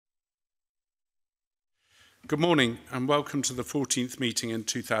Good morning and welcome to the 14th meeting in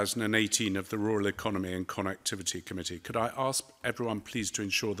 2018 of the Rural Economy and Connectivity Committee. Could I ask everyone please to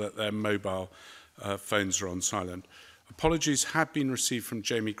ensure that their mobile phones are on silent? Apologies have been received from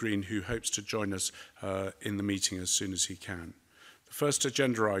Jamie Green, who hopes to join us in the meeting as soon as he can. The first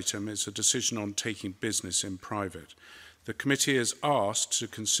agenda item is a decision on taking business in private. The committee is asked to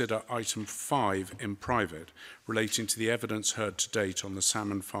consider item 5 in private, relating to the evidence heard to date on the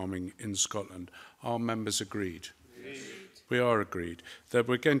salmon farming in Scotland. Are members agreed? Agreed. We are agreed.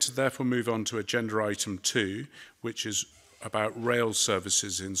 We're going to therefore move on to agenda item 2, which is about rail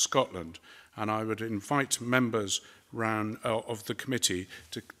services in Scotland. And I would invite members of the committee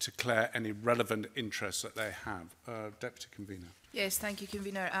to declare any relevant interests that they have. Deputy Convener. Yes, thank you,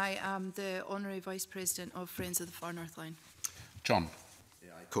 Convener. I am the Honorary Vice President of Friends of the Far North Line. John.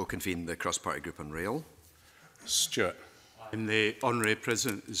 Yeah, I co-convene the cross-party group on rail. Stuart. I'm the Honorary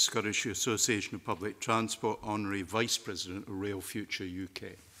President of the Scottish Association of Public Transport, Honorary Vice President of Rail Future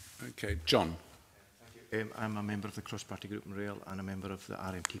UK. Okay, John. I'm a member of the cross-party group on rail and a member of the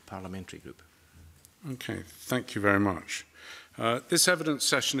RMT parliamentary group. Okay, thank you very much. This evidence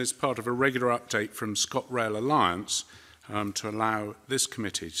session is part of a regular update from Scotrail Alliance to allow this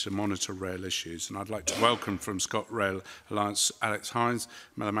committee to monitor rail issues. And I'd like to welcome from Scotrail Alliance Hynes,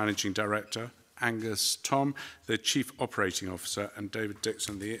 the Managing Director, Angus, Thom, the Chief Operating Officer, and David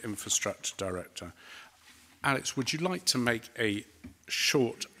Dickson, the Infrastructure Director. Alex, would you like to make a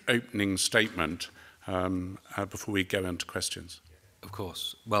short opening statement before we go into questions? Of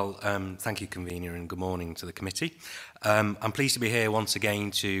course. Well, thank you, Convener, and good morning to the committee. I'm pleased to be here once again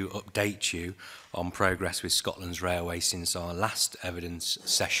to update you on progress with Scotland's Railway since our last evidence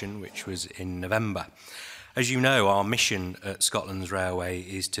session, which was in November. As you know, our mission at Scotland's Railway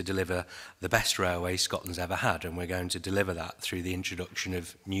is to deliver the best railway Scotland's ever had, and we're going to deliver that through the introduction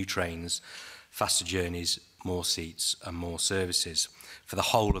of new trains, faster journeys, more seats and more services for the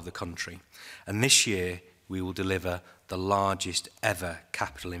whole of the country. And this year, we will deliver the largest ever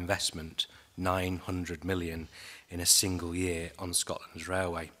capital investment, 900 million, in a single year on Scotland's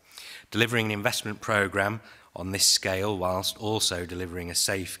Railway. Delivering an investment programme on this scale, whilst also delivering a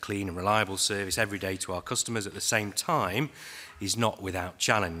safe, clean and reliable service every day to our customers at the same time, is not without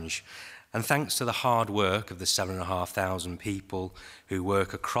challenge. And thanks to the hard work of the 7,500 people who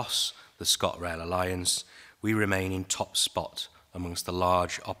work across the Scotrail Alliance, we remain in top spot amongst the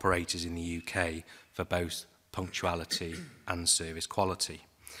large operators in the UK for both punctuality and service quality.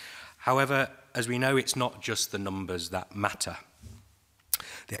 However, as we know, it's not just the numbers that matter.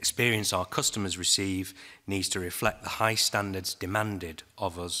 The experience our customers receive needs to reflect the high standards demanded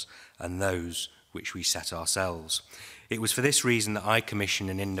of us and those which we set ourselves. It was for this reason that I commissioned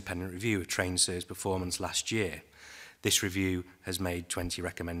an independent review of train service performance last year. This review has made 20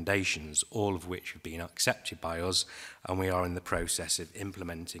 recommendations, all of which have been accepted by us, and we are in the process of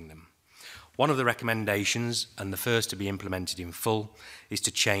implementing them. One of the recommendations, and the first to be implemented in full, is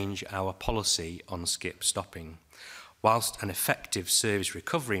to change our policy on skip stopping. Whilst an effective service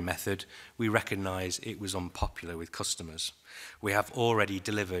recovery method, we recognise it was unpopular with customers. We have already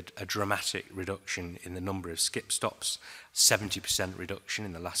delivered a dramatic reduction in the number of skip stops, 70% reduction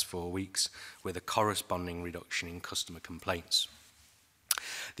in the last 4 weeks, with a corresponding reduction in customer complaints.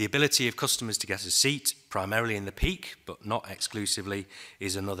 The ability of customers to get a seat, primarily in the peak, but not exclusively,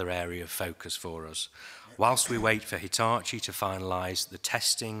 is another area of focus for us. Whilst we wait for Hitachi to finalise the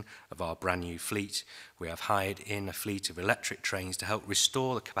testing of our brand new fleet, we have hired in a fleet of electric trains to help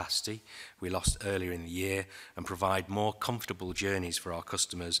restore the capacity we lost earlier in the year and provide more comfortable journeys for our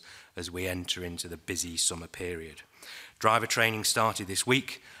customers as we enter into the busy summer period. Driver training started this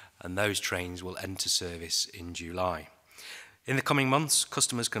week, and those trains will enter service in July. In the coming months,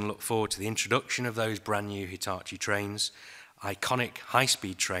 customers can look forward to the introduction of those brand new Hitachi trains, iconic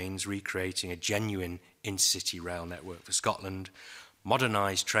high-speed trains recreating a genuine intercity rail network for Scotland,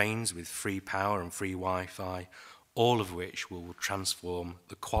 modernised trains with free power and free Wi-Fi, all of which will transform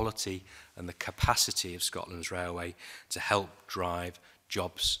the quality and the capacity of Scotland's railway to help drive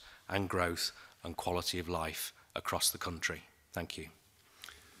jobs and growth and quality of life across the country. Thank you.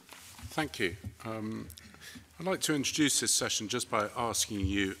 Thank you. I'd like to introduce this session just by asking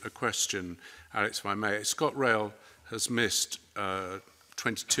you a question, Alex, if I may. Scotrail has missed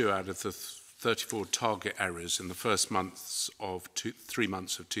 22 out of the 34 target errors in the first 3 months of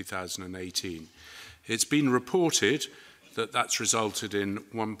 2018. It's been reported that that's resulted in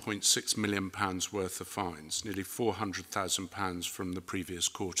 £1.6 million worth of fines, nearly £400,000 from the previous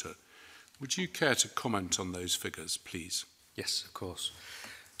quarter. Would you care to comment on those figures, please? Yes, of course.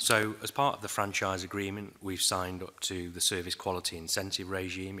 So, as part of the franchise agreement, we've signed up to the service quality incentive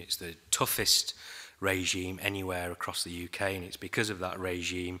regime. It's the toughest regime anywhere across the UK, and it's because of that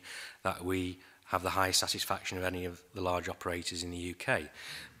regime that we have the highest satisfaction of any of the large operators in the UK.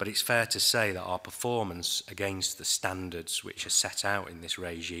 But it's fair to say that our performance against the standards which are set out in this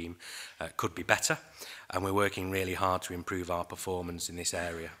regime could be better, and we're working really hard to improve our performance in this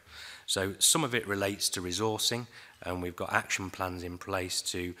area. So some of it relates to resourcing, and we've got action plans in place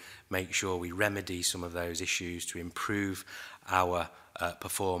to make sure we remedy some of those issues to improve our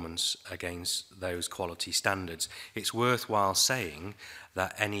performance against those quality standards. It's worthwhile saying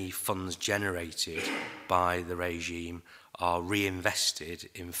that any funds generated by the regime are reinvested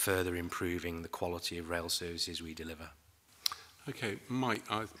in further improving the quality of rail services we deliver. Okay, Mike,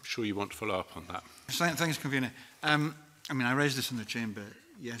 I'm sure you want to follow up on that. Thanks, Convener. I mean, I raised this in the chamber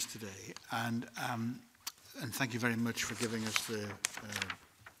yesterday, and thank you very much for giving us the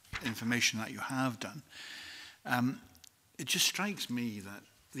information that you have done. It just strikes me that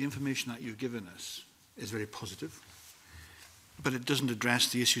the information that you've given us is very positive, but it doesn't address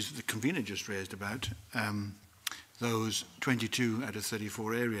the issues that the convener just raised about those 22 out of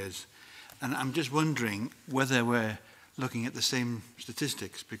 34 areas. And I'm just wondering whether we're looking at the same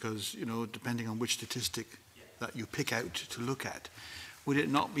statistics, because, you know, depending on which statistic that you pick out to look at, would it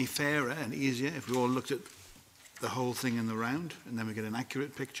not be fairer and easier if we all looked at the whole thing in the round and then we get an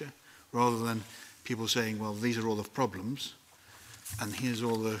accurate picture, rather than people saying, well, these are all the problems and here's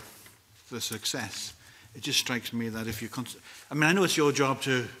all the success? It just strikes me that if you... I mean, I know it's your job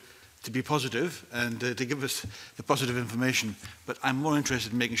to be positive and to give us the positive information, but I'm more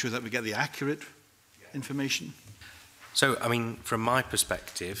interested in making sure that we get the accurate information. So, I mean, from my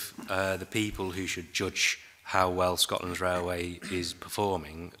perspective, the people who should judge how well Scotland's Railway is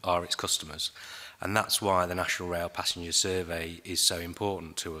performing are its customers. And that's why the National Rail Passenger Survey is so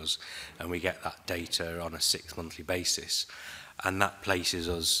important to us, and we get that data on a 6-monthly basis. And that places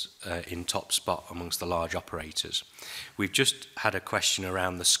us in top spot amongst the large operators. We've just had a question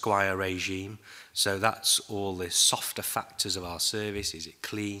around the Squire regime. So that's all the softer factors of our service. Is it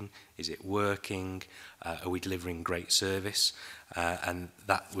clean? Is it working? Are we delivering great service? And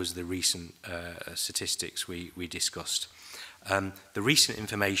that was the recent statistics we discussed. The recent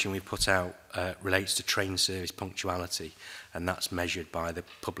information we put out relates to train service punctuality, and that's measured by the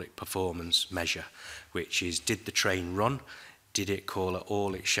public performance measure, which is, did the train run? Did it call at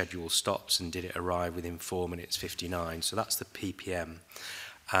all its scheduled stops, and did it arrive within 4 minutes 59? So that's the PPM.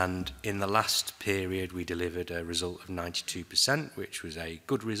 And in the last period, we delivered a result of 92%, which was a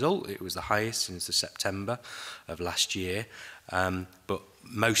good result. It was the highest since the September of last year. But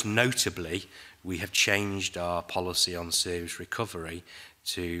most notably, we have changed our policy on service recovery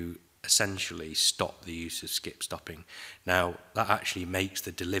to essentially stop the use of skip stopping. Now, that actually makes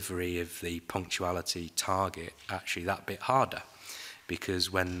the delivery of the punctuality target actually that bit harder,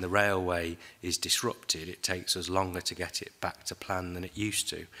 because when the railway is disrupted, it takes us longer to get it back to plan than it used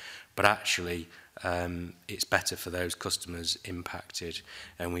to. But actually, it's better for those customers impacted,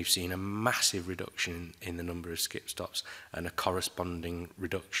 and we've seen a massive reduction in the number of skip stops and a corresponding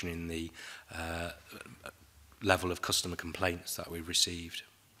reduction in the level of customer complaints that we've received.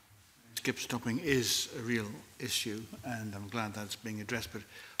 Skip stopping is a real issue, and I'm glad that's being addressed. But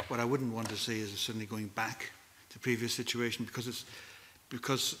what I wouldn't want to see is suddenly going back to the previous situation, because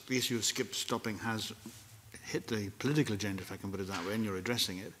the issue of skip stopping has hit the political agenda, if I can put it that way, and you're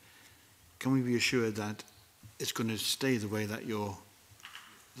addressing it. Can we be assured that it's going to stay the way that you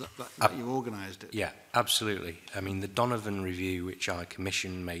organised it? Yeah, absolutely. I mean, the Donovan review, which I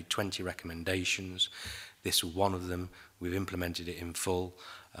commissioned, made 20 recommendations. This was one of them. We've implemented it in full.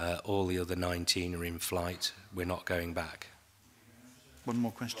 All the other 19 are in flight. We're not going back. One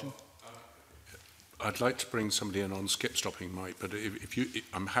more question. I'd like to bring somebody in on skip stopping, Mike, but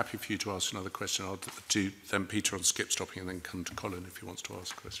I'm happy for you to ask another question. I'll do then Peter on skip stopping, and then come to Colin if he wants to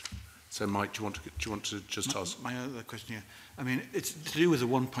ask a question. So, Mike, do you want to just ask? My other question here. I mean, it's to do with the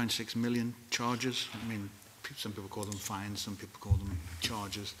 1.6 million charges. I mean, some people call them fines, some people call them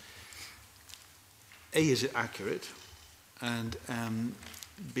charges. A, is it accurate? And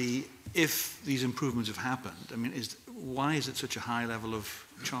B, if these improvements have happened, I mean, why is it such a high level of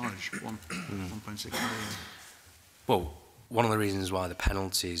charge, 1.6 million? Well, one of the reasons why the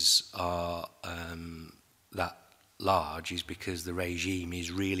penalties are that large is because the regime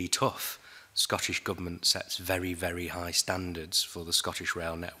is really tough. The Scottish Government sets very, very high standards for the Scottish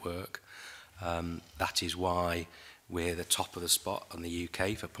rail network. That is why we're the top of the spot in the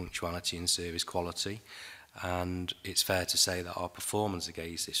UK for punctuality and service quality. And it's fair to say that our performance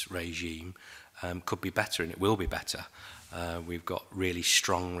against this regime could be better, and it will be better. We've got really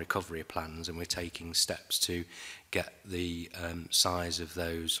strong recovery plans, and we're taking steps to get the size of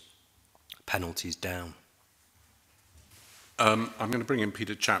those penalties down. I'm going to bring in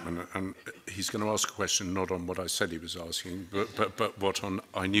Peter Chapman, and he's going to ask a question not on what I said he was asking, but what on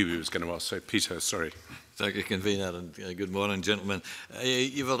I knew he was going to ask. So, Peter, sorry. Thank you, Convener, and good morning, gentlemen.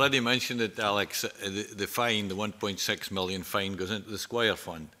 You've already mentioned it, Alex. The fine, the 1.6 million fine, goes into the Squire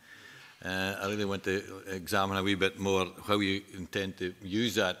Fund. I really want to examine a wee bit more how you intend to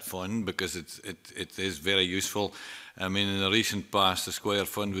use that fund, because it is very useful. I mean, in the recent past, the Squire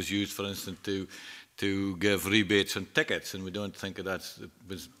Fund was used, for instance, to give rebates on tickets, and we don't think that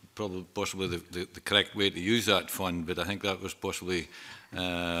was probably possibly the correct way to use that fund, but I think that was possibly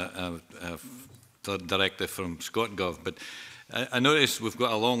a directive from ScotGov. But I noticed we've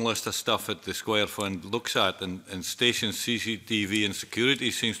got a long list of stuff that the Squire Fund looks at, and stations, CCTV and security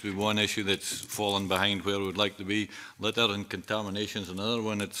seems to be one issue that's fallen behind where we would like to be. Litter and contamination is another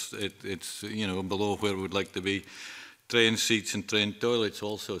one. It's you know, below where we would like to be. Train seats and train toilets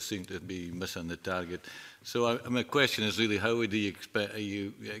also seem to be missing the target. So my question is really, how would you expect, are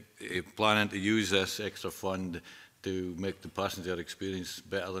you planning to use this extra fund to make the passenger experience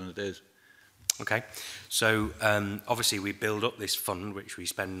better than it is? Okay, so obviously we build up this fund which we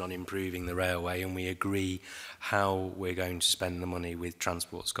spend on improving the railway, and we agree how we're going to spend the money with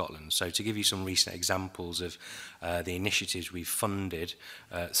Transport Scotland. So to give you some recent examples of the initiatives we've funded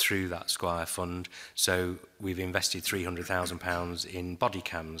through that Squire Fund, so we've invested £300,000 in body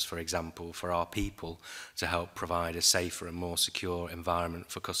cams, for example, for our people to help provide a safer and more secure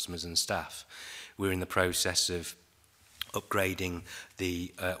environment for customers and staff. We're in the process of upgrading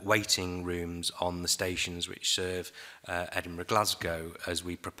the waiting rooms on the stations which serve Edinburgh Glasgow as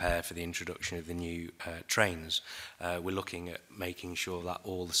we prepare for the introduction of the new trains. We're looking at making sure that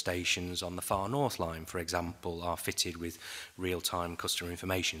all the stations on the Far North Line, for example, are fitted with real-time customer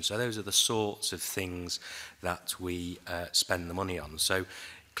information. So those are the sorts of things that we spend the money on. So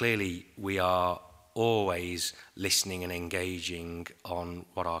clearly we are always listening and engaging on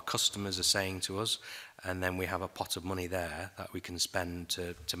what our customers are saying to us, and then we have a pot of money there that we can spend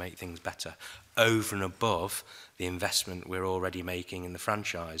to make things better, over and above the investment we're already making in the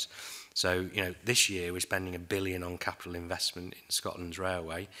franchise. So, you know, this year we're spending £1 billion on capital investment in Scotland's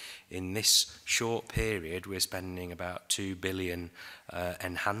railway. In this short period, we're spending about £2 billion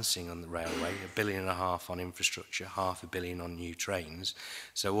enhancing on the railway, £1.5 billion on infrastructure, £500 million on new trains.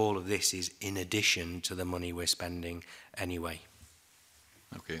 So all of this is in addition to the money we're spending anyway.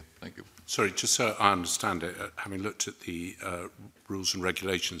 Okay, thank you. Sorry, just so I understand it, having looked at the rules and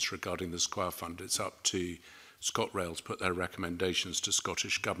regulations regarding the Squire Fund, it's up to Scotrail to put their recommendations to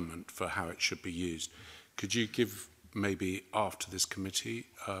Scottish Government for how it should be used. Could you give, maybe after this committee,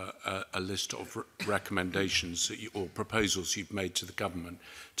 a list of recommendations that or proposals you've made to the Government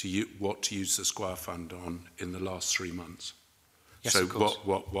to what to use the Squire Fund on in the last 3 months? Yes, so of course.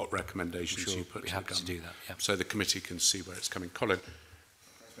 what recommendations sure you put to the Government? To do that, yeah. So the committee can see where it's coming. Colin.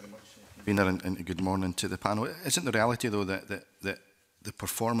 And good morning to the panel. Isn't the reality, though, that the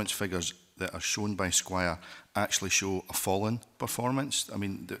performance figures that are shown by Squire actually show a fallen performance? I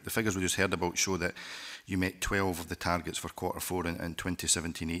mean, the figures we just heard about show that you met 12 of the targets for Q4 in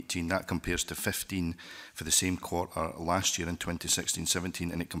 2017-18. That compares to 15 for the same quarter last year in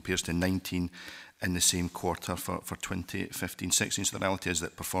 2016-17, and it compares to 19 in the same quarter for 2015-16. So the reality is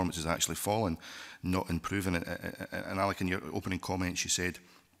that performance has actually fallen, not improving. And Alec, in your opening comments, you said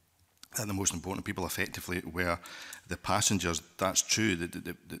that the most important people effectively were the passengers. That's true.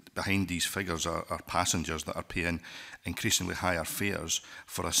 Behind these figures are passengers that are paying increasingly higher fares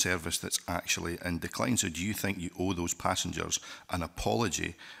for a service that's actually in decline. So do you think you owe those passengers an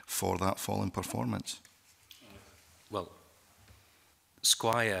apology for that fall in performance? Well,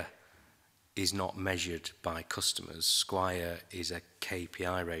 Squire is not measured by customers. Squire is a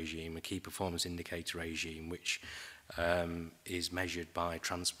KPI regime, a key performance indicator regime, which is measured by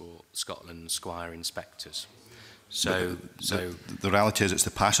Transport Scotland Squire inspectors. So the reality is it's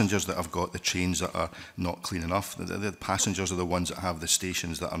the passengers that have got the trains that are not clean enough. The passengers are the ones that have the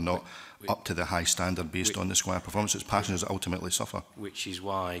stations that are not up to the high standard based on the Squire performance. It's passengers that ultimately suffer. Which is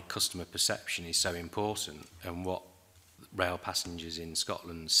why customer perception is so important, and what rail passengers in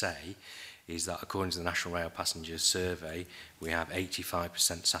Scotland say is that according to the National Rail Passengers Survey, we have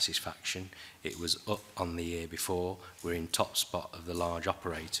 85% satisfaction. It was up on the year before. We're in top spot of the large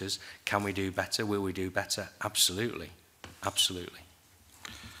operators. Can we do better? Will we do better? Absolutely. Absolutely.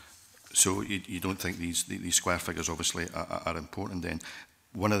 So you don't think these Squire figures obviously are important then?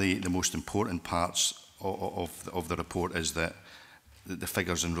 One of the most important parts of the report is that the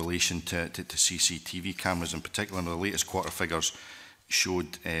figures in relation to CCTV cameras in particular. And the latest quarter figures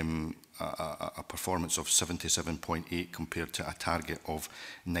showed a performance of 77.8 compared to a target of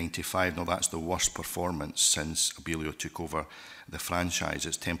 95. Now, that's the worst performance since Abilio took over the franchise.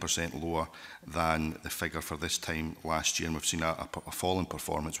 It's 10% lower than the figure for this time last year, and we've seen a fall in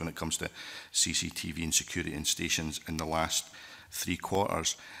performance when it comes to CCTV and security in stations in the last 3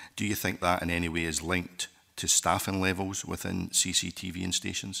 quarters. Do you think that in any way is linked to staffing levels within CCTV in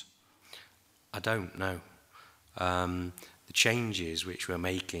stations? I don't know. The changes which we're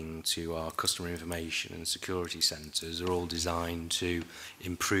making to our customer information and security centres are all designed to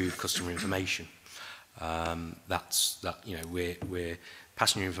improve customer information. We're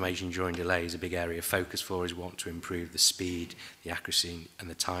passenger information during delay is a big area of focus for us. We want to improve the speed, the accuracy and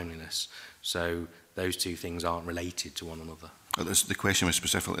the timeliness. So those two things aren't related to one another. The question was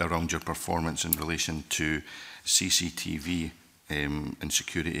specifically around your performance in relation to CCTV and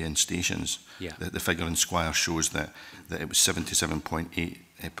security in stations. Yeah. The figure in Squire shows that it was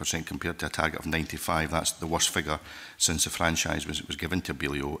 77.8% compared to a target of 95. That's the worst figure since the franchise was given to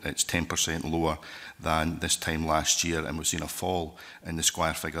Abilio. It's 10% lower than this time last year, and we've seen a fall in the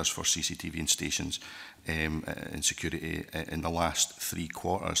Squire figures for CCTV in stations and security in the last 3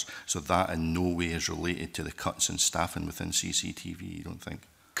 quarters. So that in no way is related to the cuts in staffing within CCTV, you don't think?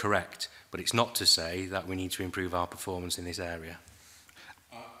 Correct, but it's not to say that we need to improve our performance in this area.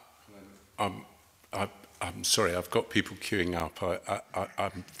 I'm sorry, I've got people queuing up. I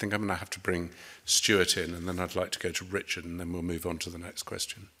think I'm going to have to bring Stuart in, and then I'd like to go to Richard, and then we'll move on to the next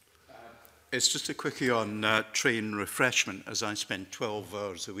question. It's just a quickie on train refreshment. As I spend 12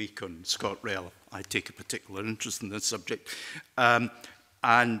 hours a week on Scotrail, I take a particular interest in this subject. I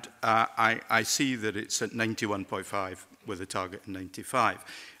see that it's at 91.5 with a target of 95.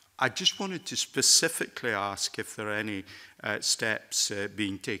 I just wanted to specifically ask if there are any steps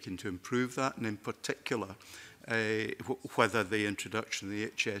being taken to improve that, and in particular, whether the introduction of the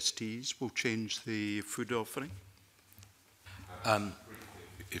HSTs will change the food offering.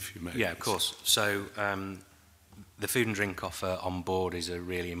 If you may. Yeah, of course. So the food and drink offer on board is a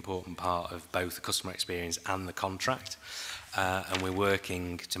really important part of both the customer experience and the contract. And we're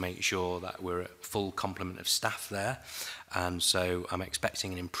working to make sure that we're at full complement of staff there. And so I'm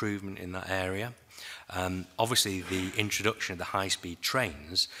expecting an improvement in that area. Obviously, the introduction of the high-speed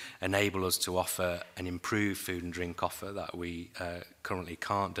trains enable us to offer an improved food and drink offer that we currently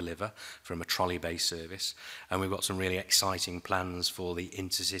can't deliver from a trolley-based service. And we've got some really exciting plans for the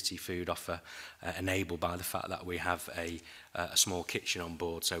intercity food offer enabled by the fact that we have a small kitchen on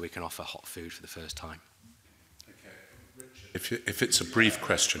board, so we can offer hot food for the first time. If it's a brief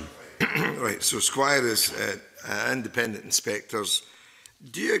question. Right, so Squire is independent inspectors.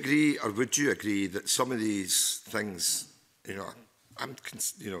 Do you agree, or would you agree, that some of these things, I'm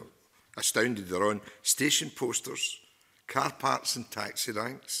astounded they're on station posters, car parks and taxi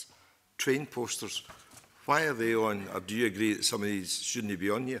ranks, train posters? Why are they on, or do you agree that some of these shouldn't be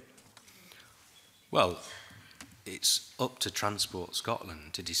on here? Well, it's up to Transport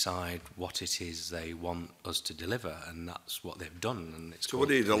Scotland to decide what it is they want us to deliver, and that's what they've done. And it's so what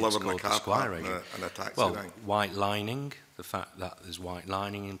do you deliver in a car park and a taxi rank? Well, white lining, the fact that there's white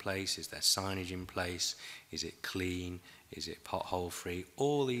lining in place, is there signage in place, is it clean, is it pothole free,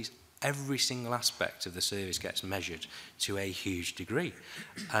 all these, every single aspect of the service gets measured to a huge degree.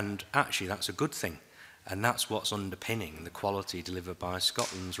 And actually that's a good thing, and that's what's underpinning the quality delivered by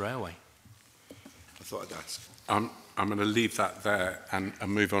Scotland's railway. I thought I'd ask. I'm going to leave that there and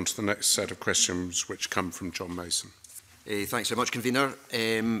move on to the next set of questions, which come from John Mason. Thanks very much, Convener.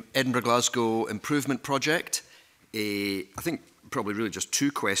 Edinburgh-Glasgow Improvement Project. I think probably really just 2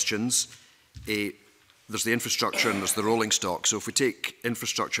 questions. There's the infrastructure and there's the rolling stock. So if we take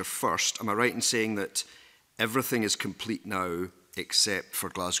infrastructure first, am I right in saying that everything is complete now except for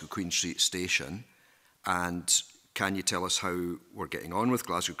Glasgow Queen Street Station? And can you tell us how we're getting on with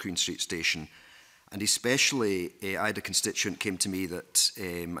Glasgow Queen Street Station? And especially, I had a constituent came to me that,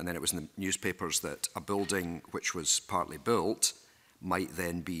 and then it was in the newspapers, that a building which was partly built might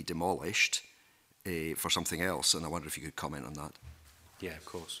then be demolished for something else. And I wonder if you could comment on that. Yeah, of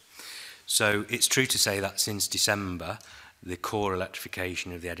course. So it's true to say that since December, the core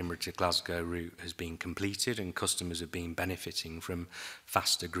electrification of the Edinburgh to Glasgow route has been completed, and customers have been benefiting from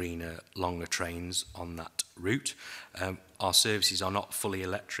faster, greener, longer trains on that route. Our services are not fully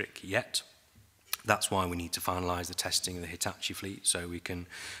electric yet. That's why we need to finalise the testing of the Hitachi fleet so we can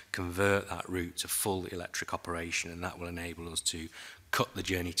convert that route to full electric operation, and that will enable us to cut the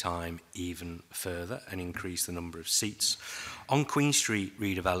journey time even further and increase the number of seats. On Queen Street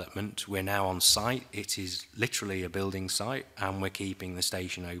redevelopment, we're now on site. It is literally a building site, and we're keeping the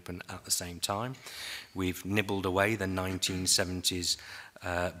station open at the same time. We've nibbled away the 1970s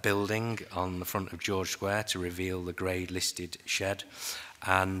building on the front of George Square to reveal the grade listed shed.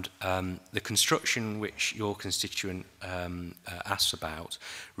 And the construction which your constituent asks about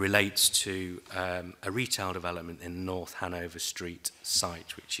relates to a retail development in North Hanover Street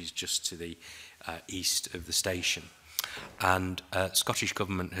site, which is just to the east of the station. And Scottish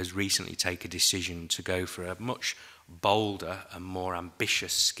Government has recently taken a decision to go for a much bolder and more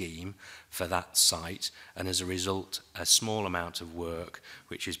ambitious scheme for that site, and as a result a small amount of work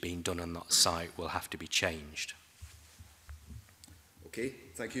which has been done on that site will have to be changed. Okay,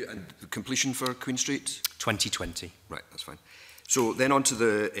 thank you. And the completion for Queen Street? 2020. Right, that's fine. So then on to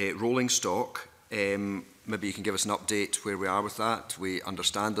the rolling stock. Maybe you can give us an update where we are with that. We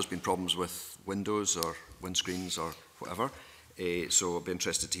understand there's been problems with windows or windscreens or whatever. So I'll be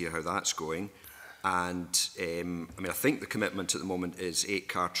interested to hear how that's going. And I mean, I think the commitment at the moment is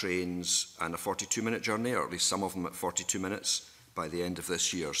 8-car trains and a 42-minute journey, or at least some of them at 42 minutes by the end of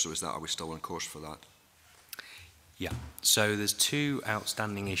this year. So are we still on course for that? Yeah, so there's two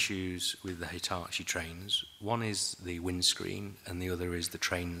outstanding issues with the Hitachi trains. One is the windscreen and the other is the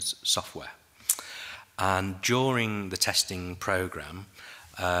train's software. And during the testing programme,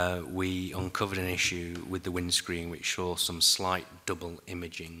 we uncovered an issue with the windscreen which saw some slight double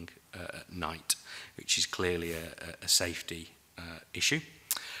imaging at night, which is clearly a safety issue.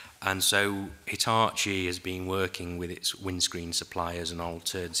 And so Hitachi has been working with its windscreen suppliers on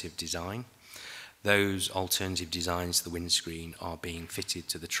alternative design. Those alternative designs to the windscreen are being fitted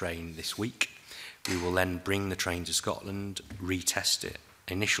to the train this week. We will then bring the train to Scotland, retest it.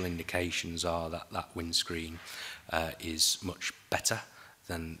 Initial indications are that that windscreen is much better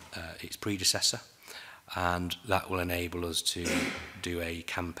than its predecessor, and that will enable us to do a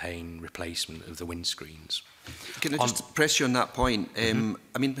campaign replacement of the windscreens. Can I just press you on that point? I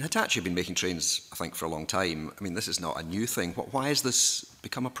mean, Hitachi have been making trains, I think, for a long time. I mean, this is not a new thing. Why has this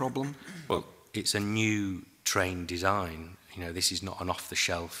become a problem? Well, it's a new train design. You know, this is not an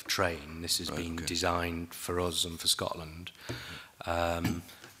off-the-shelf train. This has been designed for us and for Scotland.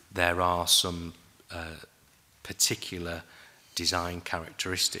 There are some particular design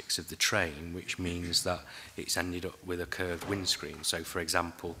characteristics of the train, which means that it's ended up with a curved windscreen. So, for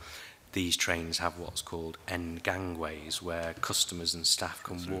example, these trains have what's called end gangways, where customers and staff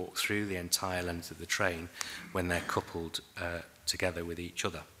can walk through the entire length of the train when they're coupled together with each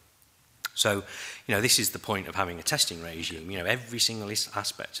other. So, you know, this is the point of having a testing regime. You know, every single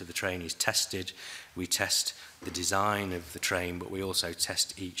aspect of the train is tested. We test the design of the train, but we also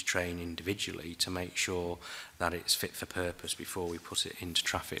test each train individually to make sure that it's fit for purpose before we put it into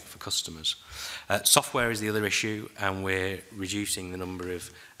traffic for customers. Software is the other issue, and we're reducing the number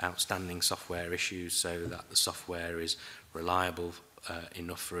of outstanding software issues so that the software is reliable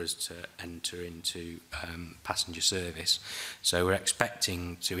enough for us to enter into passenger service. So we're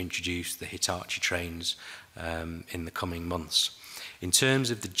expecting to introduce the Hitachi trains in the coming months. In terms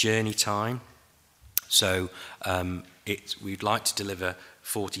of the journey time, so we'd like to deliver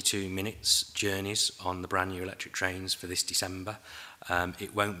 42 minutes journeys on the brand new electric trains for this December.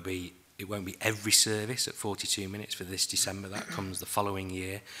 It won't be every service at 42 minutes for this December. That comes the following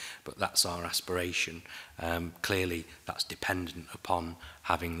year, but that's our aspiration. Clearly, that's dependent upon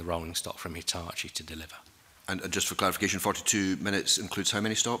having the rolling stock from Hitachi to deliver. And just for clarification, 42 minutes includes how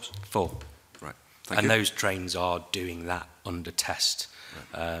many stops? 4. Right. And those trains are doing that under test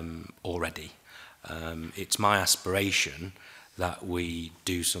already. It's my aspiration that we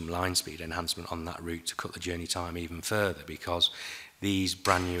do some line speed enhancement on that route to cut the journey time even further, because these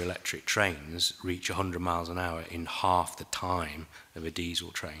brand new electric trains reach 100 miles an hour in half the time of a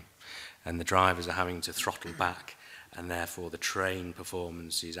diesel train. And the drivers are having to throttle back, and therefore the train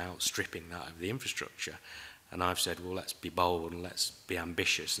performance is outstripping that of the infrastructure. And I've said, well, let's be bold and let's be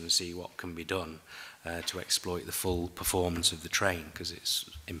ambitious and see what can be done to exploit the full performance of the train, because it's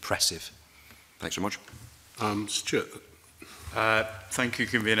impressive. Thanks so much. Stuart. Thank you,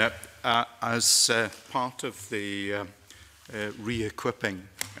 Convener. As part of the re-equipping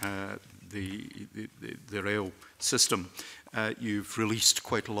the rail system, you've released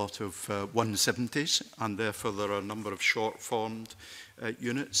quite a lot of 170s, and therefore there are a number of short-formed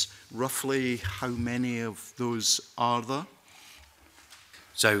units. Roughly how many of those are there?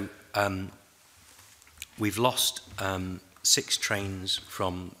 So we've lost 6 trains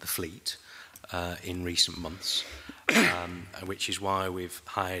from the fleet in recent months, which is why we've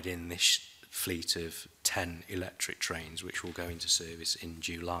hired in this fleet of 10 electric trains, which will go into service in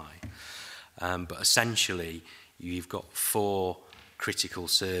July. But essentially, you've got 4 critical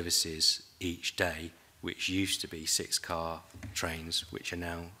services each day, which used to be 6-car trains, which are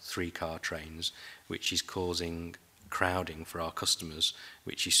now 3-car trains, which is causing crowding for our customers,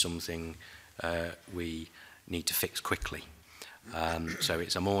 which is something we need to fix quickly. So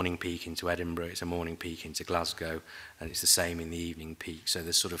it's a morning peak into Edinburgh, it's a morning peak into Glasgow, and it's the same in the evening peak. So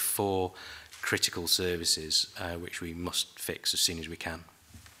there's sort of 4 critical services which we must fix as soon as we can.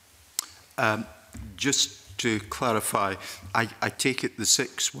 Just to clarify, I take it the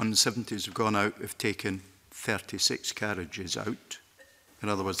 6 170s have gone out, have taken 36 carriages out. In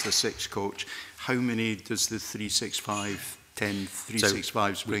other words, the 6 coach. How many does the 365, 10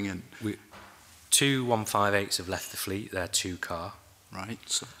 365s bring in? 2 158s have left the fleet, they're 2 car. Right,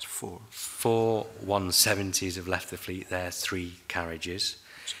 so that's 4. 4 170s have left the fleet, they're 3 carriages.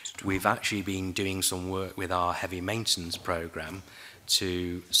 We've actually been doing some work with our heavy maintenance programme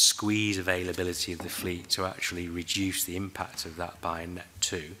to squeeze availability of the fleet to actually reduce the impact of that by a net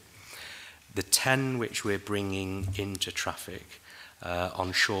 2. The 10 which we're bringing into traffic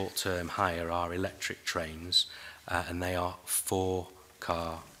on short-term hire are electric trains, and they are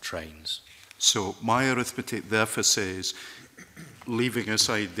 4-car trains. So my arithmetic therefore says, leaving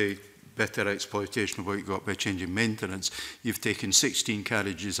aside the better exploitation of what you got by changing maintenance, you've taken 16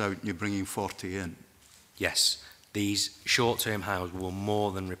 carriages out and you're bringing 40 in. Yes, these short-term hires will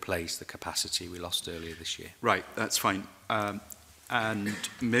more than replace the capacity we lost earlier this year. Right, that's fine. And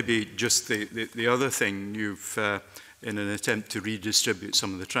maybe just the other thing, you've, in an attempt to redistribute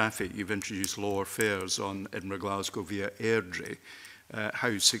some of the traffic, you've introduced lower fares on Edinburgh-Glasgow via Airdrie.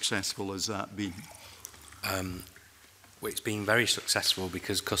 How successful has that been? Well, it's been very successful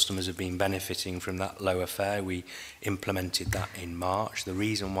because customers have been benefiting from that lower fare. We implemented that in March. The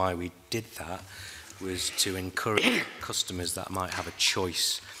reason why we did that was to encourage customers that might have a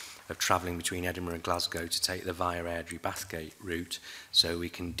choice of travelling between Edinburgh and Glasgow to take the via Airdrie-Bathgate route, so we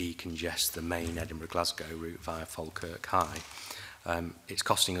can decongest the main Edinburgh-Glasgow route via Falkirk High. It's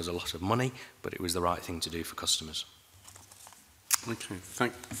costing us a lot of money, but it was the right thing to do for customers. Okay,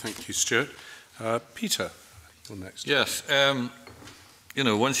 thank you, Stuart. Peter, you're next. Yes, you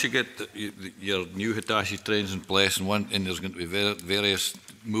know, once you get your new Hitachi trains in place, and there's going to be various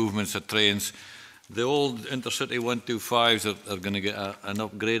movements of trains, the old Intercity 125s are going to get an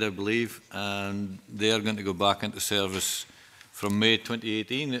upgrade, I believe, and they are going to go back into service from May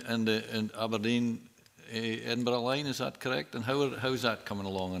 2018 in Aberdeen, Edinburgh line. Is that correct? And how's that coming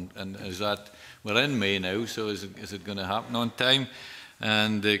along? And is that, we're in May now, so is it going to happen on time?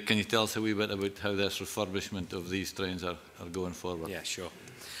 And can you tell us a wee bit about how this refurbishment of these trains are going forward? Yeah, sure.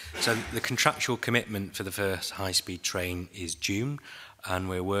 So the contractual commitment for the first high-speed train is June, and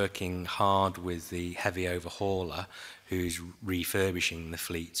we're working hard with the heavy overhauler who's refurbishing the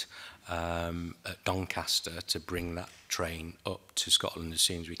fleet at Doncaster to bring that train up to Scotland as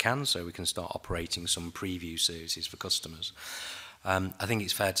soon as we can, so we can start operating some preview services for customers. I think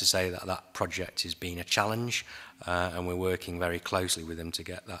it's fair to say that that project has been a challenge, and we're working very closely with them to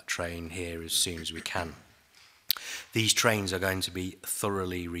get that train here as soon as we can. These trains are going to be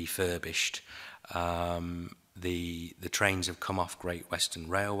thoroughly refurbished. The trains have come off Great Western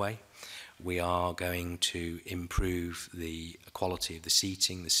Railway. We are going to improve the quality of the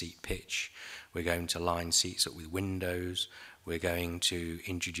seating, the seat pitch. We're going to line seats up with windows. We're going to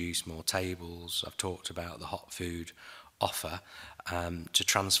introduce more tables. I've talked about the hot food offer to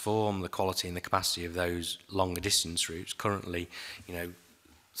transform the quality and the capacity of those longer distance routes. Currently, you know,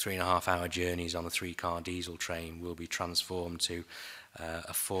 3.5-hour journeys on a 3-car diesel train will be transformed to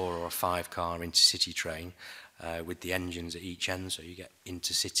a 4 or a 5-car intercity train with the engines at each end, so you get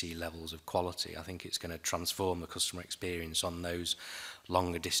intercity levels of quality. I think it's going to transform the customer experience on those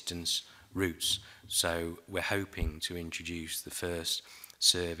longer distance routes. So we're hoping to introduce the first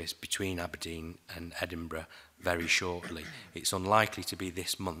service between Aberdeen and Edinburgh very shortly. It's unlikely to be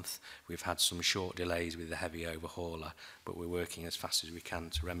this month. We've had some short delays with the heavy overhauler, but we're working as fast as we can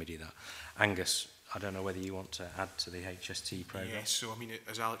to remedy that. Angus, I don't know whether you want to add to the HST programme. Yes, so I mean,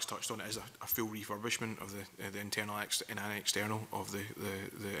 as Alex touched on, it is a full refurbishment of the internal and external of the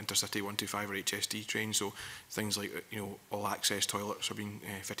Intercity 125 or HST train. So things like, you know, all access toilets are being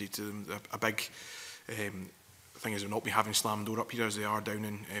fitted to them. A big thing is we'll not be having slam door up here as they are down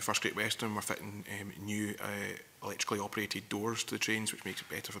in First Great Western. We're fitting new electrically operated doors to the trains, which makes it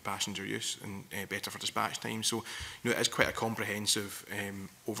better for passenger use and better for dispatch time. So, you know, it is quite a comprehensive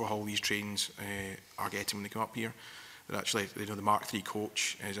overhaul these trains are getting when they come up here. They're actually, you know, the Mark III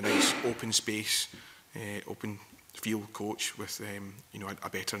coach is a nice open space, open field coach with, you know, a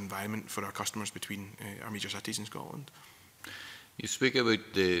better environment for our customers between our major cities in Scotland. You speak about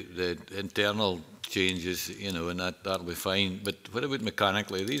the internal changes, you know, and that'll be fine. But what about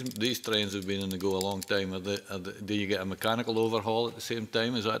mechanically? These trains have been in the go a long time. Do you get a mechanical overhaul at the same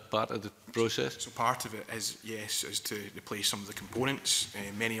time? Is that part of the process? So part of it is, yes, is to replace some of the components.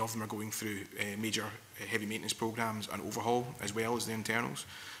 Many of them are going through major heavy maintenance programs and overhaul, as well as the internals.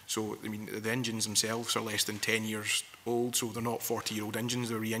 So, I mean, the engines themselves are less than 10 years old, so they're not 40-year-old engines.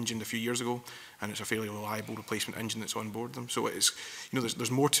 They were re-engined a few years ago, and it's a fairly reliable replacement engine that's on board them. So it's, you know,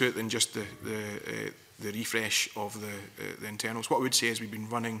 there's more to it than just the refresh of the internals. What I would say is we've been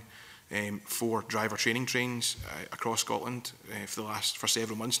running 4 driver training trains across Scotland for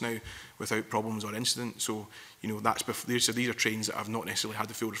several months now without problems or incidents. So, you know, these are trains that have not necessarily had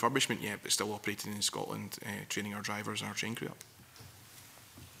the full refurbishment yet, but still operating in Scotland, training our drivers and our train crew up.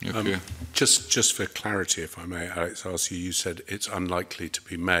 Okay. Just for clarity, if I may, Alex, ask you, you said it's unlikely to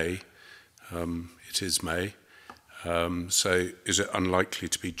be May. It is May. So is it unlikely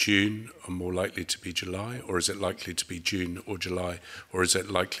to be June or more likely to be July? Or is it likely to be June or July? Or is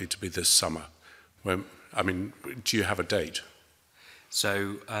it likely to be this summer? I mean, do you have a date?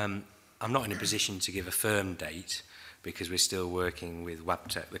 So I'm not in a position to give a firm date, because we're still working with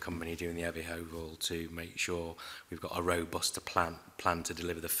Wabtec, the company doing the heavy overhaul, to make sure we've got a robust plan to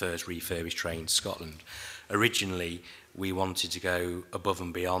deliver the first refurbished train to Scotland. Originally, we wanted to go above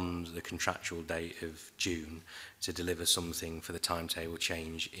and beyond the contractual date of June to deliver something for the timetable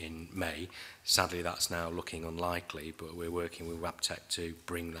change in May. Sadly, that's now looking unlikely, but we're working with Wabtec to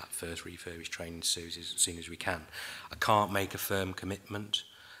bring that first refurbished train as soon as we can. I can't make a firm commitment,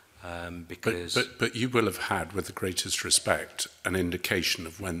 because... But you will have had, with the greatest respect, an indication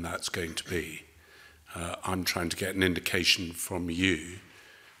of when that's going to be. I'm trying to get an indication from you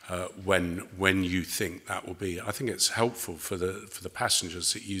when you think that will be. I think it's helpful for the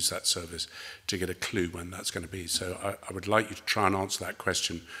passengers that use that service to get a clue when that's going to be. So I would like you to try and answer that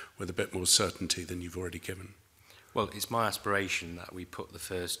question with a bit more certainty than you've already given. Well, it's my aspiration that we put the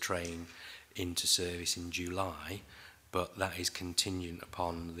first train into service in July, but that is contingent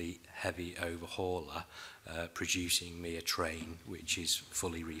upon the heavy overhauler producing me a train which is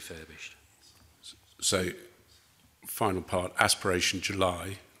fully refurbished. So, final part, aspiration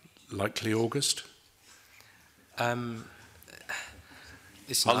July, likely August? I'll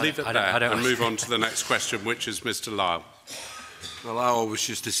leave it there and move on to the next question, which is Mr. Lyle. Well, I always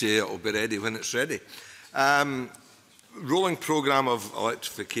used to say it'll be ready when it's ready. Rolling programme of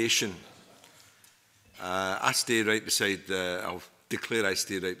electrification. I stay right beside I'll declare I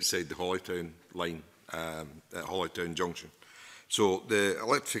stay right beside the Hollytown line at Hollytown Junction. So the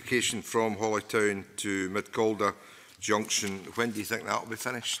electrification from Hollytown to Mid-Calder Junction, when do you think that will be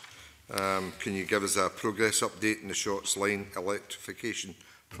finished? Can you give us a progress update in the Shorts Line electrification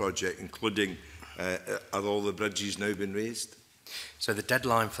project, including are all the bridges now been raised? So the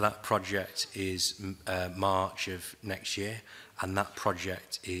deadline for that project is March of next year, and that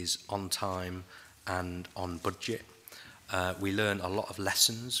project is on time and on budget. We learned a lot of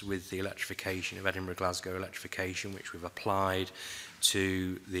lessons with the electrification of Edinburgh-Glasgow electrification, which we've applied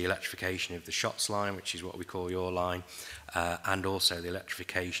to the electrification of the Shotts line, which is what we call your line, and also the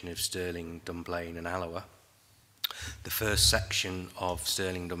electrification of Stirling, Dunblane and Alloa. The first section of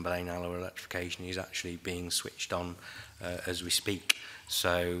Stirling, Dunblane, Alloa electrification is actually being switched on as we speak.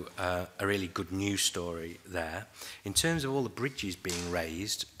 So a really good news story there. In terms of all the bridges being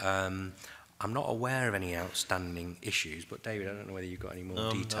raised, I'm not aware of any outstanding issues, but David, I don't know whether you've got any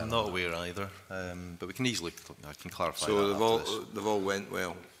more detail. I'm not aware either, but we can easily, I can clarify so that. They've all went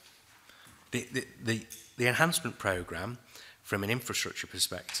well. The enhancement programme, from an infrastructure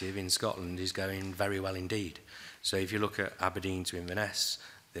perspective in Scotland, is going very well indeed. So if you look at Aberdeen to Inverness,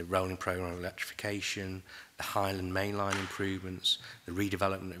 the rolling programme of electrification, the Highland mainline improvements, the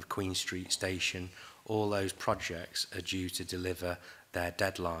redevelopment of Queen Street Station, all those projects are due to deliver their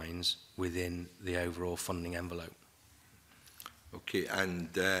deadlines within the overall funding envelope. Okay, and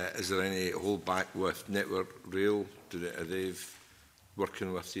is there any holdback with Network Rail? Are they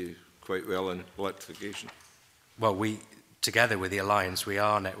working with you quite well in electrification? Well, together with the Alliance, we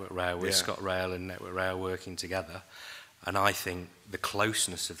are Network Rail, with Scotrail and Network Rail working together. And I think the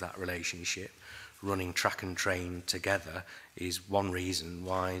closeness of that relationship, running track and train together, is one reason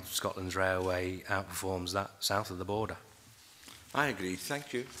why Scotland's railway outperforms that south of the border. I agree.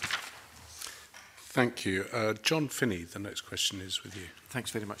 Thank you. Thank you. John Finney, the next question is with you. Thanks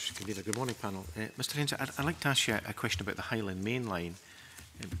very much, Convener. Good morning, panel. Mr Hynes, I'd like to ask you a question about the Highland Main Line,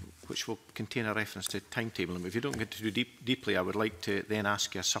 which will contain a reference to timetabling. If you don't get too deeply, I would like to then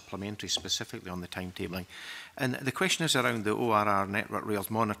ask you a supplementary specifically on the timetabling. And the question is around the ORR Network Rail's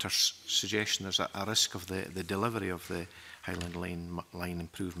monitor's suggestion there's a risk of the delivery of the Highland line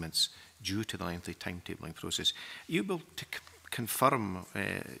improvements due to the lengthy timetabling process. Are you able to confirm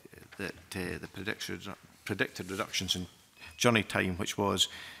that the predicted reductions in journey time, which was,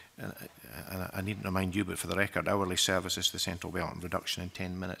 I needn't remind you, but for the record, hourly services to the Central Belt, reduction in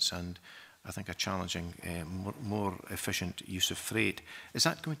 10 minutes, and I think a challenging, more efficient use of freight. Is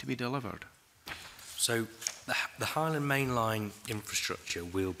that going to be delivered? So the Highland Main Line infrastructure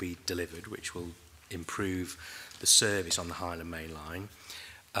will be delivered, which will improve the service on the Highland Main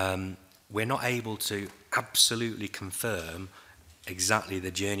Line. We're not able to absolutely confirm exactly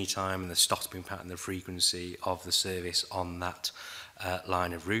the journey time and the stopping pattern, the frequency of the service on that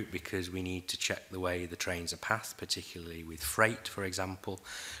line of route, because we need to check the way the trains are passed, particularly with freight, for example,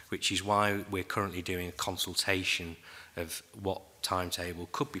 which is why we're currently doing a consultation of what timetable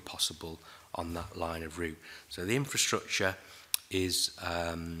could be possible on that line of route. So the infrastructure is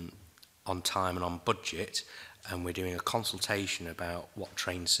on time and on budget, and we're doing a consultation about what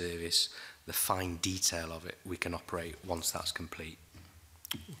train service, the fine detail of it, we can operate once that's complete.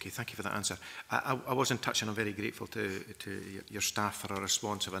 Okay, thank you for that answer. I was in touch, and I'm very grateful to your staff for a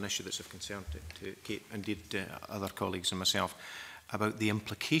response of an issue that's of concern to Kate, indeed other colleagues and myself, about the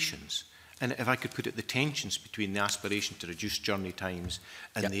implications, and if I could put it, the tensions between the aspiration to reduce journey times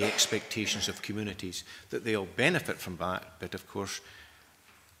and the expectations of communities that they'll benefit from that, but of course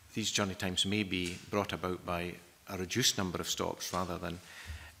these journey times may be brought about by a reduced number of stops rather than...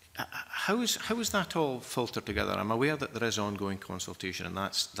 How is that all filtered together? I'm aware that there is ongoing consultation, and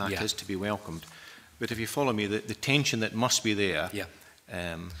that is to be welcomed. But if you follow me, the tension that must be there,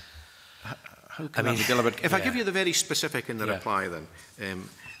 how can that be delivered? If I give you the very specific in the reply then,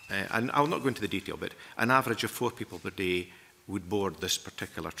 and I'll not go into the detail, but an average of 4 people per day would board this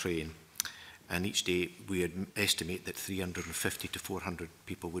particular train. And each day we would estimate that 350 to 400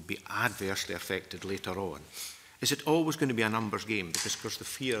 people would be adversely affected later on. Is it always going to be a numbers game? Because, of course, the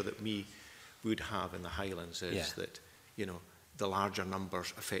fear that we would have in the Highlands is that, you know, the larger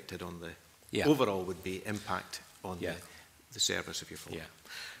numbers affected on the overall would be impact on the service, if you follow.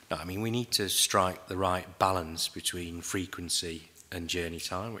 No, I mean, we need to strike the right balance between frequency and journey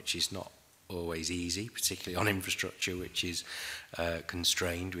time, which is not always easy, particularly on infrastructure, which is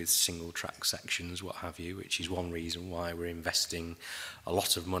constrained with single track sections, what have you, which is one reason why we're investing a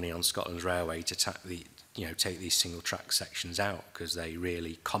lot of money on Scotland's Railway to take these single track sections out, because they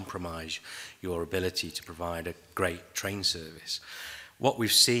really compromise your ability to provide a great train service. What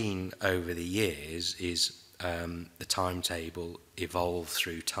we've seen over the years is the timetable evolve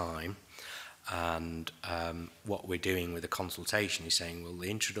through time, and what we're doing with the consultation is saying, well, the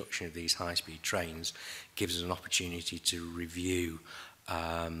introduction of these high-speed trains gives us an opportunity to review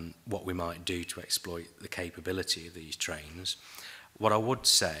what we might do to exploit the capability of these trains. What I would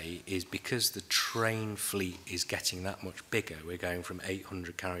say is, because the train fleet is getting that much bigger, we're going from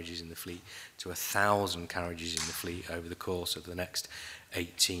 800 carriages in the fleet to 1,000 carriages in the fleet over the course of the next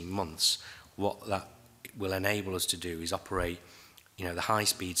 18 months. What that will enable us to do is operate, you know, the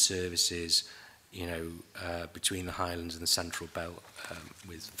high-speed services, you know, between the Highlands and the Central Belt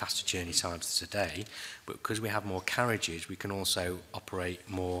with faster journey times today. But because we have more carriages, we can also operate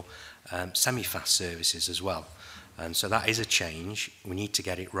more semi-fast services as well. And so that is a change. We need to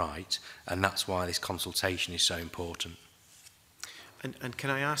get it right, and that's why this consultation is so important. And can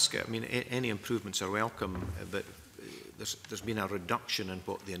I ask, I mean, any improvements are welcome, but there's been a reduction in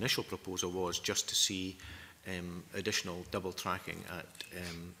what the initial proposal was, just to see additional double tracking at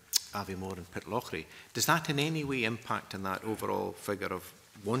Aviemore and Pitlochry. Does that in any way impact on that overall figure of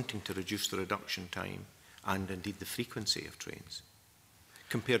wanting to reduce the reduction time and indeed the frequency of trains,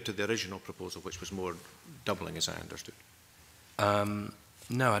 compared to the original proposal, which was more doubling, as I understood?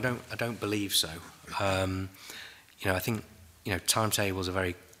 No, I don't believe so. You know, I think, you know, timetables are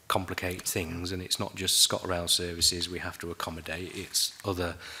very complicated things, and it's not just Scotrail services we have to accommodate, it's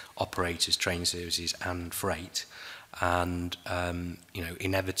other operators, train services and freight. And you know,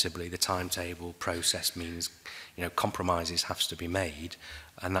 inevitably the timetable process means, you know, compromises have to be made,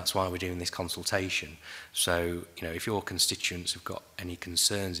 and that's why we're doing this consultation. So, you know, if your constituents have got any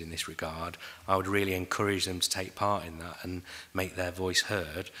concerns in this regard, I would really encourage them to take part in that and make their voice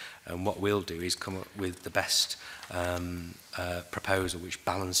heard. And what we'll do is come up with the best proposal which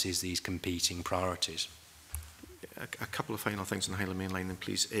balances these competing priorities. A couple of final things on the Highland Main Line then,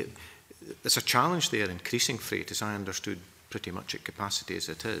 please. There's a challenge there, increasing freight, as I understood, pretty much at capacity as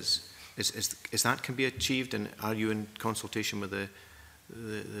it is. Is that can be achieved, and are you in consultation with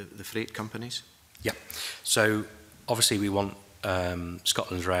the freight companies? Yeah. So obviously we want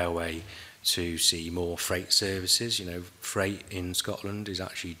Scotland's Railway to see more freight services. You know, freight in Scotland is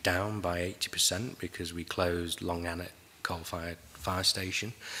actually down by 80% because we closed Long coal-fired fire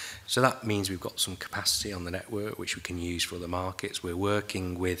station. So that means we've got some capacity on the network which we can use for other markets. We're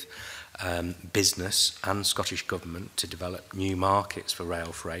working with business and Scottish Government to develop new markets for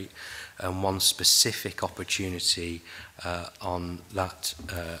rail freight, and one specific opportunity on that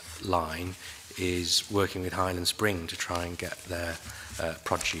line is working with Highland Spring to try and get their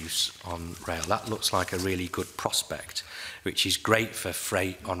produce on rail. That looks like a really good prospect, which is great for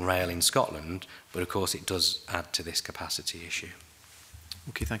freight on rail in Scotland, but of course it does add to this capacity issue.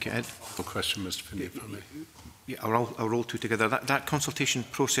 Okay, thank you, Ed. A question, Mr. Finney, if I may. Yeah, I'll roll two together. That consultation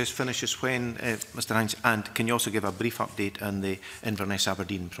process finishes when, Mr. Hynes, and can you also give a brief update on the Inverness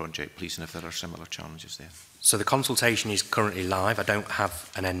Aberdeen project, please, and if there are similar challenges there? So the consultation is currently live. I don't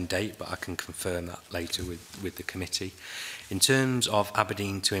have an end date, but I can confirm that later with the committee. In terms of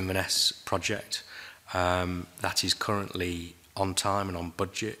Aberdeen to Inverness project, that is currently on time and on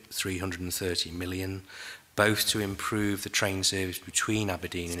budget, 330 million, both to improve the train service between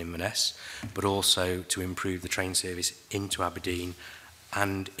Aberdeen and Inverness, but also to improve the train service into Aberdeen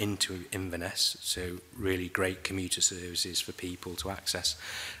and into Inverness, so really great commuter services for people to access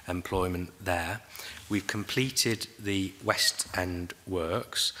employment there. We've completed the West End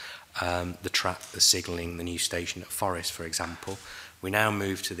works, the track, the signalling, the new station at Forest, for example. We now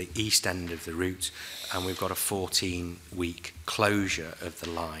move to the east end of the route, and we've got a 14-week closure of the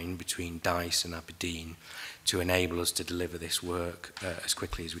line between Dice and Aberdeen to enable us to deliver this work as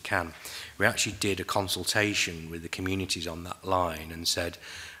quickly as we can. We actually did a consultation with the communities on that line and said,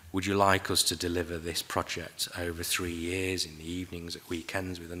 would you like us to deliver this project over 3 years in the evenings, at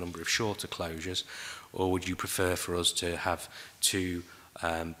weekends, with a number of shorter closures, or would you prefer for us to have two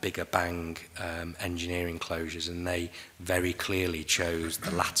bigger bang engineering closures? And they very clearly chose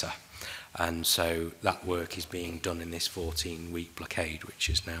the latter. And so that work is being done in this 14-week blockade, which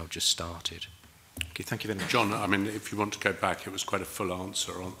has now just started. Okay, thank you very much. John, I mean, if you want to go back, it was quite a full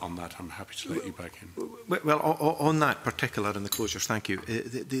answer on that. I'm happy to let you back in. Well, on that particular in the closures, thank you.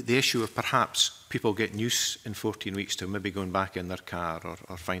 The issue of perhaps people getting used in 14 weeks to maybe going back in their car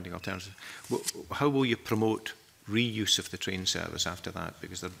or finding alternatives. How will you promote reuse of the train service after that?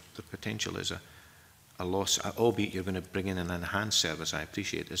 Because the potential is a loss, albeit you're going to bring in an enhanced service, I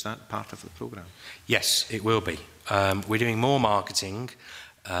appreciate. Is that part of the programme? Yes, it will be. We're doing more marketing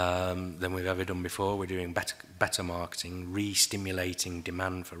than we've ever done before. We're doing better marketing. Re-stimulating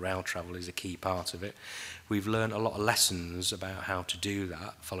demand for rail travel is a key part of it. We've learned a lot of lessons about how to do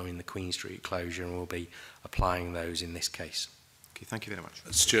that following the Queen Street closure, and we'll be applying those in this case. Okay, thank you very much.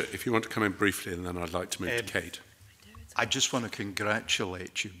 Stuart, if you want to come in briefly, and then I'd like to move to Kate. I just want to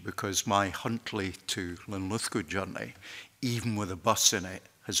congratulate you, because my Huntly to Linlithgow journey, even with a bus in it,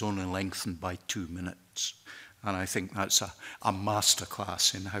 has only lengthened by 2 minutes. And I think that's a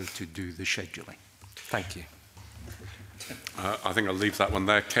masterclass in how to do the scheduling. Thank you. I think I'll leave that one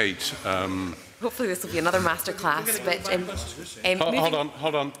there. Kate. Hopefully this will be another masterclass. But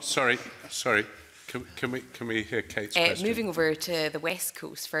hold on. Sorry. Can we hear Kate's question? Moving over to the West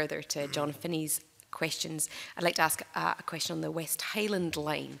Coast, further to John Finney's questions, I'd like to ask a question on the West Highland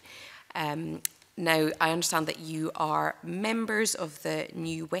line. Now, I understand that you are members of the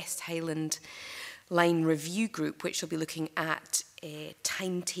new West Highland Line Review Group, which will be looking at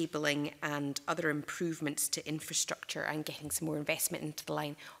timetabling and other improvements to infrastructure and getting some more investment into the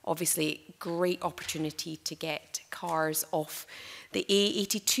line. Obviously, great opportunity to get cars off the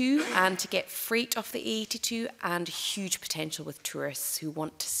A82 and to get freight off the A82, and huge potential with tourists who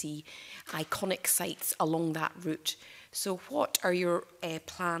want to see iconic sites along that route. So what are your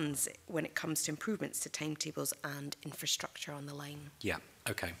plans when it comes to improvements to timetables and infrastructure on the line? Yeah,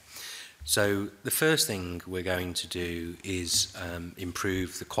 okay. So the first thing we're going to do is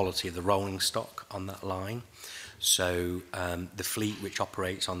improve the quality of the rolling stock on that line. So the fleet which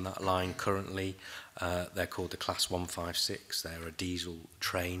operates on that line currently, they're called the Class 156. They're a diesel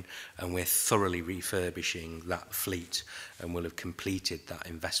train, and we're thoroughly refurbishing that fleet, and we'll have completed that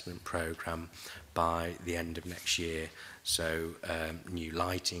investment programme by the end of next year. So new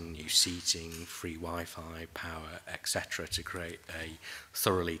lighting, new seating, free Wi-Fi, power, etc., to create a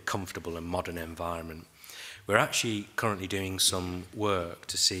thoroughly comfortable and modern environment. We're actually currently doing some work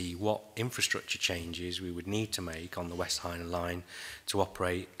to see what infrastructure changes we would need to make on the West Highland line to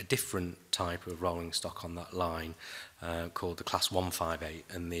operate a different type of rolling stock on that line called the Class 158,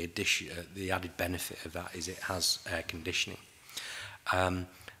 and the added benefit of that is it has air conditioning.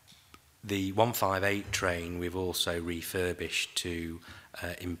 The 158 train we've also refurbished to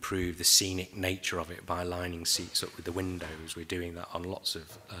improve the scenic nature of it by lining seats up with the windows. We're doing that on lots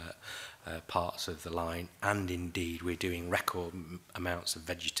of parts of the line, and indeed we're doing record amounts of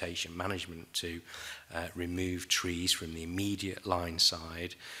vegetation management to remove trees from the immediate line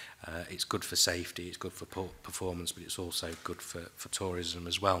side. It's good for safety, it's good for performance, but it's also good for tourism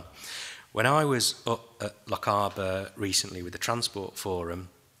as well. When I was up at Loch Arbour recently with the Transport Forum,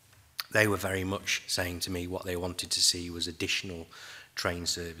 they were very much saying to me what they wanted to see was additional train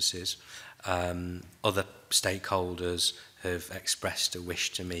services. Other stakeholders have expressed a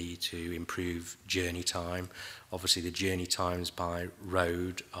wish to me to improve journey time. Obviously, the journey times by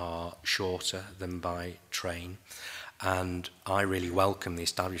road are shorter than by train. And I really welcome the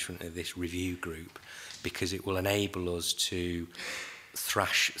establishment of this review group because it will enable us to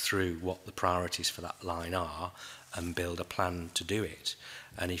thrash through what the priorities for that line are and build a plan to do it.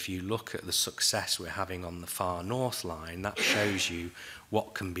 And if you look at the success we're having on the Far North line, that shows you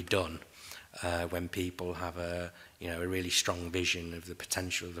what can be done when people have a really strong vision of the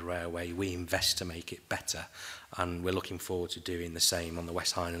potential of the railway. We invest to make it better, and we're looking forward to doing the same on the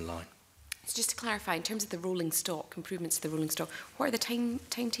West Highland line. So just to clarify, in terms of the rolling stock, improvements to the rolling stock, what are the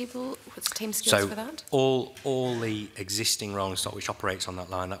timetable? What's the timescales for that? All the existing rolling stock which operates on that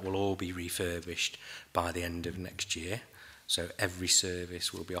line, that will all be refurbished by the end of next year. So every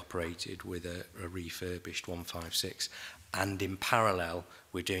service will be operated with a refurbished 156. And in parallel,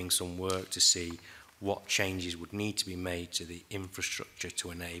 we're doing some work to see what changes would need to be made to the infrastructure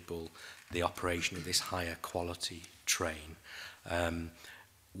to enable the operation of this higher quality train.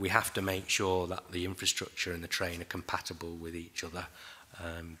 We have to make sure that the infrastructure and the train are compatible with each other,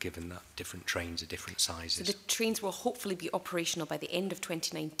 given that different trains are different sizes. So the trains will hopefully be operational by the end of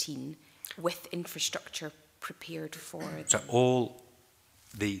 2019 with infrastructure prepared for... So all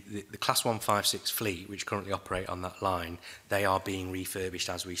the Class 156 fleet, which currently operate on that line, they are being refurbished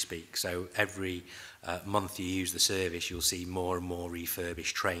as we speak. So every month you use the service, you'll see more and more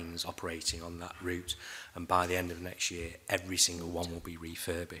refurbished trains operating on that route. And by the end of next year, every single one will be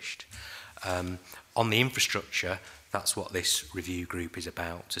refurbished. On the infrastructure, that's what this review group is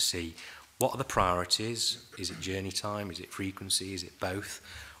about, to see what are the priorities. Is it journey time? Is it frequency? Is it both?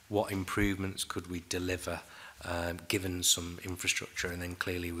 What improvements could we deliver given some infrastructure? And then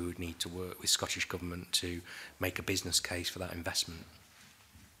clearly we would need to work with Scottish Government to make a business case for that investment.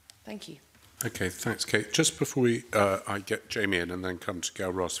 Thank you. Okay, thanks, Kate. Just before I get Jamie in and then come to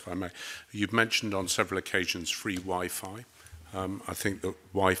Gail Ross, if I may, you've mentioned on several occasions free Wi-Fi. I think the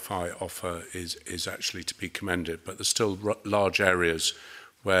Wi-Fi offer is actually to be commended, but there's still large areas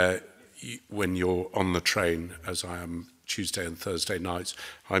where when you're on the train, as I am Tuesday and Thursday nights,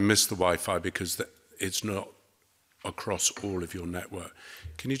 I miss the Wi-Fi because it's not across all of your network.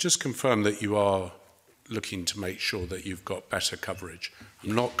 Can you just confirm that you are looking to make sure that you've got better coverage?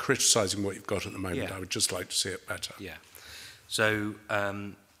 I'm not criticising what you've got at the moment. Yeah. I would just like to see it better. Yeah. So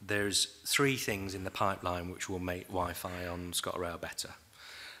there's three things in the pipeline which will make Wi-Fi on Scotrail better.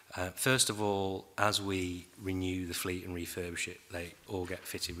 First of all, as we renew the fleet and refurbish it, they all get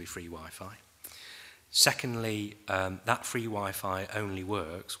fitted with free Wi-Fi. Secondly, that free Wi-Fi only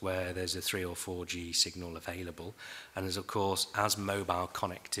works where there's a 3 or 4G signal available. And as of course, as mobile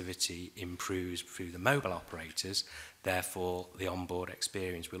connectivity improves through the mobile operators, therefore the onboard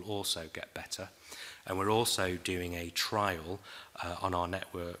experience will also get better. And we're also doing a trial on our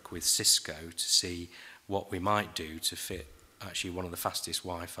network with Cisco to see what we might do to fit actually one of the fastest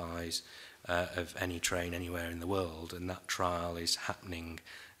Wi-Fis of any train anywhere in the world. And that trial is happening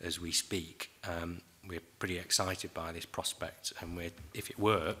as we speak. We're pretty excited by this prospect, and if it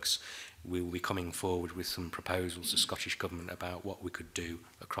works, we will be coming forward with some proposals to Scottish Government about what we could do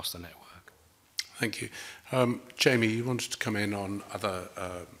across the network. Thank you. Jamie, you wanted to come in on other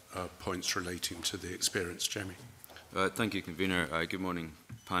points relating to the experience. Jamie. Thank you, Convener. Good morning,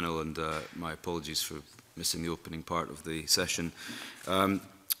 panel, and my apologies for missing the opening part of the session.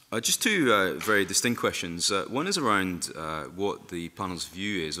 Just two very distinct questions. One is around what the panel's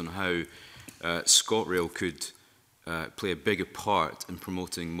view is on how Scotrail could play a bigger part in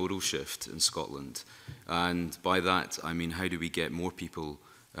promoting modal shift in Scotland. And by that, I mean, how do we get more people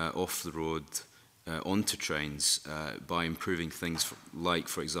off the road onto trains by improving things like,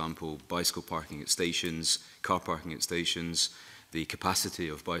 for example, bicycle parking at stations, car parking at stations, the capacity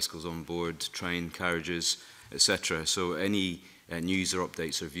of bicycles on board, train carriages, etc. So any news or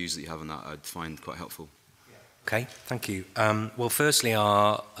updates or views that you have on that, I'd find quite helpful. Okay, thank you. Well, firstly,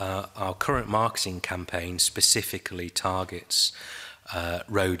 our current marketing campaign specifically targets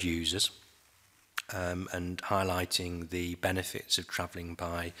road users. and highlighting the benefits of travelling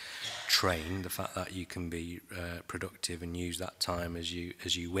by train, the fact that you can be productive and use that time as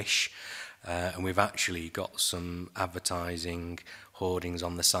you wish. And we've actually got some advertising hoardings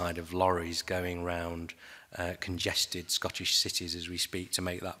on the side of lorries going round congested Scottish cities as we speak to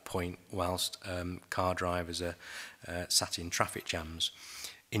make that point, whilst car drivers are sat in traffic jams.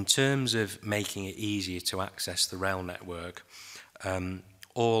 In terms of making it easier to access the rail network,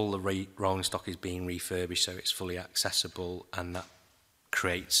 all the rolling stock is being refurbished so it's fully accessible, and that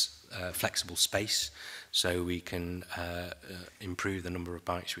creates flexible space so we can improve the number of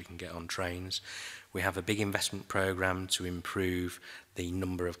bikes we can get on trains. We have a big investment programme to improve the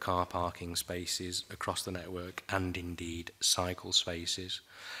number of car parking spaces across the network and indeed cycle spaces.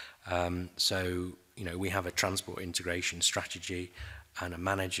 So, you know, we have a transport integration strategy and a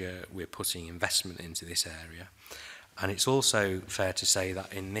manager. We're putting investment into this area. And it's also fair to say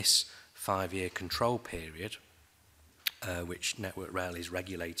that in this 5-year control period, which Network Rail is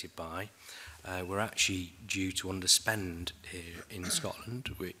regulated by, we're actually due to underspend here in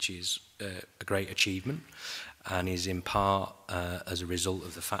Scotland, which is a great achievement, and is in part as a result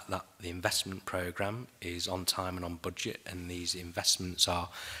of the fact that the investment programme is on time and on budget, and these investments are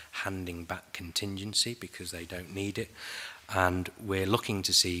handing back contingency because they don't need it. And we're looking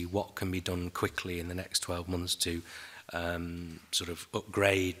to see what can be done quickly in the next 12 months to sort of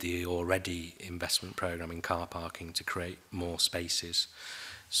upgrade the already investment programme in car parking to create more spaces.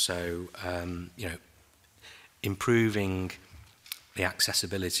 So, you know, improving the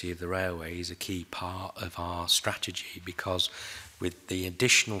accessibility of the railway is a key part of our strategy, because with the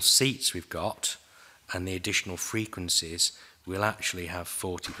additional seats we've got and the additional frequencies, we'll actually have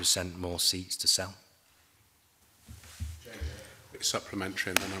 40% more seats to sell.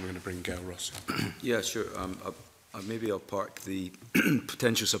 Supplementary, and then I'm going to bring Gail Ross in. Yeah, sure. Maybe I'll park the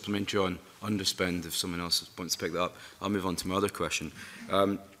potential supplementary on underspend if someone else wants to pick that up. I'll move on to my other question.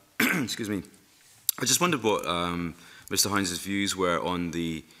 Excuse me. I just wondered what Mr. Hynes' views were on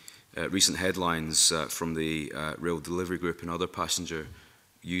the recent headlines from the Rail Delivery Group and other passenger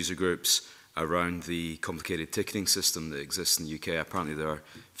user groups around the complicated ticketing system that exists in the UK. Apparently there are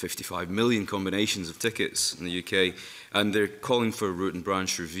 55 million combinations of tickets in the UK, and they're calling for a root and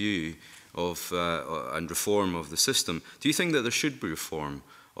branch review of and reform of the system. Do you think that there should be reform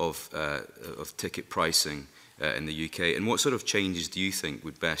of ticket pricing in the UK, and what sort of changes do you think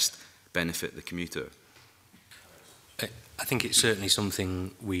would best benefit the commuter? I think it's certainly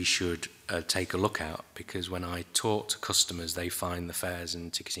something we should take a look at, because when I talk to customers, they find the fares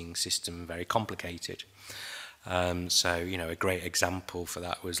and ticketing system very complicated. So, you know, a great example for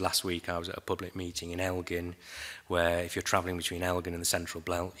that was last week I was at a public meeting in Elgin, where if you're travelling between Elgin and the Central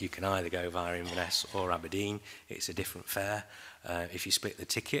Belt, you can either go via Inverness or Aberdeen. It's a different fare. If you split the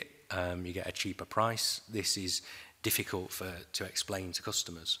ticket, you get a cheaper price. This is difficult to explain to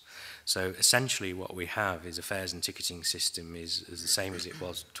customers. So essentially what we have is a fares and ticketing system is the same as it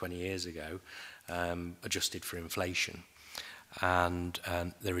was 20 years ago, adjusted for inflation. And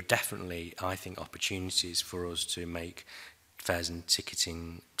there are definitely, I think, opportunities for us to make fares and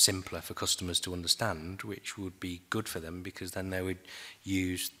ticketing simpler for customers to understand, which would be good for them, because then they would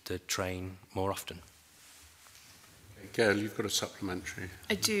use the train more often. Gail, you've got a supplementary.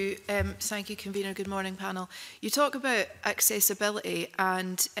 I do. Thank you, Convener. Good morning, panel. You talk about accessibility,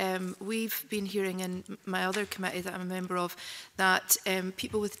 and we've been hearing in my other committee that I'm a member of that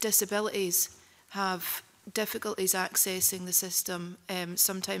people with disabilities have difficulties accessing the system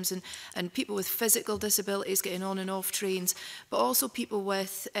sometimes, and people with physical disabilities getting on and off trains, but also people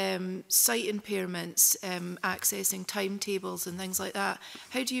with sight impairments accessing timetables and things like that.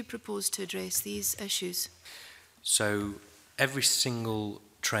 How do you propose to address these issues? So every single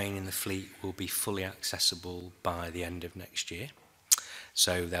train in the fleet will be fully accessible by the end of next year.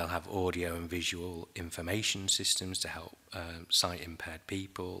 So they'll have audio and visual information systems to help sight impaired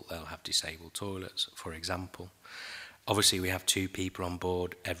people. They'll have disabled toilets, for example. Obviously, we have 2 people on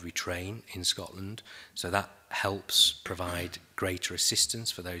board every train in Scotland, so that helps provide greater assistance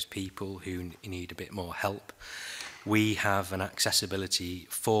for those people who need a bit more help. We have an accessibility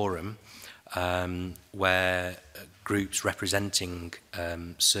forum where groups representing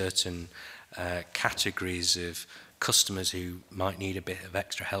certain categories of customers who might need a bit of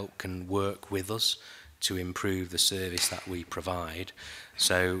extra help can work with us to improve the service that we provide.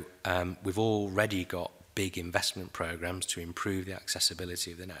 So we've already got big investment programs to improve the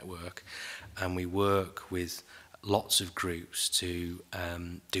accessibility of the network, and we work with lots of groups to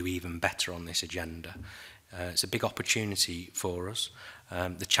do even better on this agenda. It's a big opportunity for us.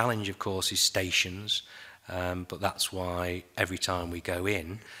 The challenge, of course, is stations, But that's why every time we go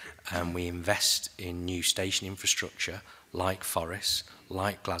in and we invest in new station infrastructure like Forest,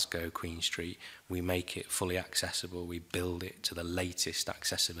 like Glasgow Queen Street, we make it fully accessible. We build it to the latest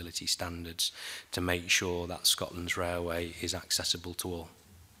accessibility standards to make sure that Scotland's railway is accessible to all.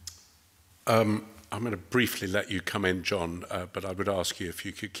 I'm going to briefly let you come in, John, but I would ask you if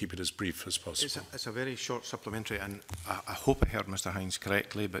you could keep it as brief as possible. It's a very short supplementary, and I hope I heard Mr Hynes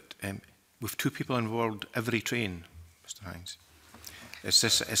correctly, but with 2 people involved every train, Mr Hynes. Is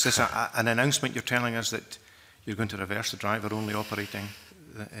this an announcement you're telling us that you're going to reverse the driver-only operating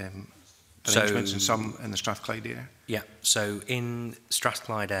arrangements in the Strathclyde area? Yeah, so in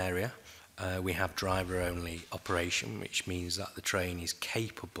Strathclyde area, we have driver-only operation, which means that the train is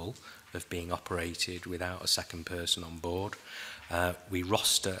capable of being operated without a second person on board. We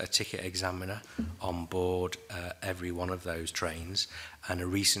roster a ticket examiner on board every one of those trains, and a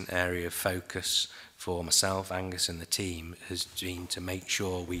recent area of focus for myself, Angus and the team has been to make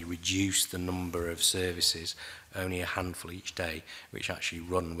sure we reduce the number of services, only a handful each day, which actually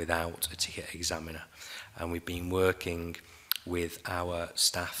run without a ticket examiner. And we've been working with our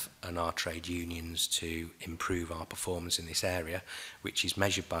staff and our trade unions to improve our performance in this area, which is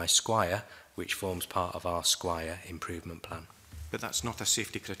measured by Squire, which forms part of our Squire improvement plan. But that's not a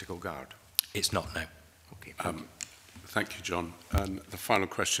safety critical guard? It's not, no. Okay. Thank you, John. And the final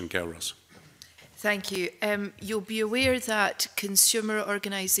question, Gail Ross. Thank you. You'll be aware that consumer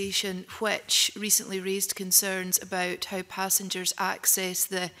organisation which recently raised concerns about how passengers access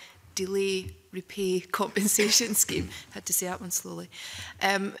the delay repay compensation scheme. Had to say that one slowly.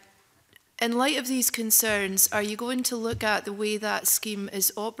 In light of these concerns, are you going to look at the way that scheme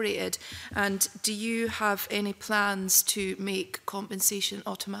is operated, and do you have any plans to make compensation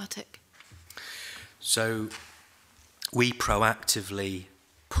automatic? So we proactively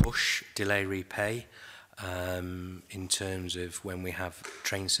push delay repay in terms of when we have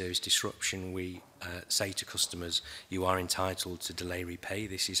train service disruption. We say to customers, you are entitled to delay repay,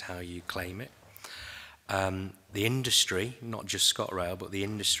 this is how you claim it. The industry, not just Scotrail, but the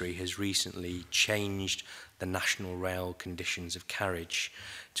industry has recently changed the National Rail Conditions of Carriage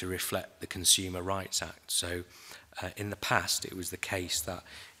to reflect the Consumer Rights Act. So in the past, it was the case that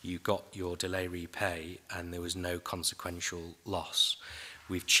you got your delay repay and there was no consequential loss.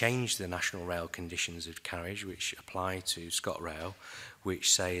 We've changed the National Rail Conditions of Carriage, which apply to Scotrail,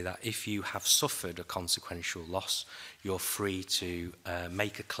 which say that if you have suffered a consequential loss, you're free to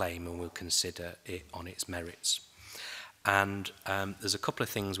make a claim and we'll consider it on its merits. And there's a couple of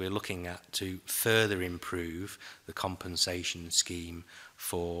things we're looking at to further improve the compensation scheme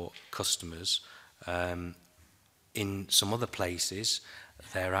for customers. In some other places,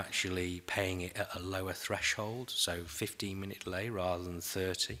 they're actually paying it at a lower threshold, so 15-minute delay rather than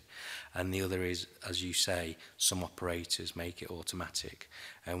 30. And the other is, as you say, some operators make it automatic.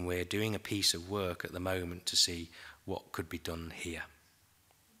 And we're doing a piece of work at the moment to see what could be done here.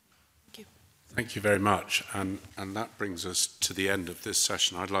 Thank you. Thank you very much. And that brings us to the end of this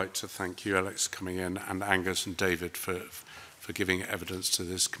session. I'd like to thank you, Alex, coming in, and Angus and David for giving evidence to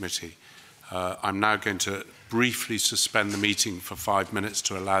this committee. I'm now going to briefly suspend the meeting for 5 minutes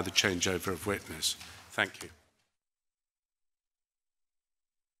to allow the changeover of witness. Thank you.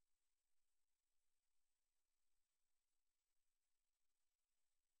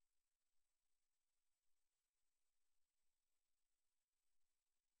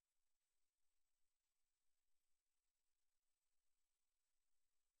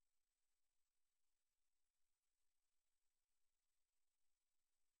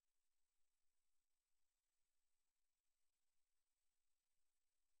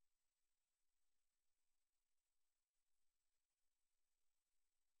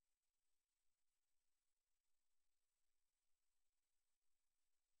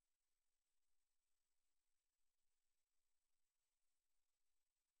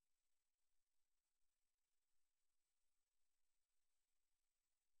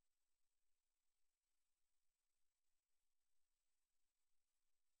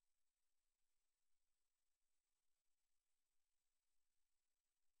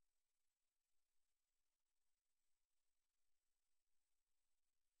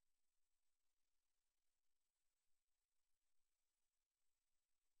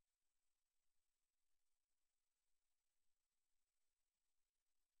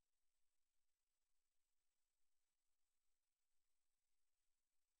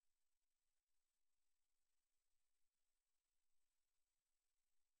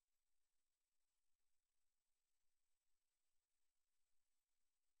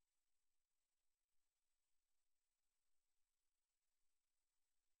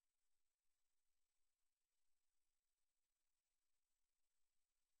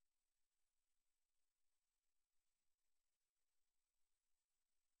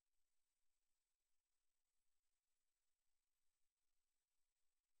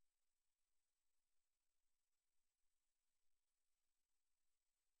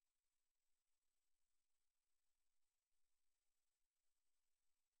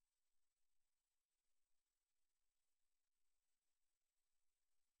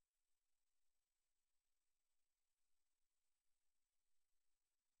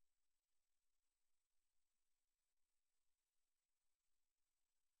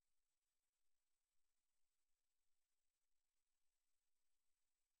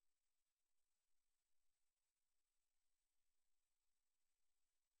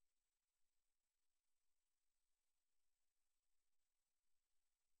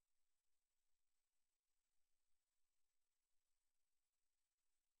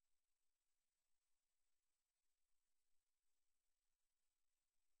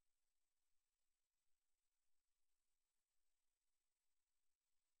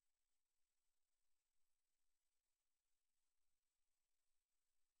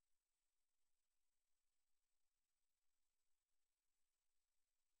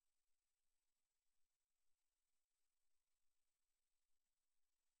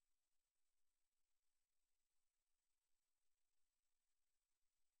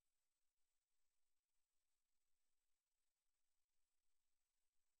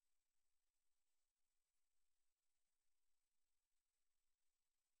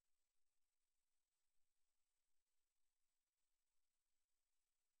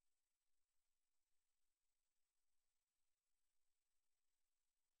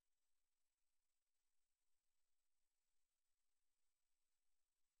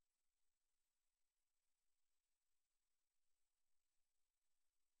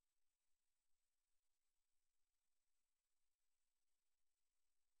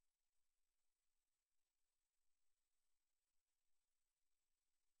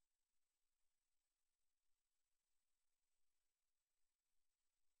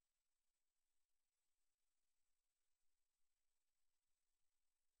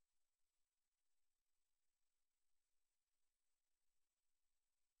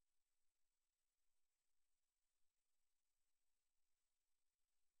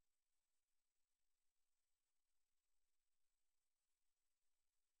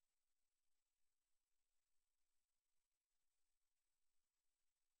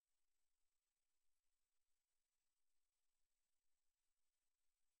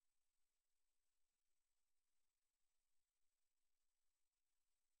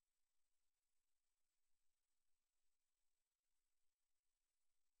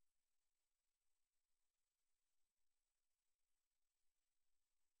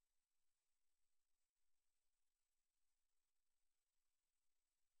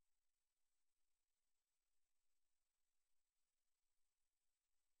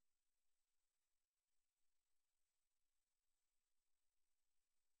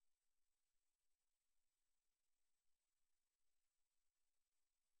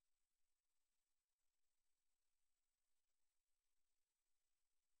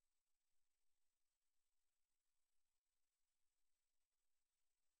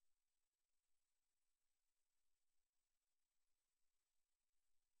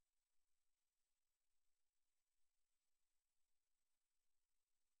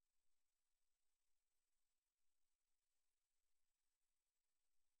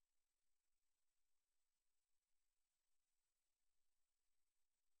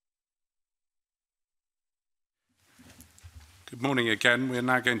 Good morning again. We're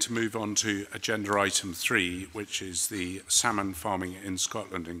now going to move on to agenda item 3, which is the Salmon Farming in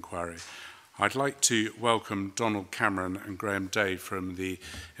Scotland inquiry. I'd like to welcome Donald Cameron and Graham Day from the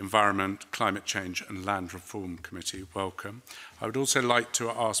Environment, Climate Change and Land Reform Committee. Welcome. I would also like to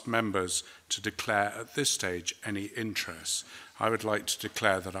ask members to declare at this stage any interest. I would like to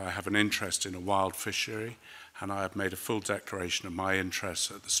declare that I have an interest in a wild fishery, and I have made a full declaration of my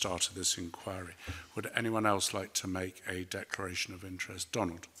interests at the start of this inquiry. Would anyone else like to make a declaration of interest?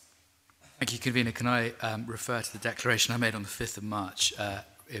 Donald. Thank you, Convener. Can I refer to the declaration I made on the 5th of March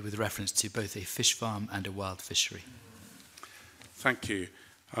with reference to both a fish farm and a wild fishery? Thank you.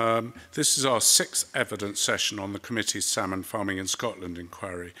 This is our 6th evidence session on the committee's Salmon Farming in Scotland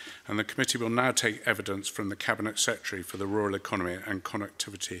inquiry, and the committee will now take evidence from the Cabinet Secretary for the Rural Economy and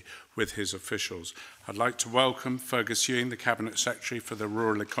Connectivity with his officials. I'd like to welcome Fergus Ewing, the Cabinet Secretary for the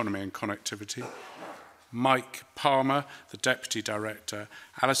Rural Economy and Connectivity, Mike Palmer, the Deputy Director,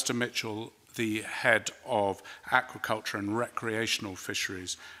 Alastair Mitchell, the Head of Aquaculture and Recreational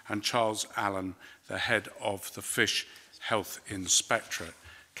Fisheries, and Charles Allan, the Head of the Fish Health Inspectorate.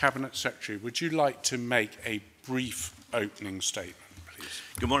 Cabinet Secretary, would you like to make a brief opening statement, please?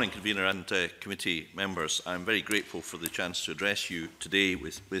 Good morning, Convener and committee members. I'm very grateful for the chance to address you today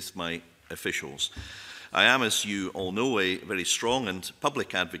with my officials. I am, as you all know, a very strong and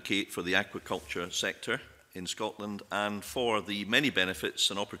public advocate for the aquaculture sector in Scotland and for the many benefits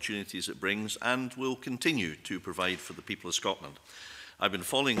and opportunities it brings and will continue to provide for the people of Scotland. I've been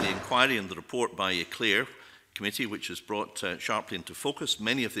following the inquiry and the report by Eclair Committee, which has brought sharply into focus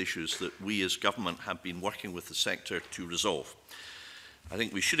many of the issues that we as government have been working with the sector to resolve. I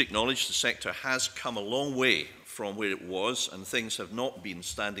think we should acknowledge the sector has come a long way from where it was, and things have not been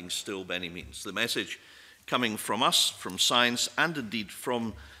standing still by any means. The message coming from us, from science, and indeed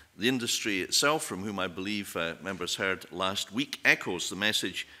from the industry itself, from whom I believe members heard last week, echoes the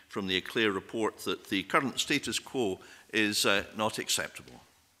message from the Eclair report that the current status quo is not acceptable.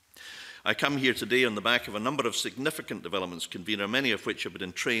 I come here today on the back of a number of significant developments, Convener, many of which have been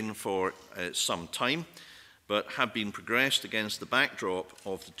in train for some time, but have been progressed against the backdrop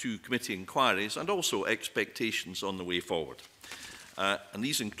of the 2 committee inquiries and also expectations on the way forward. And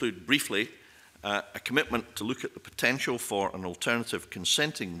these include, briefly, a commitment to look at the potential for an alternative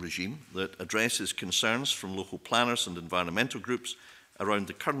consenting regime that addresses concerns from local planners and environmental groups around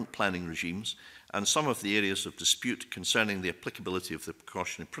the current planning regimes and some of the areas of dispute concerning the applicability of the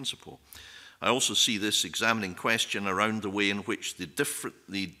precautionary principle. I also see this examining question around the way in which the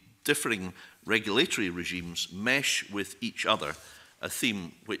differing regulatory regimes mesh with each other, a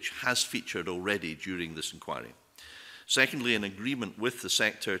theme which has featured already during this inquiry. Secondly, an agreement with the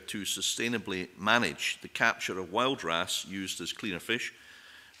sector to sustainably manage the capture of wild wrasse used as cleaner fish.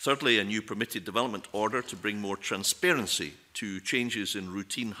 Thirdly, a new permitted development order to bring more transparency to changes in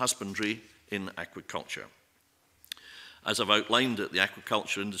routine husbandry in aquaculture. As I've outlined at the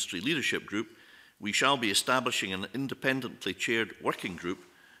Aquaculture Industry Leadership Group, we shall be establishing an independently chaired working group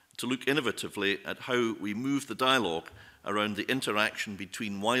to look innovatively at how we move the dialogue around the interaction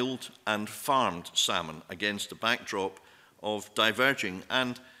between wild and farmed salmon against a backdrop of diverging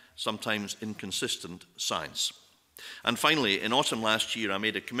and sometimes inconsistent science. And finally, in autumn last year, I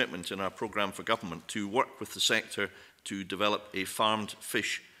made a commitment in our programme for government to work with the sector to develop a farmed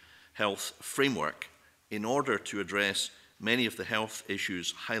fish health framework in order to address many of the health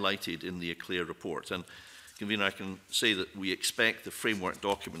issues highlighted in the Eclair report. And, Convener, I can say that we expect the framework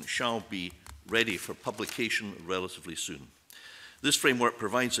document shall be ready for publication relatively soon. This framework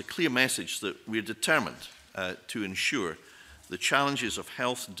provides a clear message that we are determined to ensure the challenges of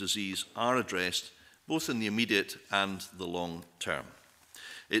health and disease are addressed both in the immediate and the long term.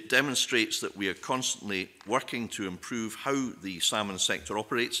 It demonstrates that we are constantly working to improve how the salmon sector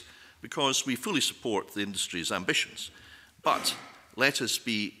operates because we fully support the industry's ambitions. But let us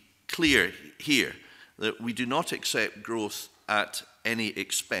be clear here that we do not accept growth at any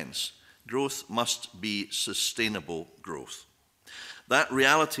expense. Growth must be sustainable growth. That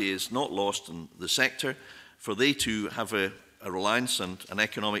reality is not lost in the sector, for they too have a reliance and an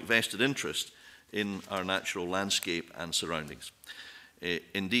economic vested interest in our natural landscape and surroundings.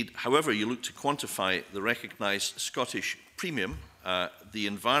 Indeed, however you look to quantify the recognised Scottish premium, the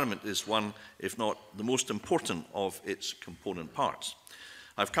environment is one, if not the most important of its component parts.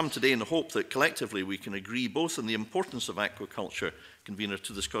 I've come today in the hope that collectively we can agree both on the importance of aquaculture, Convener,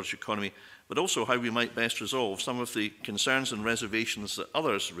 to the Scottish economy, but also how we might best resolve some of the concerns and reservations that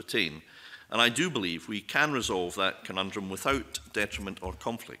others retain. And I do believe we can resolve that conundrum without detriment or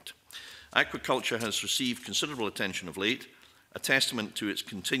conflict. Aquaculture has received considerable attention of late, a testament to its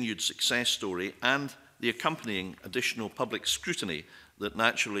continued success story and the accompanying additional public scrutiny that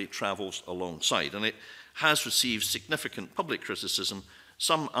naturally travels alongside. And it has received significant public criticism,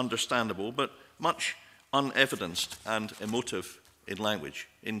 some understandable, but much unevidenced and emotive in language.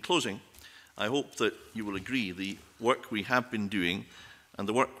 In closing, I hope that you will agree the work we have been doing and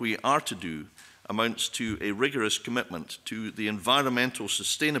the work we are to do amounts to a rigorous commitment to the environmental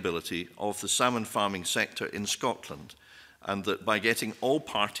sustainability of the salmon farming sector in Scotland, and that by getting all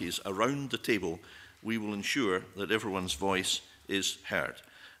parties around the table, we will ensure that everyone's voice is heard.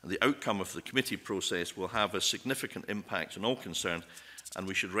 And the outcome of the committee process will have a significant impact on all concerned, and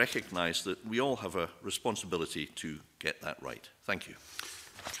we should recognise that we all have a responsibility to get that right. Thank you.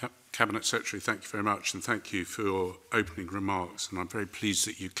 Cabinet Secretary, thank you very much, and thank you for your opening remarks. And I'm very pleased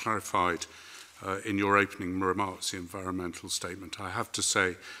that you clarified in your opening remarks the environmental statement. I have to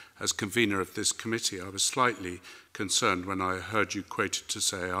say, as convener of this committee, I was slightly concerned when I heard you quoted to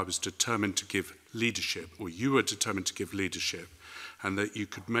say I was determined to give leadership, or you were determined to give leadership, and that you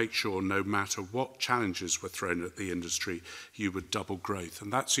could make sure no matter what challenges were thrown at the industry, you would double growth.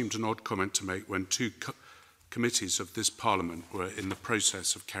 And that seemed an odd comment to make when two committees of this Parliament were in the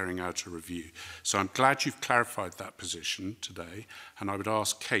process of carrying out a review. So I'm glad you've clarified that position today, and I would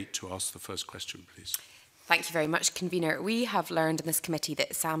ask Kate to ask the first question, please. Thank you very much, Convener. We have learned in this committee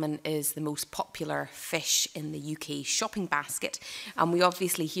that salmon is the most popular fish in the UK shopping basket, and we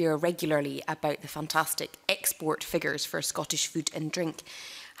obviously hear regularly about the fantastic export figures for Scottish food and drink.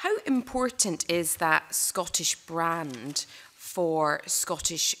 How important is that Scottish brand for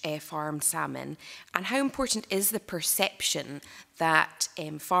Scottish farmed salmon, and how important is the perception that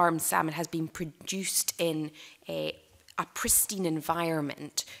farmed salmon has been produced in a pristine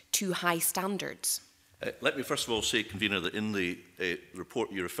environment to high standards? Let me first of all say, Convener, that in the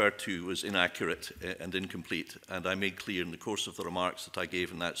report you referred to was inaccurate and incomplete, and I made clear in the course of the remarks that I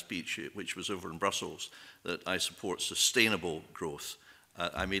gave in that speech, which was over in Brussels, that I support sustainable growth.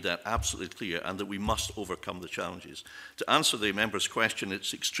 I made that absolutely clear, and that we must overcome the challenges. To answer the member's question,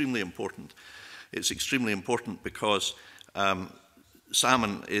 it's extremely important. It's extremely important because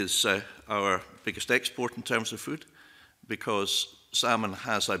salmon is our biggest export in terms of food, because salmon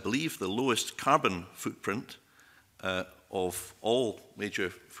has, I believe, the lowest carbon footprint of all major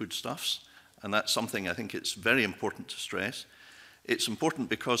foodstuffs, and that's something I think it's very important to stress. It's important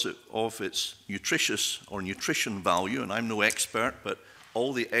because of its nutritious or nutrition value, and I'm no expert, but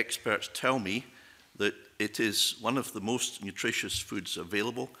all the experts tell me that it is one of the most nutritious foods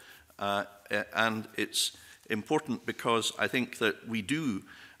available, and it's important because I think that we do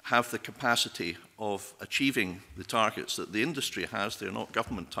have the capacity of achieving the targets that the industry has. They're not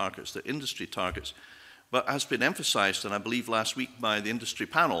government targets, they're industry targets. But as has been emphasised, and I believe last week by the industry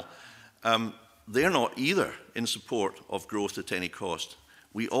panel, they're not either in support of growth at any cost.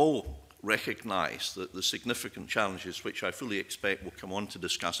 We all recognise that the significant challenges, which I fully expect we'll come on to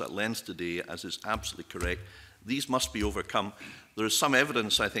discuss at length today, as is absolutely correct, these must be overcome. There is some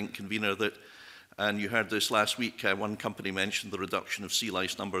evidence, I think, Convener, that, and you heard this last week, one company mentioned the reduction of sea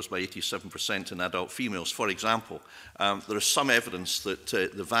lice numbers by 87% in adult females, for example. There is some evidence that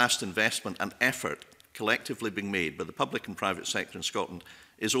the vast investment and effort collectively being made by the public and private sector in Scotland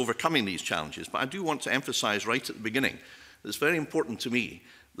is overcoming these challenges. But I do want to emphasise right at the beginning that it's very important to me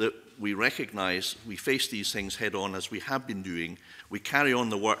that we recognise we face these things head on, as we have been doing. We carry on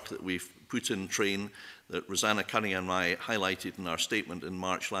the work that we've put in train, that Rosanna Cunningham and I highlighted in our statement in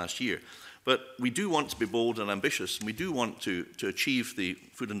March last year. But we do want to be bold and ambitious, and we do want to achieve the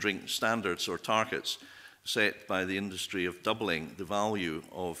food and drink standards or targets set by the industry of doubling the value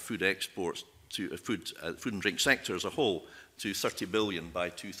of food exports to food and drink sector as a whole to 30 billion by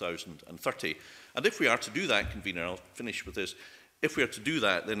 2030. And if we are to do that, Convener, I'll finish with this, if we are to do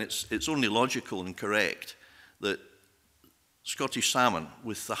that, then it's only logical and correct that Scottish salmon,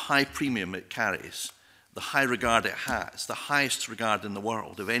 with the high premium it carries, the high regard it has, the highest regard in the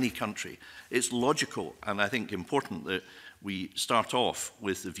world of any country, it's logical and I think important that we start off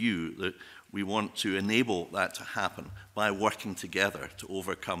with the view that we want to enable that to happen by working together to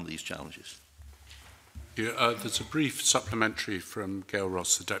overcome these challenges. Yeah, there's a brief supplementary from Gail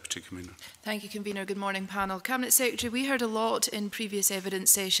Ross, the Deputy Convener. Thank you, Convener. Good morning, panel. Cabinet Secretary, we heard a lot in previous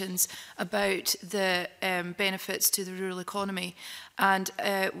evidence sessions about the benefits to the rural economy, and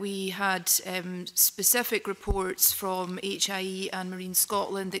we had specific reports from HIE and Marine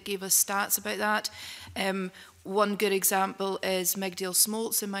Scotland that gave us stats about that. One good example is Migdale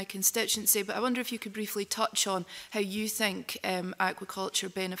Smolts in my constituency, but I wonder if you could briefly touch on how you think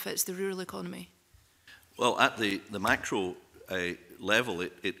aquaculture benefits the rural economy. Well, at the macro level,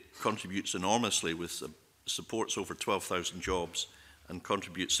 it contributes enormously with supports over 12,000 jobs and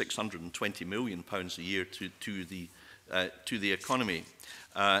contribute £620 million a year to the economy.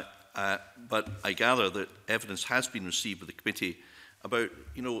 But I gather that evidence has been received by the committee about,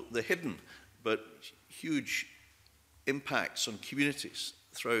 the hidden but huge impacts on communities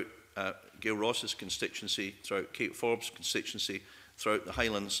throughout Gail Ross's constituency, throughout Kate Forbes' constituency, throughout the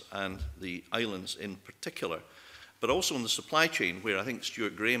Highlands and the islands in particular, but also in the supply chain, where I think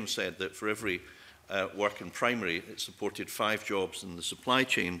Stuart Graham said that for every work in primary, it supported 5 jobs in the supply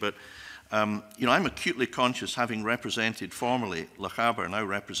chain. But I'm acutely conscious, having represented formerly Loch Aber, now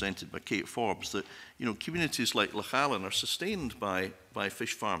represented by Kate Forbes, that communities like Loch Allan are sustained by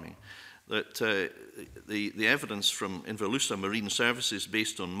fish farming. That the evidence from Inverlusa Marine Services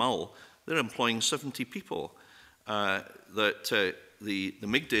based on Mull, they're employing 70 people. The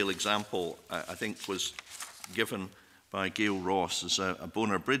Migdale example, I think, was given by Gail Ross as a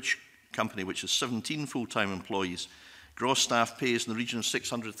Bonar Bridge company, which has 17 full-time employees. Gross staff pay is in the region of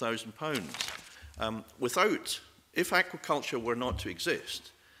 £600,000. If aquaculture were not to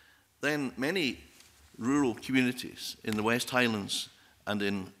exist, then many rural communities in the West Highlands and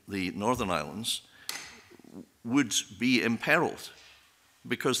in the Northern Islands would be imperilled,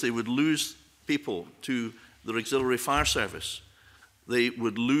 because they would lose people to the auxiliary fire service. They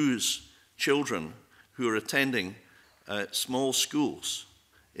would lose children who are attending small schools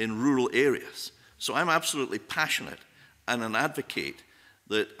in rural areas. So I'm absolutely passionate and an advocate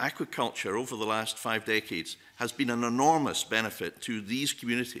that aquaculture over the last 5 decades has been an enormous benefit to these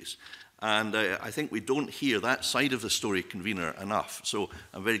communities. And I think we don't hear that side of the story, Convener, enough. So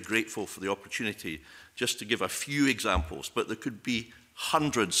I'm very grateful for the opportunity just to give a few examples, but there could be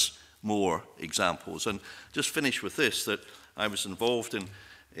hundreds more examples. And just finish with this, that I was involved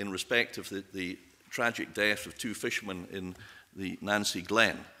in respect of the tragic death of 2 fishermen in the Nancy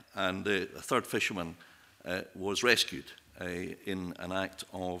Glen, and a 3rd fisherman was rescued in an act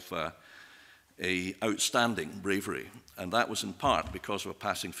of outstanding bravery, and that was in part because of a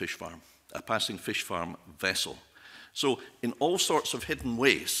passing fish farm vessel. So in all sorts of hidden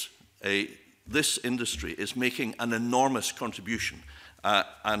ways, this industry is making an enormous contribution,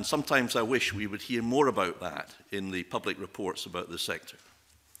 and sometimes I wish we would hear more about that in the public reports about this sector.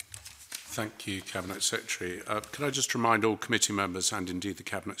 Thank you, Cabinet Secretary. Can I just remind all committee members and indeed the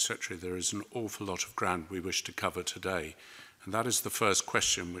Cabinet Secretary there is an awful lot of ground we wish to cover today, and that is the first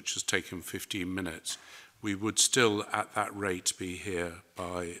question, which has taken 15 minutes. We would still, at that rate, be here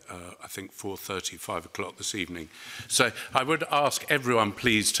by, I think, 4:30, 5 o'clock this evening. So I would ask everyone,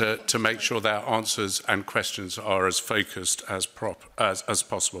 please, to make sure their answers and questions are as focused as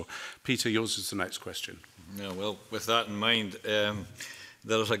possible. Peter, yours is the next question. Yeah, well, with that in mind,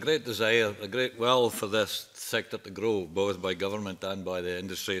 there is a great desire, a great will for this sector to grow, both by government and by the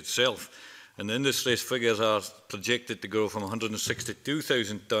industry itself. And the industry's figures are projected to grow from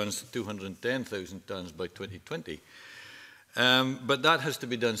 162,000 tonnes to 210,000 tonnes by 2020. But that has to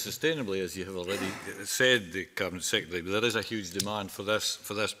be done sustainably, as you have already said, the Cabinet Secretary. There is a huge demand for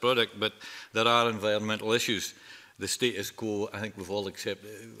this product, but there are environmental issues. The status quo, I think we've all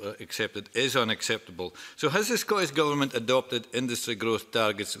accepted, is unacceptable. So has the Scottish Government adopted industry growth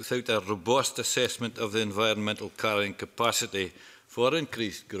targets without a robust assessment of the environmental carrying capacity for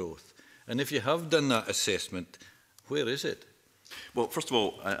increased growth? And if you have done that assessment, where is it? Well, first of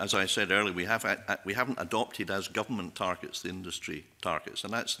all, as I said earlier, we haven't adopted as government targets the industry targets,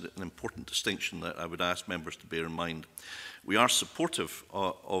 and that's an important distinction that I would ask members to bear in mind. We are supportive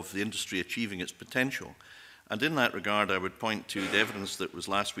of the industry achieving its potential. And in that regard, I would point to the evidence that was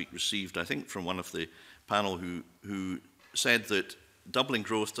last week received, I think, from one of the panel who said that doubling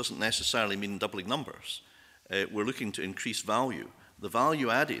growth doesn't necessarily mean doubling numbers. We're looking to increase value. The value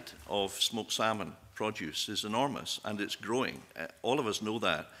added of smoked salmon produce is enormous, and it's growing. All of us know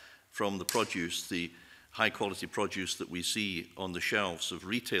that from the produce, the high-quality produce that we see on the shelves of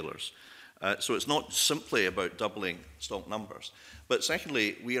retailers. So it's not simply about doubling stock numbers. But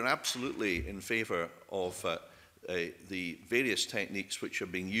secondly, we are absolutely in favour of the various techniques which are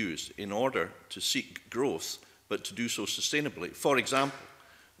being used in order to seek growth, but to do so sustainably. For example,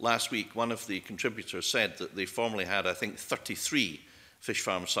 last week, one of the contributors said that they formerly had, I think, 33 fish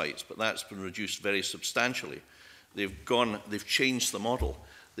farm sites, but that's been reduced very substantially. They've changed the model.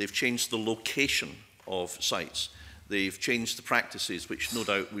 They've changed the location of sites. They've changed the practices, which no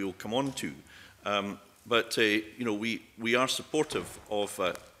doubt we will come on to. But we are supportive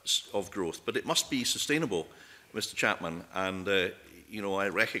of growth, but it must be sustainable, Mr. Chapman. And I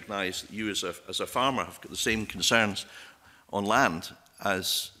recognise that you, as a farmer, have got the same concerns on land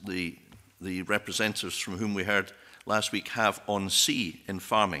as the representatives from whom we heard last week have on sea in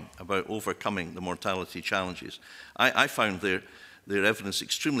farming about overcoming the mortality challenges. I found their evidence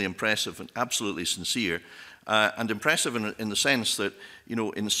extremely impressive and absolutely sincere, and impressive in the sense that, you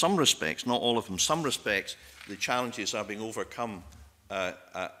know, in some respects, not all of them, some respects, the challenges are being overcome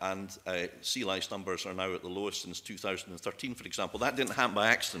and sea lice numbers are now at the lowest since 2013, for example. That didn't happen by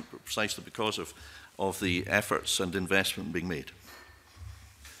accident, but precisely because of the efforts and investment being made.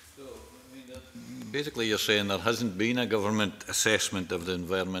 So, I mean, basically you're saying there hasn't been a government assessment of the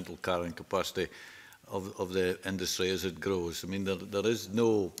environmental carrying capacity of the industry as it grows. I mean, there is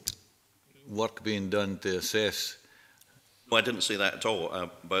no work being done to assess. No, I didn't say that at all,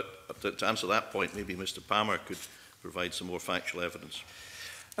 but to answer that point, maybe Mr. Palmer could provide some more factual evidence.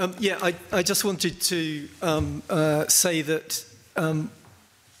 Yeah, I just wanted to say that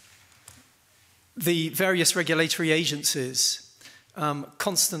the various regulatory agencies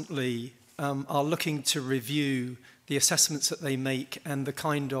constantly are looking to review the assessments that they make and the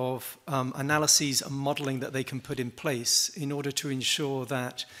kind of analyses and modelling that they can put in place in order to ensure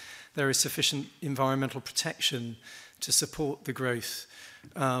that there is sufficient environmental protection to support the growth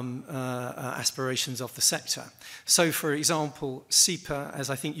aspirations of the sector. So, for example, SEPA, as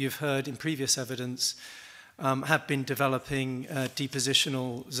I think you've heard in previous evidence, have been developing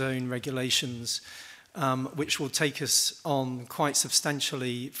depositional zone regulations which will take us on quite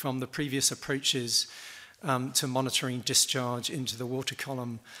substantially from the previous approaches to monitoring discharge into the water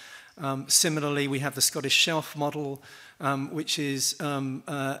column. Similarly, we have the Scottish Shelf model, which is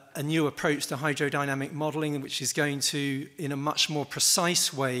a new approach to hydrodynamic modelling, which is going to, in a much more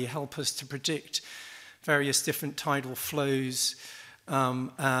precise way, help us to predict various different tidal flows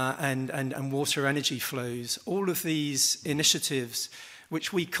and water energy flows. All of these initiatives,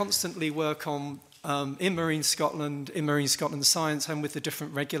 which we constantly work on in Marine Scotland Science, and with the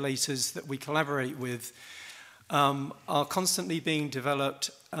different regulators that we collaborate with, are constantly being developed.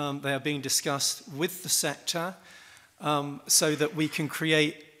 They are being discussed with the sector so that we can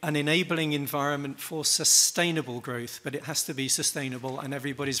create an enabling environment for sustainable growth, but it has to be sustainable, and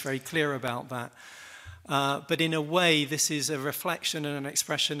everybody's very clear about that. But in a way, this is a reflection and an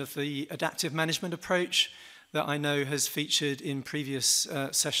expression of the adaptive management approach that I know has featured in previous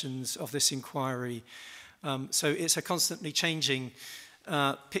sessions of this inquiry. So it's a constantly changing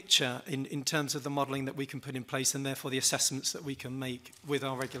picture in terms of the modelling that we can put in place, and therefore the assessments that we can make with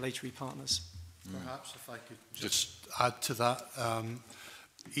our regulatory partners. Perhaps if I could just add to that,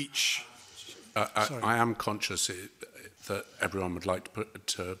 I am conscious that everyone would like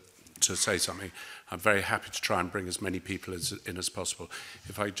to say something. I'm very happy to try and bring as many people in as possible.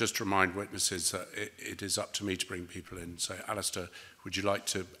 If I just remind witnesses that it is up to me to bring people in. So, Alastair, would you like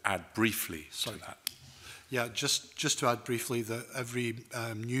to add briefly to that? Yeah, just to add briefly that every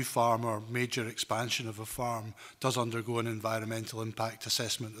new farm or major expansion of a farm does undergo an environmental impact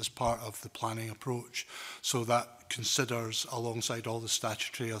assessment as part of the planning approach. So that considers, alongside all the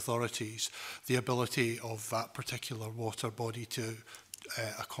statutory authorities, the ability of that particular water body to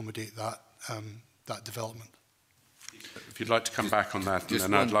accommodate that, that development. If you'd like to come back on that, and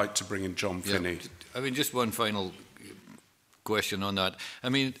then I'd like to bring in John Finney. I mean, just one final question on that. I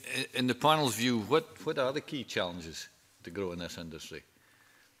mean, in the panel's view, what are the key challenges to grow in this industry?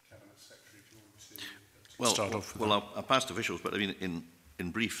 Well, I'll pass to officials, but I mean,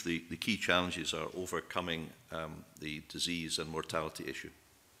 in brief, the key challenges are overcoming the disease and mortality issue.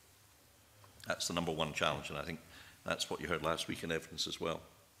 That's the number one challenge, and I think that's what you heard last week in evidence as well.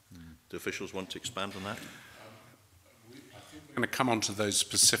 Do officials want to expand on that? I'm going to come on to those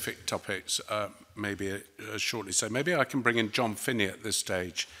specific topics maybe shortly. So maybe I can bring in John Finney at this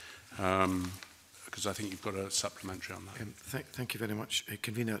stage, because I think you've got a supplementary on that. Thank you very much,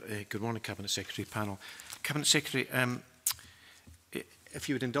 Convener. Good morning, Cabinet Secretary panel. Cabinet Secretary, if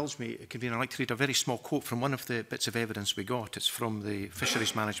you would indulge me, Convener, I'd like to read a very small quote from one of the bits of evidence we got. It's from the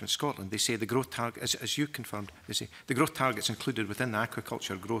Fisheries Management Scotland. They say the growth target, as you confirmed, they say the growth targets included within the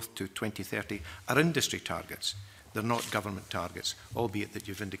aquaculture growth to 2030 are industry targets. They're not government targets, albeit that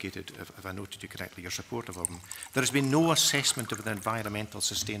you've indicated, if I noted you correctly, you're supportive of them. There has been no assessment of the environmental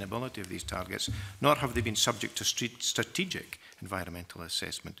sustainability of these targets, nor have they been subject to strategic environmental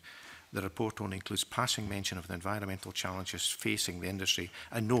assessment. The report only includes passing mention of the environmental challenges facing the industry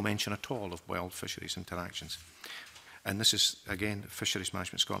and no mention at all of wild fisheries interactions. And this is, again, Fisheries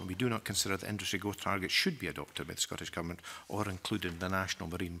Management Scotland. We do not consider that industry growth targets should be adopted by the Scottish Government or included in the National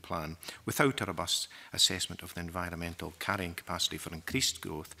Marine Plan without a robust assessment of the environmental carrying capacity for increased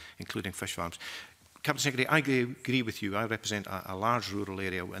growth, including fish farms. Cabinet Secretary, I agree with you. I represent a large rural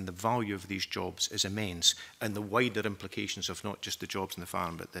area, and the value of these jobs is immense, and the wider implications of not just the jobs in the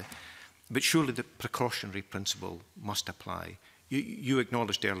farm, but surely the precautionary principle must apply. You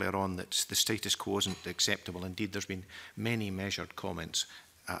acknowledged earlier on that the status quo isn't acceptable. Indeed, there's been many measured comments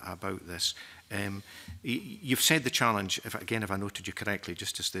about this. You've said the challenge, if I noted you correctly,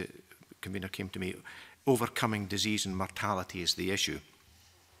 just as the convener came to me, overcoming disease and mortality is the issue.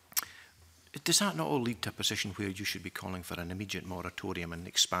 Does that not all lead to a position where you should be calling for an immediate moratorium and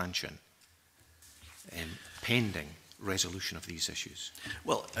expansion pending resolution of these issues?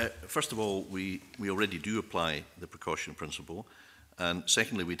 Well, first of all, we already do apply the precaution principle. And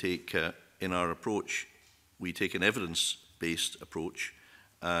secondly, we take, in our approach, we take an evidence-based approach.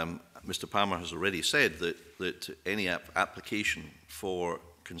 Mr. Palmer has already said that any application for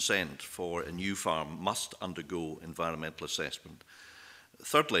consent for a new farm must undergo environmental assessment.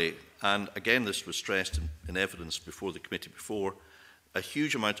 Thirdly, and again this was stressed in evidence before the committee before, a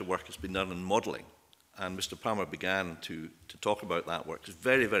huge amount of work has been done in modelling, and Mr. Palmer began to talk about that work. It's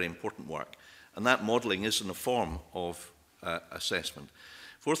very, very important work, and that modelling is in a form of assessment.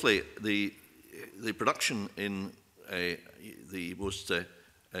 Fourthly, the production in the most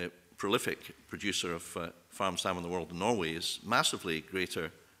prolific producer of farm salmon in the world in Norway is massively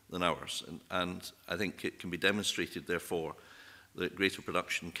greater than ours, and I think it can be demonstrated, therefore, that greater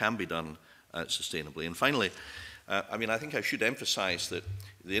production can be done sustainably. And finally, I think I should emphasise that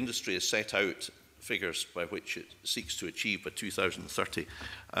the industry has set out figures by which it seeks to achieve by 2030.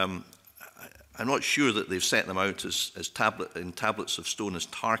 I'm not sure that they've set them out as tablets of stone as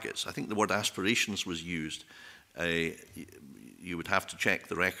targets. I think the word aspirations was used. You would have to check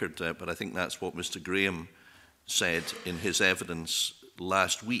the record, but I think that's what Mr. Graham said in his evidence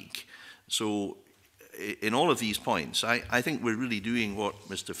last week. So in all of these points, I think we're really doing what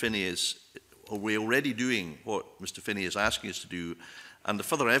Mr. Finney is, or we're already doing what Mr. Finney is asking us to do, and the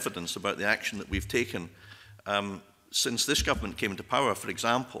further evidence about the action that we've taken since this government came into power, for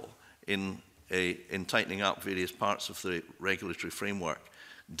example, in tightening up various parts of the regulatory framework,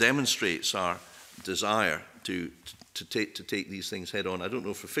 demonstrates our desire to take these things head on. I don't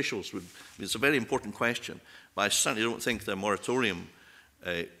know if officials would, it's a very important question, but I certainly don't think the moratorium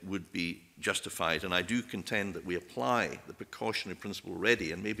would be justified, and I do contend that we apply the precautionary principle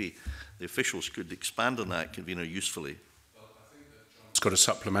already, and maybe the officials could expand on that, convener, usefully. Well, I think that John's got a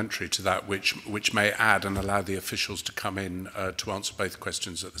supplementary to that, which may add and allow the officials to come in to answer both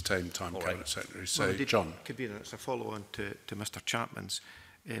questions at the same time, Cabinet Secretary. So, well, John. Convener, it's a follow-on to Mr. Chapman's.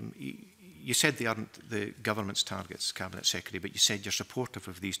 You said they aren't the government's targets, Cabinet Secretary, but you said you're supportive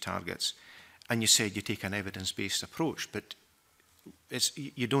of these targets, and you said you take an evidence-based approach, but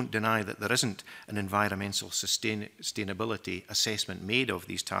you don't deny that there isn't an environmental sustainability assessment made of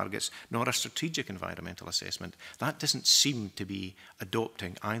these targets, nor a strategic environmental assessment. That doesn't seem to be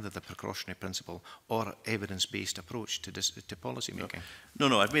adopting either the precautionary principle or evidence-based approach to policy making.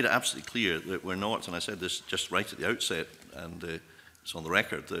 No, I've made it absolutely clear that we're not, and I said this just right at the outset, and it's on the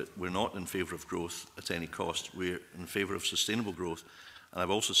record, that we're not in favour of growth at any cost. We're in favour of sustainable growth. And I've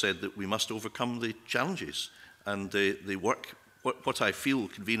also said that we must overcome the challenges, and the work. What I feel,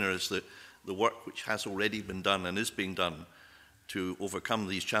 convener, is that the work which has already been done and is being done to overcome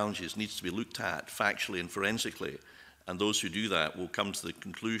these challenges needs to be looked at factually and forensically, and those who do that will come to the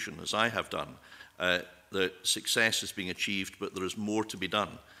conclusion, as I have done, that success is being achieved, but there is more to be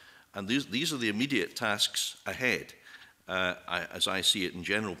done. And these are the immediate tasks ahead, as I see it in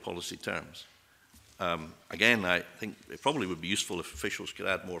general policy terms. Again, I think it probably would be useful if officials could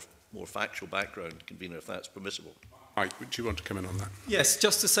add more factual background, convener, if that's permissible. Mike, do you want to come in on that? Yes,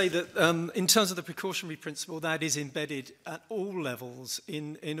 just to say that in terms of the precautionary principle, that is embedded at all levels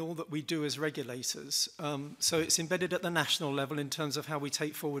in all that we do as regulators. So it's embedded at the national level in terms of how we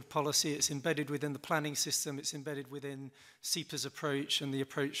take forward policy. It's embedded within the planning system. It's embedded within SEPA's approach and the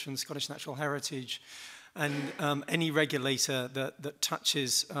approach from Scottish Natural Heritage. And any regulator that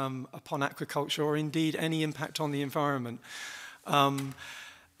touches upon aquaculture, or indeed any impact on the environment.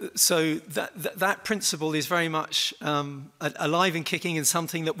 So that principle is very much alive and kicking, and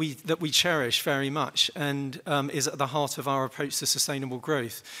something that we cherish very much, and is at the heart of our approach to sustainable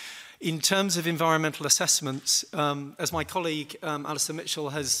growth. In terms of environmental assessments, as my colleague Alastair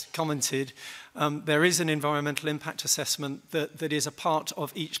Mitchell has commented, there is an environmental impact assessment that is a part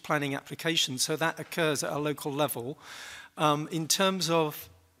of each planning application, so that occurs at a local level. In terms of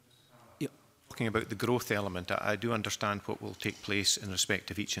talking about the growth element, I do understand what will take place in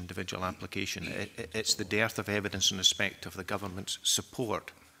respect of each individual application. It's the dearth of evidence in respect of the government's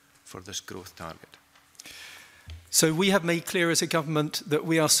support for this growth target. So we have made clear as a government that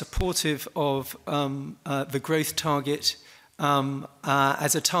we are supportive of the growth target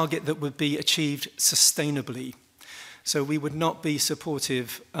as a target that would be achieved sustainably. So we would not be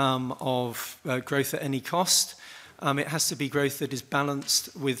supportive of growth at any cost. it has to be growth that is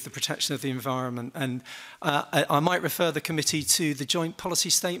balanced with the protection of the environment. And I might refer the committee to the joint policy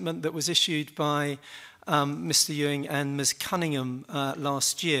statement that was issued by Mr. Ewing and Ms. Cunningham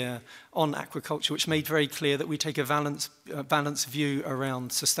last year on aquaculture, which made very clear that we take a balanced view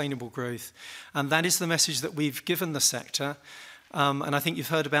around sustainable growth. And that is the message that we've given the sector. And I think you've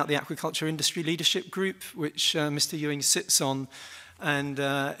heard about the Aquaculture Industry Leadership Group, which Mr. Ewing sits on. And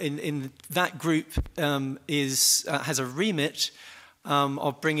in that group has a remit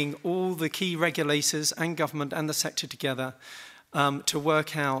of bringing all the key regulators and government and the sector together to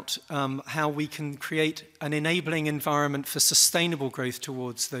work out how we can create an enabling environment for sustainable growth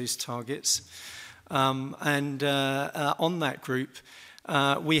towards those targets. On that group,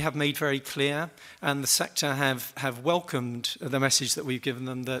 we have made very clear, and the sector have welcomed the message that we've given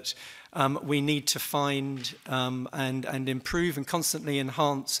them, that we need to find and improve and constantly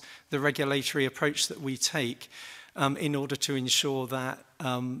enhance the regulatory approach that we take in order to ensure that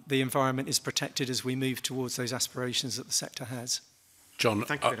the environment is protected as we move towards those aspirations that the sector has. John,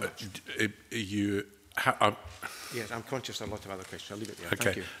 thank you very much. Yes, I'm conscious of a lot of other questions. I'll leave it there. Okay.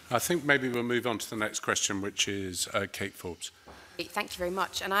 Thank you. I think maybe we'll move on to the next question, which is Kate Forbes. Thank you very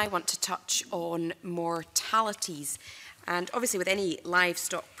much. And I want to touch on mortalities. And obviously with any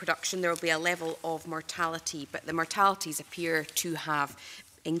livestock production, there will be a level of mortality, but the mortalities appear to have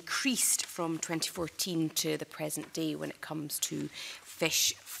increased from 2014 to the present day when it comes to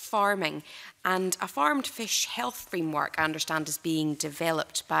fish farming. And a farmed fish health framework, I understand, is being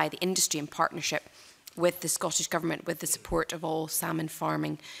developed by the industry in partnership with the Scottish Government, with the support of all salmon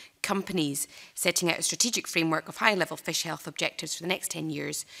farming companies, setting out a strategic framework of high-level fish health objectives for the next 10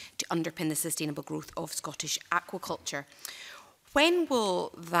 years to underpin the sustainable growth of Scottish aquaculture. When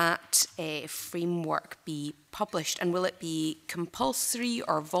will that framework be published, and will it be compulsory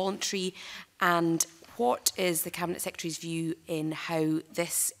or voluntary? And what is the Cabinet Secretary's view in how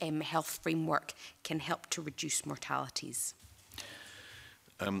this health framework can help to reduce mortalities?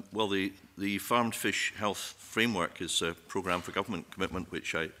 Well, the Farmed Fish Health Framework is a programme for government commitment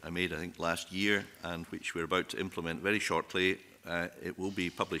which I made, I think, last year, and which we're about to implement very shortly. It will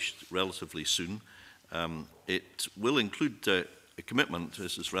be published relatively soon. It will include a commitment,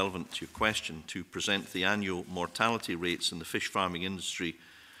 this is relevant to your question, to present the annual mortality rates in the fish farming industry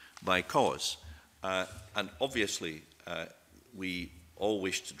by cause. And obviously, we all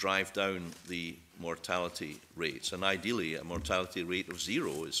wish to drive down the mortality rates, and ideally a mortality rate of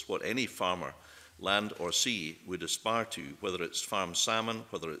 0 is what any farmer, land or sea, would aspire to, whether it's farmed salmon,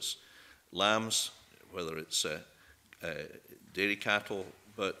 whether it's lambs, whether it's dairy cattle.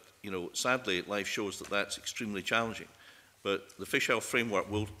 But sadly, life shows that that's extremely challenging. But the Fish Health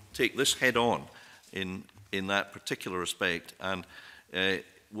Framework will take this head on in that particular respect. And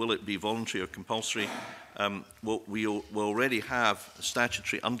will it be voluntary or compulsory? Well, we already have a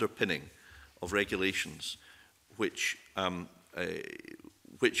statutory underpinning of regulations, which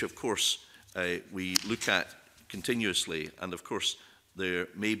of course we look at continuously, and of course there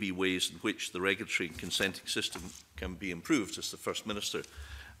may be ways in which the regulatory consenting system can be improved, as the First Minister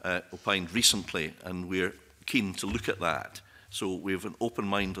opined recently, and we're keen to look at that. So we have an open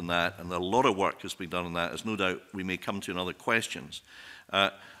mind on that, and a lot of work has been done on that, as no doubt we may come to in other questions.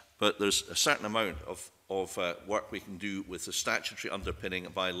 But there's a certain amount of work we can do with the statutory underpinning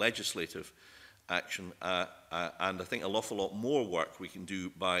by legislative action, and I think an awful lot more work we can do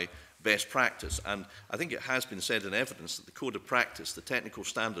by best practice. And I think it has been said in evidence that the code of practice, the technical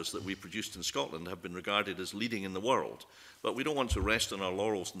standards that we produced in Scotland, have been regarded as leading in the world. But we don't want to rest on our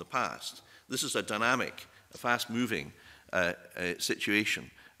laurels in the past. This is a dynamic, a fast-moving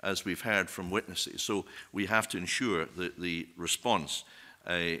situation, as we've heard from witnesses. So we have to ensure that the response,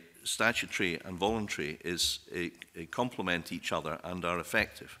 statutory and voluntary, complement each other and are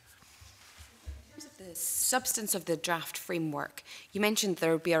effective. The substance of the draft framework, you mentioned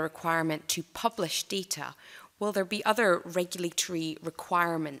there would be a requirement to publish data. Will there be other regulatory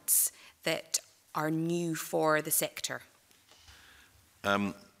requirements that are new for the sector?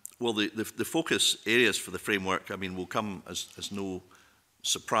 Well, the focus areas for the framework, will come as no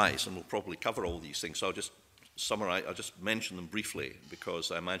surprise, and we'll probably cover all these things. So I'll just summarize, I'll just mention them briefly,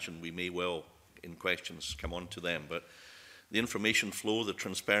 because I imagine we may well, in questions, come on to them. But the information flow, the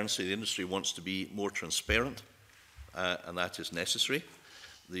transparency, the industry wants to be more transparent, and that is necessary.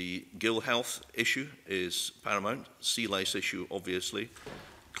 The gill health issue is paramount, sea lice issue, obviously.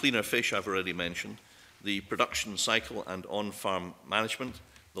 Cleaner fish, I've already mentioned. The production cycle and on-farm management,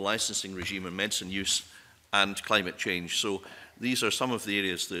 the licensing regime and medicine use, and climate change. So these are some of the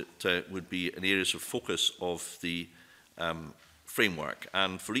areas that would be in areas of focus of the framework,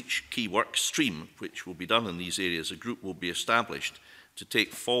 and for each key work stream which will be done in these areas, a group will be established to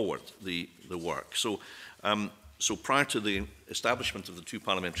take forward the work. So, so prior to the establishment of the 2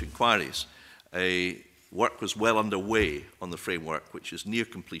 parliamentary inquiries, work was well underway on the framework, which is near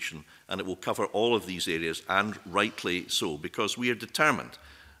completion, and it will cover all of these areas, and rightly so, because we are determined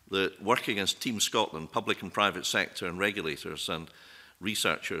that working as Team Scotland, public and private sector and regulators and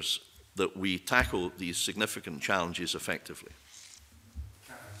researchers, that we tackle these significant challenges effectively.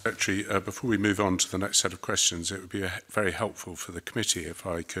 Secretary, before we move on to the next set of questions, it would be very helpful for the committee if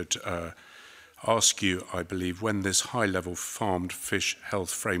I could ask you, I believe, when this high-level farmed fish health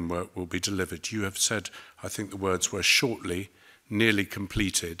framework will be delivered. You have said, I think the words were shortly, nearly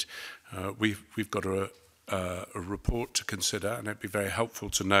completed. We've got a report to consider, and it'd be very helpful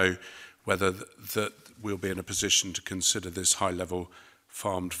to know whether that we'll be in a position to consider this high-level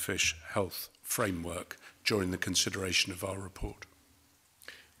farmed fish health framework during the consideration of our report.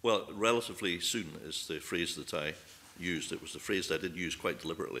 Well, relatively soon is the phrase that I used. It was the phrase I did use quite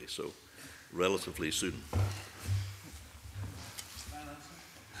deliberately, so relatively soon.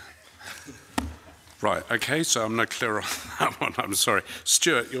 Right, okay, so I'm not clear on that one, I'm sorry.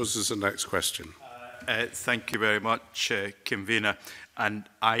 Stuart, yours is the next question. Thank you very much, Convener. And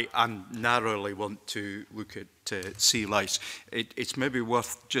I narrowly want to look at sea lice. It's maybe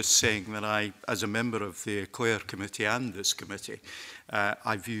worth just saying that I, as a member of the Clare Committee and this committee,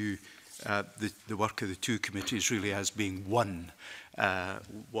 I view the work of the 2 committees really as being one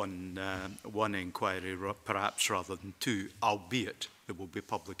inquiry, perhaps rather than 2, albeit there will be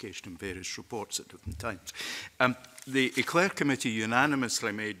publication in various reports at different times. The Clare Committee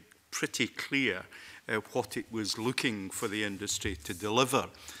unanimously made pretty clear what it was looking for the industry to deliver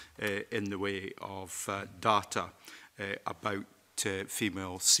in the way of data about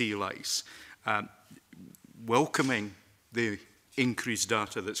female sea lice. Welcoming the increased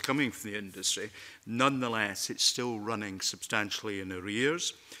data that's coming from the industry, nonetheless, it's still running substantially in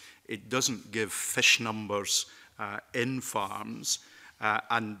arrears. It doesn't give fish numbers in farms,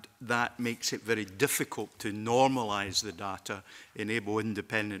 and that makes it very difficult to normalise the data, enable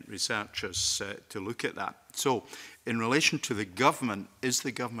independent researchers to look at that. So, in relation to the government, is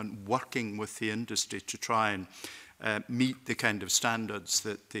the government working with the industry to try and meet the kind of standards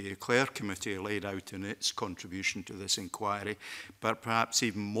that the Clare Committee laid out in its contribution to this inquiry, but perhaps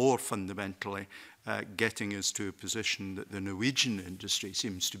even more fundamentally, getting us to a position that the Norwegian industry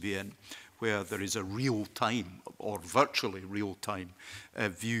seems to be in, where there is a real-time or virtually real-time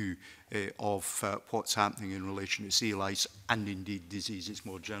view of what's happening in relation to sea lice and indeed diseases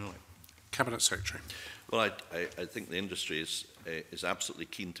more generally. Cabinet Secretary. Well, I think the industry is absolutely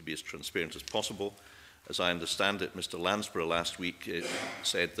keen to be as transparent as possible. As I understand it, Mr. Lansborough last week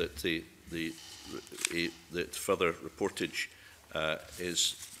said that that further reportage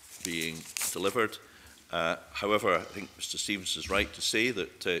is being delivered. However, I think Mr. Stevens is right to say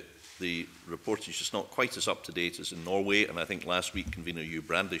that the reportage is not quite as up-to-date as in Norway, and I think last week, Convener, you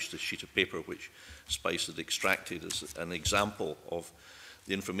brandished a sheet of paper which Spice had extracted as an example of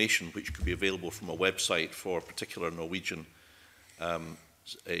the information which could be available from a website for a particular Norwegian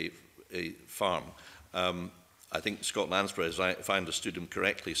a farm. I think Scott Lansborough, if I understood him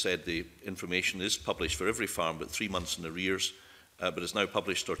correctly, said the information is published for every farm, but 3 months in arrears, but is now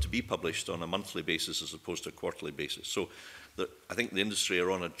published or to be published on a monthly basis as opposed to a quarterly basis. So I think the industry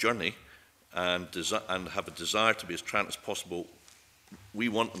are on a journey and have a desire to be as transparent as possible. We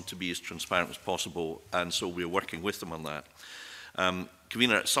want them to be as transparent as possible, and so we're working with them on that.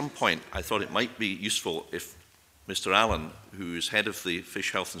 Convener, at some point, I thought it might be useful if Mr. Allan, who is head of the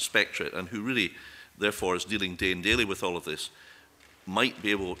Fish Health Inspectorate and who really, therefore, is dealing day and daily with all of this, might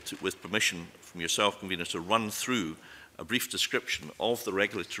be able to, with permission from yourself, Convener, to run through a brief description of the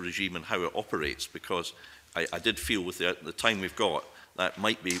regulatory regime and how it operates, because I did feel with the time we've got, that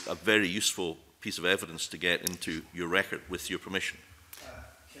might be a very useful piece of evidence to get into your record, with your permission.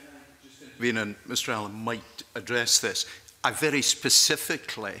 Can I just intervene, and Mr. Allan might address this? I very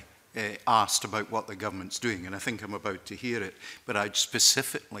specifically asked about what the government's doing, and I think I'm about to hear it, but I'd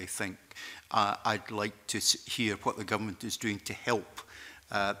specifically think I'd like to hear what the government is doing to help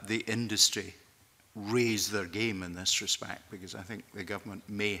the industry raise their game in this respect, because I think the government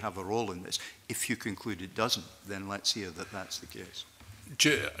may have a role in this. If you conclude it doesn't, then let's hear that that's the case.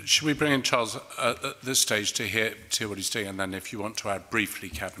 Should we bring in Charles at this stage to hear what he's doing, and then if you want to add briefly,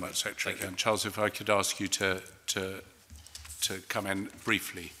 Cabinet Secretary, then Charles, if I could ask you to come in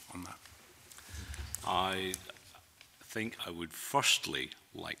briefly on that. I think I would firstly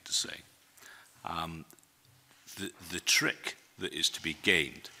like to say the trick that is to be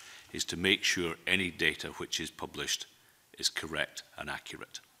gained is to make sure any data which is published is correct and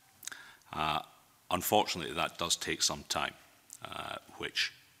accurate. Unfortunately, that does take some time,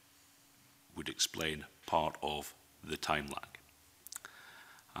 which would explain part of the time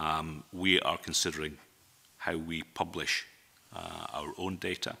lag. We are considering how we publish our own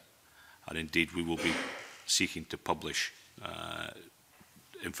data, and indeed we will be seeking to publish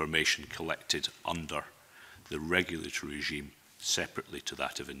information collected under the regulatory regime separately to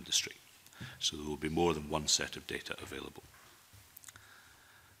that of industry. So there will be more than one set of data available.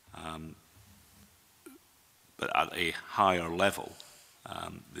 But at a higher level,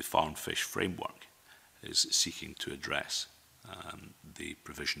 the Farm Fish Framework is seeking to address the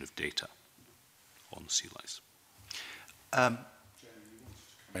provision of data on sea lice.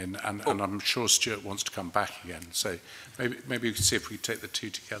 And I'm sure Stuart wants to come back again. So maybe we can see if we take the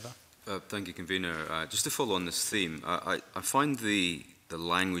two together. Thank you, Convener. Just to follow on this theme, I find the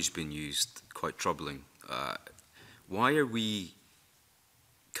language being used quite troubling. Why are we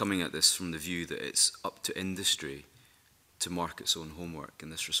coming at this from the view that it's up to industry to mark its own homework in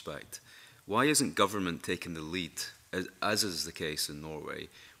this respect? Why isn't government taking the lead, as is the case in Norway,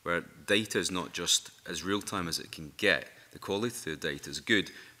 where data is not just as real-time as it can get? The quality of the data is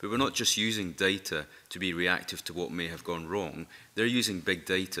good, but we're not just using data to be reactive to what may have gone wrong. They're using big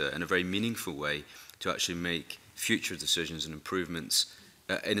data in a very meaningful way to actually make future decisions and improvements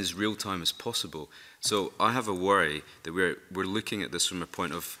in as real time as possible. So I have a worry that we're looking at this from a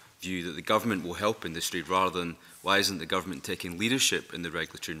point of view that the government will help industry rather than why isn't the government taking leadership in the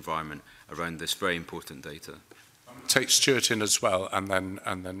regulatory environment around this very important data? Take Stuart in as well, and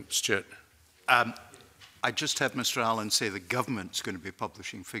then Stuart. I just had Mr. Allan say the government's going to be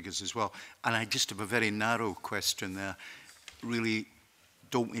publishing figures as well. And I just have a very narrow question there. Really,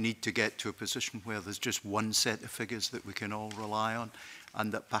 don't we need to get to a position where there's just one set of figures that we can all rely on,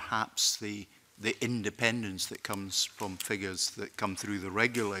 and that perhaps the independence that comes from figures that come through the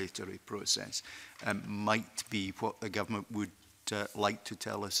regulatory process might be what the government would like to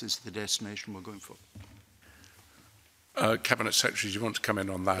tell us is the destination we're going for? Cabinet Secretary, do you want to come in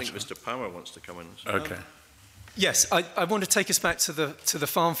on that? I think Mr. Power wants to come in. Okay. Yes, I want to take us back to the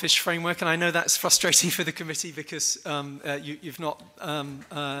farm fish framework, and I know that's frustrating for the committee because you've not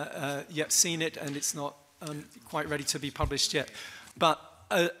yet seen it, and it's not quite ready to be published yet. But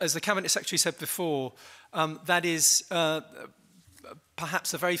as the Cabinet Secretary said before, that is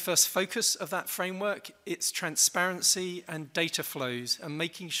perhaps the very first focus of that framework. It's transparency and data flows, and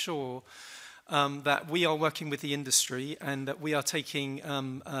making sure that we are working with the industry and that we are taking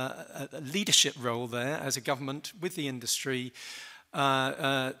a leadership role there as a government with the industry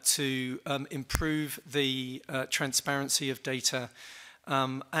to improve the transparency of data.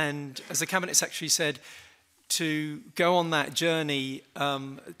 And as the Cabinet Secretary said, to go on that journey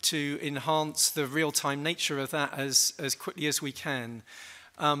to enhance the real-time nature of that as quickly as we can.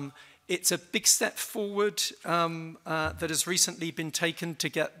 It's a big step forward that has recently been taken to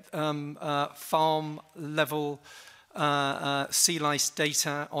get farm-level sea lice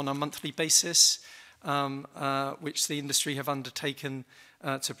data on a monthly basis, which the industry have undertaken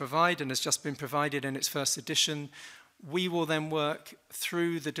to provide and has just been provided in its first edition. We will then work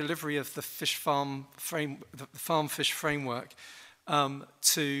through the delivery of the farm fish framework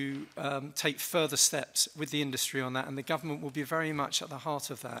to take further steps with the industry on that, and the government will be very much at the heart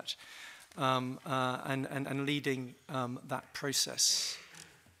of that and leading that process.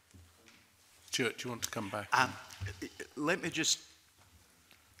 Stuart, do you want to come back? Let me just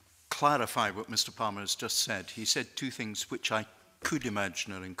clarify what Mr. Palmer has just said. He said two things which I could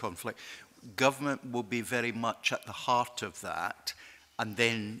imagine are in conflict. Government will be very much at the heart of that, and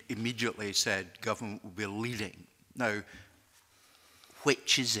then immediately said government will be leading. Now,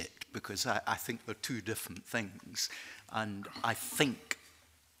 which is it? Because I think they're two different things. And I think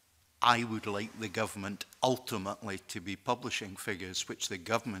I would like the government ultimately to be publishing figures which the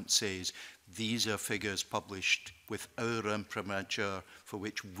government says these are figures published with our imprimatur for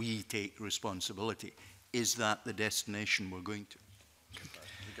which we take responsibility. Is that the destination we're going to?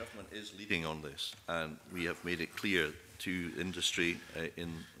 The government is leading on this, and we have made it clear to industry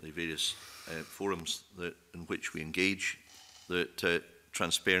in the various forums in which we engage that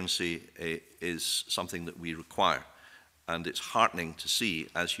transparency is something that we require. And it's heartening to see,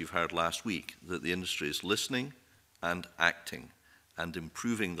 as you've heard last week, that the industry is listening and acting and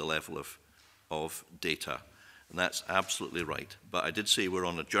improving the level of data. And that's absolutely right. But I did say we're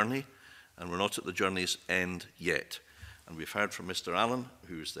on a journey, and we're not at the journey's end yet. And we've heard from Mr. Allan,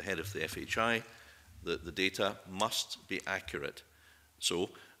 who's the head of the FHI, that the data must be accurate. So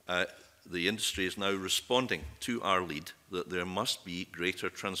the industry is now responding to our lead that there must be greater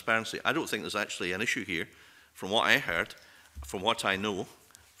transparency. I don't think there's actually an issue here. From what I heard, from what I know,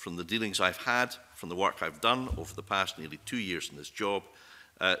 from the dealings I've had, from the work I've done over the past nearly 2 years in this job,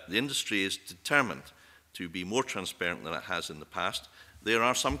 the industry is determined to be more transparent than it has in the past. There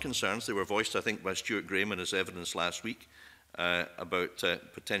are some concerns. They were voiced, I think, by Stuart Graham in his evidence last week about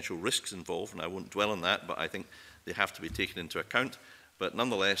potential risks involved, and I won't dwell on that, but I think they have to be taken into account. But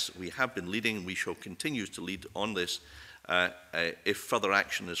nonetheless, we have been leading, and we shall continue to lead on this. If further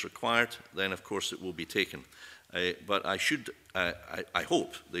action is required, then of course it will be taken. But I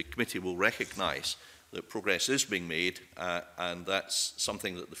hope the committee will recognise that progress is being made, and that's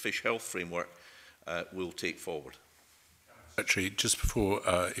something that the Fish Health Framework will take forward. Secretary, just before,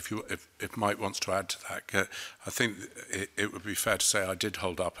 if Mike wants to add to that, I think it would be fair to say I did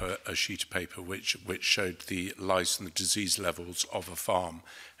hold up a sheet of paper which showed the lice and the disease levels of a farm,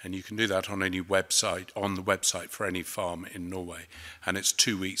 and you can do that on any website, on the website for any farm in Norway, and it's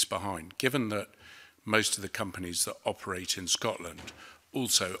 2 weeks behind. Given that most of the companies that operate in Scotland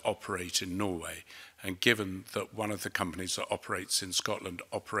also operate in Norway, and given that one of the companies that operates in Scotland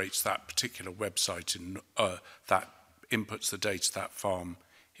operates that particular website in that inputs the data to that farm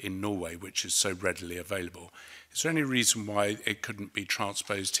in Norway, which is so readily available, is there any reason why it couldn't be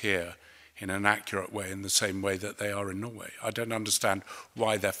transposed here in an accurate way in the same way that they are in Norway? I don't understand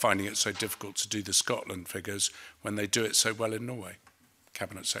why they're finding it so difficult to do the Scotland figures when they do it so well in Norway.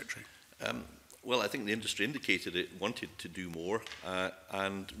 Cabinet Secretary. Well, I think the industry indicated it wanted to do more,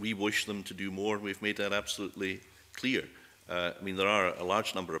 and we wish them to do more. We've made that absolutely clear. I mean, there are a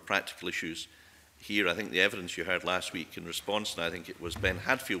large number of practical issues here. I think the evidence you heard last week in response, and I think it was Ben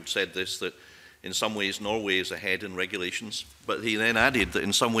Hadfield said this, that in some ways Norway is ahead in regulations, but he then added that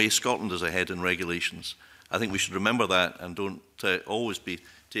in some ways Scotland is ahead in regulations. I think we should remember that and don't always be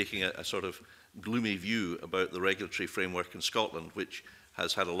taking a sort of gloomy view about the regulatory framework in Scotland, which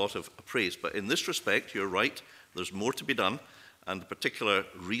has had a lot of praise. But in this respect, you're right, there's more to be done, and the particular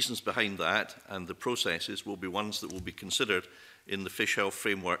reasons behind that and the processes will be ones that will be considered in the fish health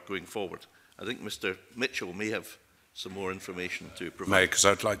framework going forward. I think Mr. Mitchell may have some more information to provide. May, because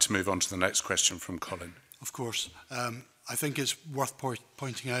I'd like to move on to the next question from Colin. Of course. I think it's worth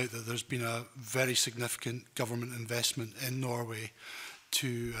pointing out that there's been a very significant government investment in Norway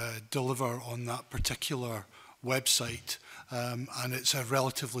to deliver on that particular website, and it's a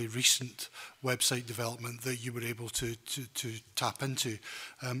relatively recent website development that you were able to tap into.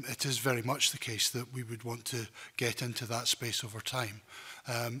 It is very much the case that we would want to get into that space over time,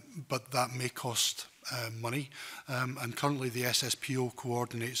 but that may cost money, and currently the SSPO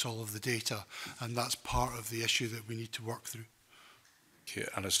coordinates all of the data, and that's part of the issue that we need to work through. Thank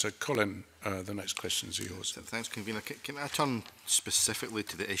you, Alastair. Colin, the next questions are yours. Thanks, Convener. Can I turn specifically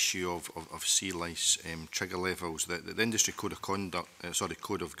to the issue of sea lice trigger levels? The industry code of conduct,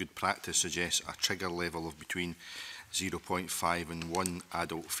 code of good practice suggests a trigger level of between 0.5 and 1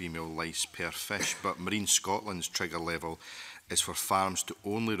 adult female lice per fish, but Marine Scotland's trigger level is for farms to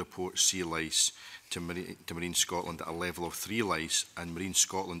only report sea lice to Marine Scotland at a level of 3 lice, and Marine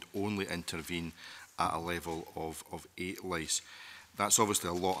Scotland only intervene at a level of 8 lice. That's obviously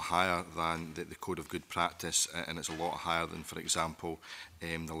a lot higher than the Code of Good Practice, and it's a lot higher than, for example,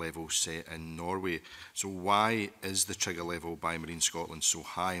 the level set in Norway. So why is the trigger level by Marine Scotland so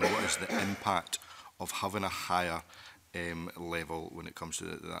high, and what is the impact of having a higher level when it comes to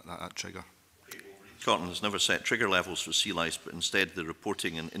that trigger? Scotland has never set trigger levels for sea lice, but instead the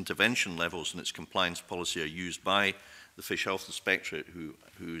reporting and intervention levels in its compliance policy are used by the Fish Health Inspectorate,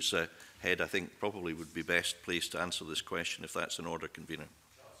 whose head, I think, probably would be best placed to answer this question, if that's in order, Convener.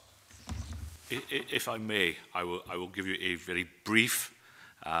 If I may, I will give you a very brief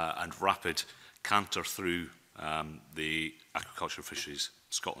and rapid canter through the Aquaculture Fisheries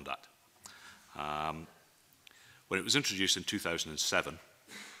Scotland Act. When it was introduced in 2007,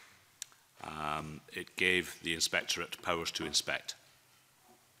 it gave the Inspectorate powers to inspect,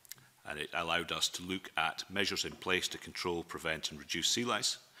 and it allowed us to look at measures in place to control, prevent and reduce sea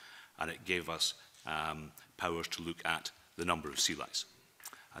lice, and it gave us powers to look at the number of sea lice,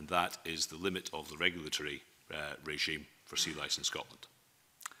 and that is the limit of the regulatory regime for sea lice in Scotland.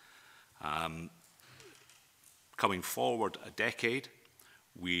 Coming forward a decade,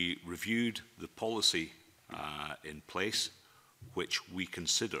 we reviewed the policy in place which we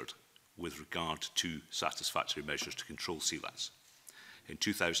considered with regard to satisfactory measures to control sea lice. In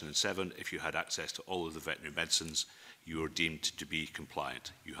 2007, if you had access to all of the veterinary medicines, you were deemed to be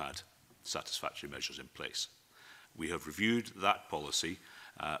compliant. You had satisfactory measures in place. We have reviewed that policy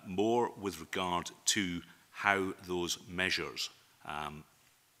more with regard to how those measures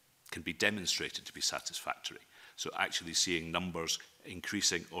can be demonstrated to be satisfactory. So actually seeing numbers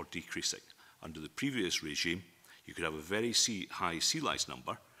increasing or decreasing. Under the previous regime, You could have a very high sea lice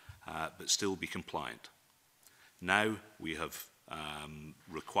number, but still be compliant. Now we have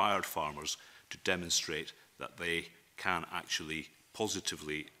required farmers to demonstrate that they can actually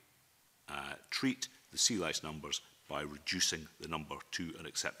positively treat the sea lice numbers by reducing the number to an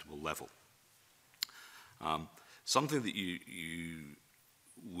acceptable level. Something that you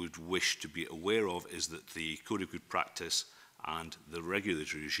would wish to be aware of is that the Code of Good Practice and the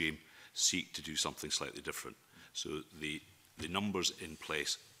regulatory regime seek to do something slightly different. So the numbers in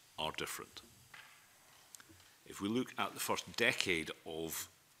place are different. If we look at the first decade of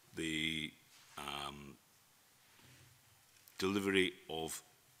the delivery of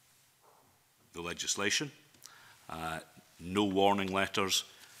the legislation, no warning letters,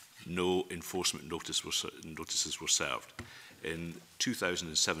 no enforcement notices were served. In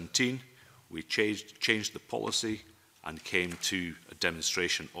 2017, we changed the policy and came to a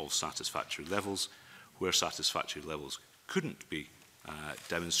demonstration of satisfactory levels. Where satisfactory levels couldn't be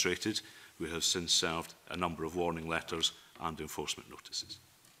demonstrated, we have since served a number of warning letters and enforcement notices.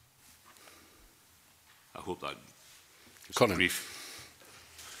 I hope that is brief.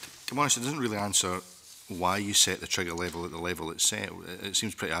 To be honest, it doesn't really answer why you set the trigger level at the level it's set. It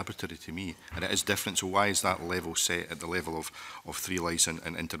seems pretty arbitrary to me, and it is different. So why is that level set at the level of 3 lice and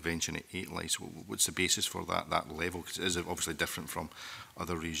intervention at 8 lice? What's the basis for that level? Because it is obviously different from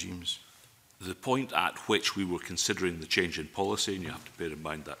other regimes. The point at which we were considering the change in policy, and you have to bear in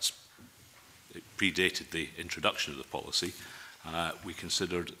mind it predated the introduction of the policy, we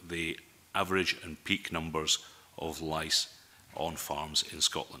considered the average and peak numbers of lice on farms in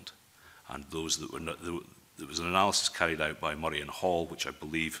Scotland. And those that were not, there was an analysis carried out by Murray and Hall, which I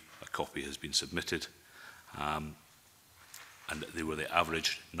believe a copy has been submitted, and they were the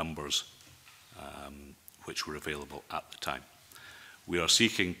average numbers which were available at the time. We are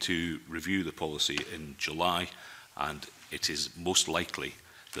seeking to review the policy in July, and it is most likely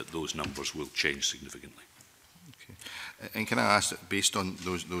that those numbers will change significantly. Okay. And can I ask, based on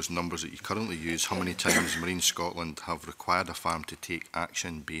those numbers that you currently use, how many times Marine Scotland have required a farm to take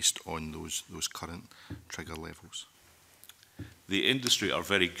action based on those current trigger levels? The industry are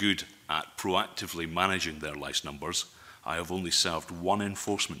very good at proactively managing their lice numbers. I have only served 1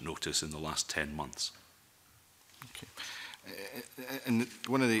 enforcement notice in the last 10 months. Okay. And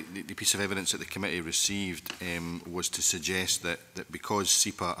one of the piece of evidence that the committee received was to suggest that because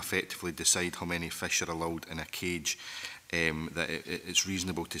SEPA effectively decide how many fish are allowed in a cage, that it's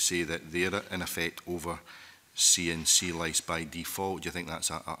reasonable to say that they're in effect overseeing sea lice by default. Do you think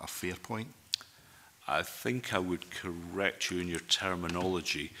that's a fair point? I think I would correct you in your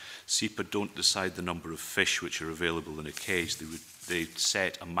terminology. SEPA don't decide the number of fish which are available in a cage. They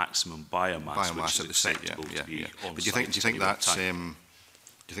set a maximum biomass which is acceptable to be on But do you think that's? Do you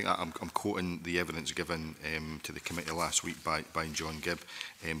think that I'm quoting the evidence given to the committee last week by John Gibb?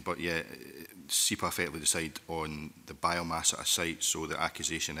 But yeah, SEPA effectively decide on the biomass at a site. So the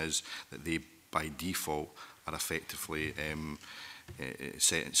accusation is that they, by default, are effectively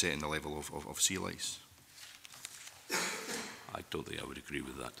setting the level of sea lice. I don't think I would agree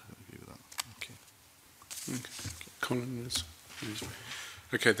with that. Okay. Colin is.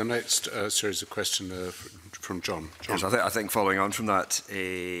 Okay, the next series of questions from John. Yes, I think following on from that,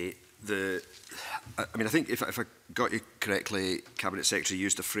 I think if I got you correctly, Cabinet Secretary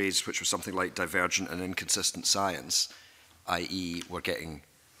used a phrase which was something like divergent and inconsistent science, i.e. we're getting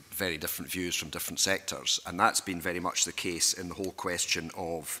very different views from different sectors, and that's been very much the case in the whole question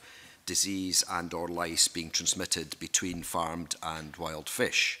of disease and or lice being transmitted between farmed and wild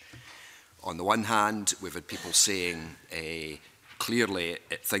fish. On the one hand, we've had people saying clearly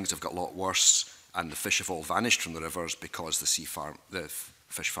things have got a lot worse and the fish have all vanished from the rivers because the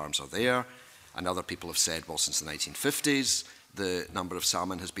fish farms are there. And other people have said, well, since the 1950s, the number of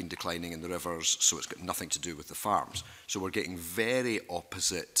salmon has been declining in the rivers, so it's got nothing to do with the farms. So we're getting very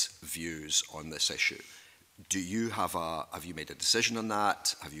opposite views on this issue. Do you have you made a decision on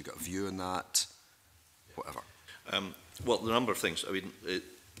that? Have you got a view on that? Whatever. Well, the number of things. I mean,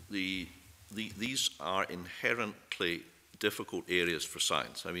 these are inherently difficult areas for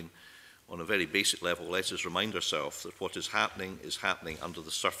science. I mean, on a very basic level, let us remind ourselves that what is happening under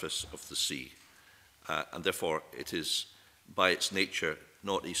the surface of the sea. And therefore, it is, by its nature,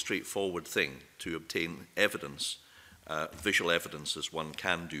 not a straightforward thing to obtain evidence, visual evidence, as one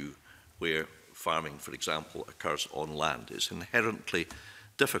can do where farming, for example, occurs on land. It's inherently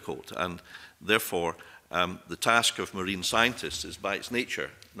difficult, and therefore, the task of marine scientists is, by its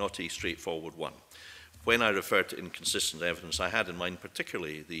nature, not a straightforward one. When I refer to inconsistent evidence, I had in mind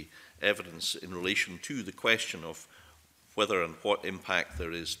particularly the evidence in relation to the question of whether and what impact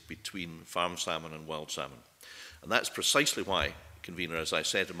there is between farm salmon and wild salmon. And that's precisely why, Convener, as I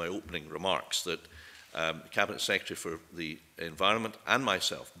said in my opening remarks, that the Cabinet Secretary for the Environment and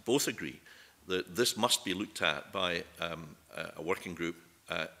myself both agree that this must be looked at by a working group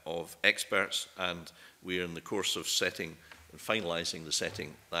of experts, and we are in the course of setting and finalising the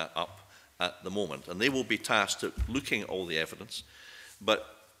setting that up at the moment. And they will be tasked at looking at all the evidence,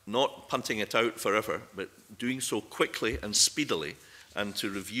 but not punting it out forever, but doing so quickly and speedily, and to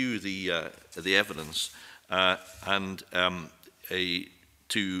review the evidence and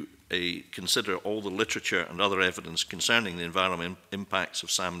to consider all the literature and other evidence concerning the environmental impacts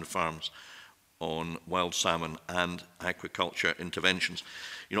of salmon farms on wild salmon and aquaculture interventions.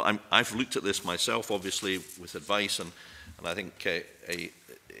 You know, I've looked at this myself, obviously, with advice, and I think it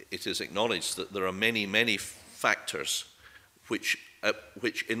is acknowledged that there are many, many factors which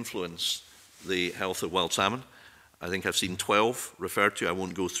influence the health of wild salmon. I think I've seen 12 referred to. I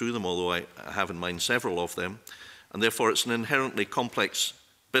won't go through them, although I have in mind several of them. And therefore, it's an inherently complex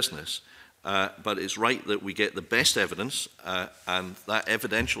business. But it's right that we get the best evidence, and that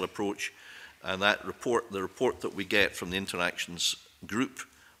evidential approach and that report, the report that we get from the interactions group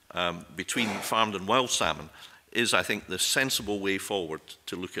between farmed and wild salmon, is, I think, the sensible way forward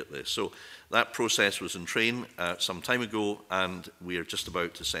to look at this. So that process was in train some time ago, and we are just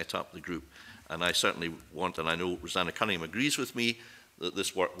about to set up the group. And I certainly want, and I know Rosanna Cunningham agrees with me, that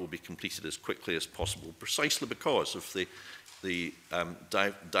this work will be completed as quickly as possible, precisely because of the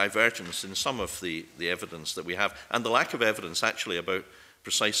divergence in some of the evidence that we have, and the lack of evidence actually about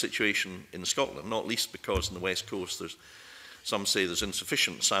precise situation in Scotland, not least because in the West Coast some say there's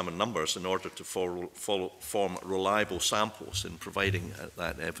insufficient salmon numbers in order to form reliable samples in providing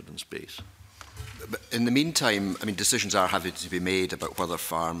that evidence base. But in the meantime, I mean, decisions are having to be made about whether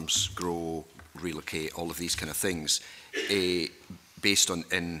farms grow, relocate, all of these kind of things, based on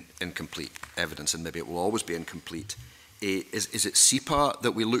incomplete evidence, and maybe it will always be incomplete. Is it SEPA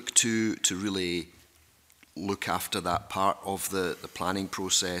that we look to really look after that part of the planning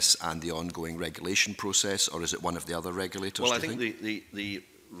process and the ongoing regulation process, or is it one of the other regulators? Well, I think the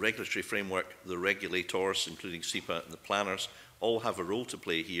regulatory framework, the regulators, including SEPA and the planners, all have a role to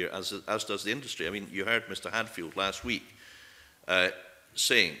play here, as does the industry. I mean, you heard Mr. Hadfield last week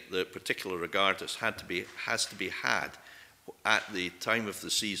saying that particular regard has to be had at the time of the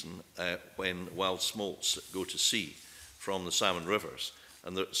season when wild smolts go to sea from the salmon rivers.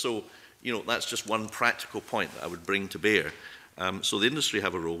 And so, you know, that's just one practical point that I would bring to bear. So the industry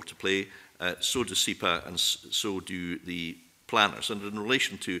have a role to play, so does SEPA, and so do the planners. And in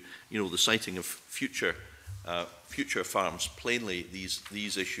relation to, you know, the siting of future farms, plainly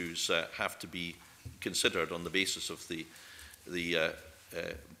these issues have to be considered on the basis of the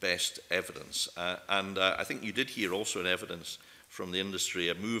best evidence. And I think you did hear also in evidence from the industry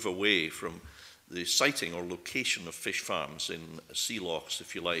a move away from the siting or location of fish farms in sea lochs,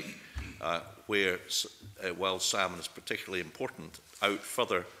 if you like, where wild salmon is particularly important,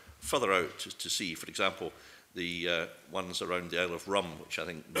 further out to sea. For example, the ones around the Isle of Rum, which I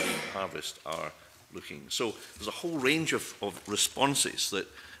think Marine Harvest are looking. So there's a whole range of responses, that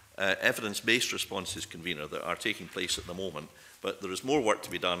evidence-based responses, Convener, that are taking place at the moment. But there is more work to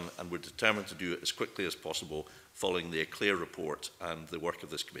be done, and we're determined to do it as quickly as possible following the Eclair report and the work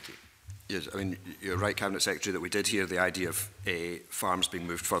of this committee. Yes, I mean, you're right, Cabinet Secretary, that we did hear the idea of farms being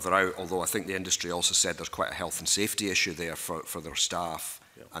moved further out, although I think the industry also said there's quite a health and safety issue there for their staff,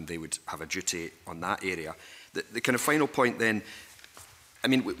 and they would have a duty on that area. The kind of final point then, I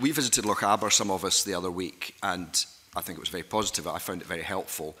mean, we visited Lochaber, some of us, the other week, and I think it was very positive. I found it very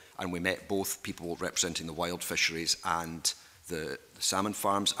helpful, and we met both people representing the wild fisheries and the salmon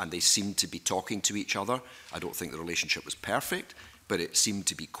farms, and they seemed to be talking to each other. I don't think the relationship was perfect, but it seemed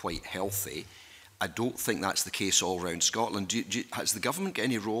to be quite healthy. I don't think that's the case all around Scotland. Has the government got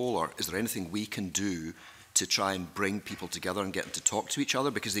any role, or is there anything we can do to try and bring people together and get them to talk to each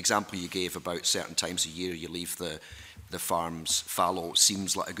other? Because the example you gave about certain times a year you leave the farms fallow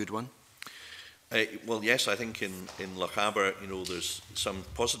seems like a good one. Well, yes, I think in Lochaber, you know, there's some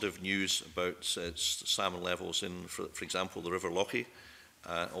positive news about salmon levels in, for example, the River Lochie.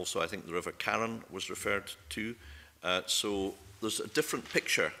 Also, I think the River Carron was referred to. So there's a different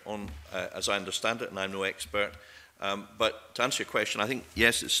picture on, as I understand it, and I'm no expert. But to answer your question, I think,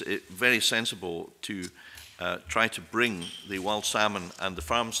 yes, it's very sensible to try to bring the wild salmon and the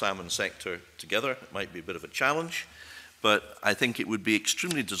farm salmon sector together. It might be a bit of a challenge, but I think it would be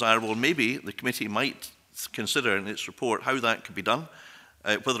extremely desirable, and maybe the committee might consider in its report how that could be done,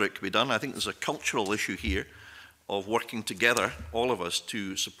 whether it could be done. I think there's a cultural issue here of working together, all of us,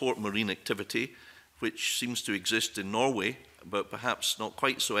 to support marine activity, which seems to exist in Norway, but perhaps not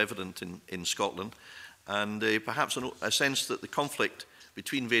quite so evident in Scotland. and perhaps a sense that the conflict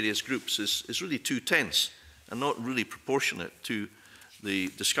between various groups is really too tense and not really proportionate to the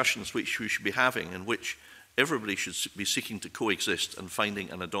discussions which we should be having, in which everybody should be seeking to coexist and finding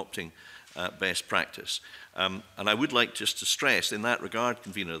and adopting best practice. And I would like just to stress in that regard,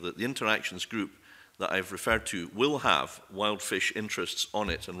 Convener, that the interactions group that I've referred to will have wild fish interests on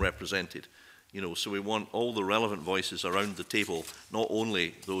it and represented. You know, so we want all the relevant voices around the table, not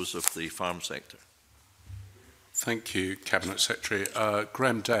only those of the farm sector. Thank you, Cabinet Secretary.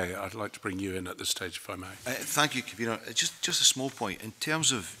 Graham Day, I'd like to bring you in at this stage, if I may. Thank you, Convener. Just a small point. In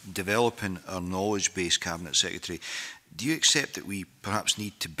terms of developing our knowledge base, Cabinet Secretary, do you accept that we perhaps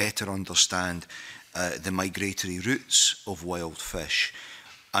need to better understand the migratory routes of wild fish?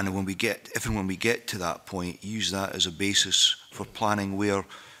 And if and when we get to that point, use that as a basis for planning where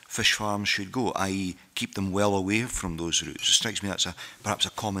fish farms should go, i.e. keep them well away from those routes? It strikes me that's perhaps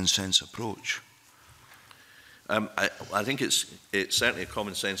a common sense approach. I think it's certainly a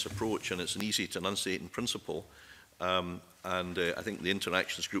common sense approach, and it's an easy to enunciate in principle. I think the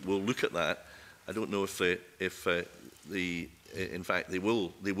interactions group will look at that. I don't know if in fact they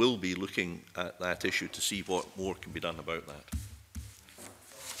will be looking at that issue to see what more can be done about that.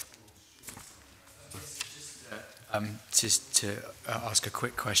 Just to ask a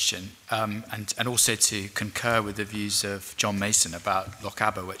quick question, and also to concur with the views of John Mason about Loch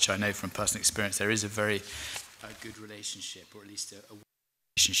Aber, which I know from personal experience there is a very good relationship, or at least a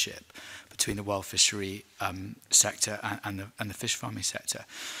relationship between the wild fishery sector and the fish farming sector.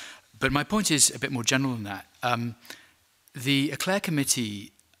 But my point is a bit more general than that. The Eclair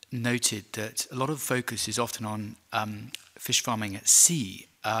Committee noted that a lot of focus is often on fish farming at sea,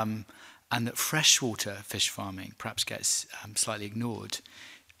 and that freshwater fish farming perhaps gets slightly ignored.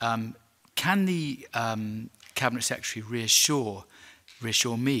 Can the Cabinet Secretary reassure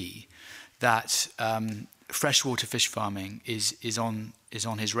me that freshwater fish farming is on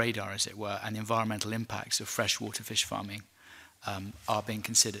his radar, as it were, and the environmental impacts of freshwater fish farming are being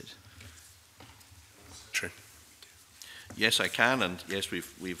considered? True. Yes, I can, and yes,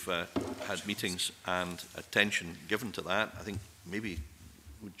 we've had meetings and attention given to that. I think maybe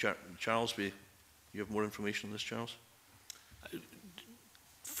would Charles you have more information on this, Charles?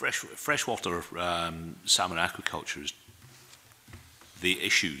 Freshwater salmon aquaculture is the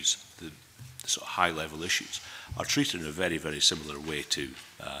issues, the sort of high-level issues, are treated in a very, very similar way to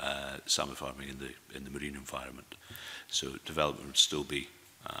salmon farming in the marine environment. So development would still be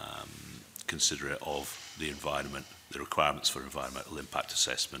considerate of the environment, the requirements for environmental impact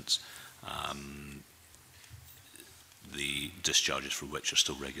assessments, the discharges from which are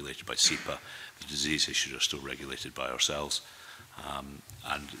still regulated by SEPA, the disease issues are still regulated by ourselves,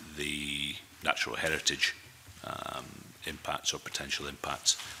 and the natural heritage impacts or potential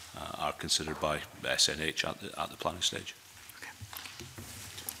impacts are considered by SNH at the planning stage.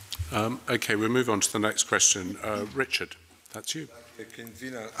 Okay, we'll move on to the next question. Richard, that's you.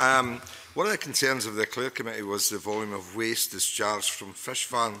 Convener. One of the concerns of the Eclair Committee was the volume of waste discharged from fish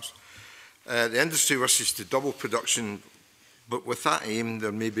farms. The industry wishes to double production, but with that aim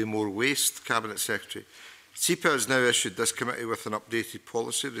there may be more waste, Cabinet Secretary. SEPA has now issued this committee with an updated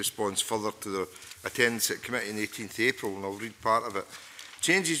policy response further to the attendance at committee on 18th April, and I'll read part of it.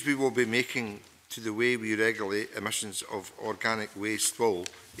 Changes we will be making to the way we regulate emissions of organic waste will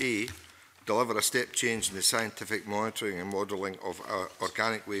A. Deliver a step change in the scientific monitoring and modelling of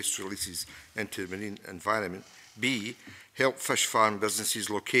organic waste releases into the marine environment. B. Help fish farm businesses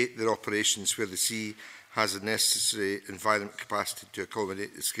locate their operations where the sea has the necessary environment capacity to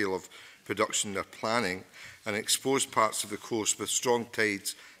accommodate the scale of production they're planning, and exposed parts of the coast with strong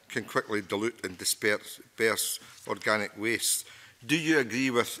tides can quickly dilute and disperse organic waste. Do you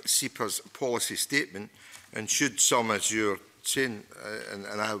agree with SEPA's policy statement, and should some, as you're saying,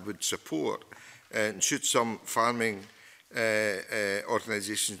 and I would support, and should some farming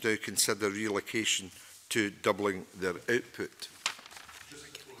organisations now consider relocation to doubling their output?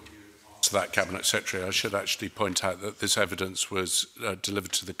 To that, Cabinet Secretary, I should actually point out that this evidence was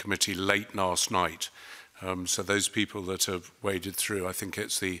delivered to the committee late last night. So those people that have waded through, I think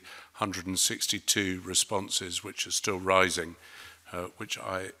it's the 162 responses which are still rising, which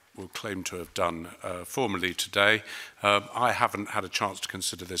I will claim to have done formally today. I haven't had a chance to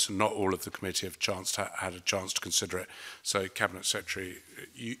consider this, and not all of the committee have had a chance to consider it. So, Cabinet Secretary,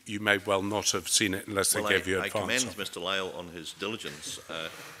 you may well not have seen it unless they gave you advance. I commend Mr Lyle on his diligence,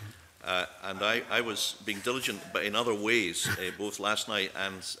 and I was being diligent, but in other ways, both last night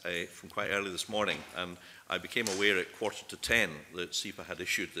and from quite early this morning, and I became aware at 10:15 that SEPA had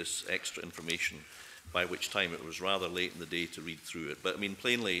issued this extra information by which time it was rather late in the day to read through it. But I mean,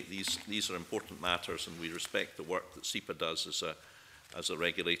 plainly, these are important matters, and we respect the work that SEPA does as a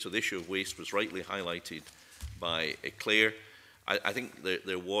regulator. The issue of waste was rightly highlighted by Claire. I think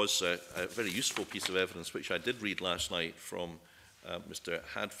there was a very useful piece of evidence, which I did read last night from Mr.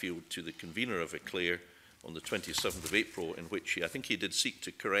 Hadfield to the convener of Claire on the 27th of April, in which I think he did seek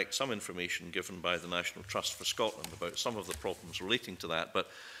to correct some information given by the National Trust for Scotland about some of the problems relating to that. But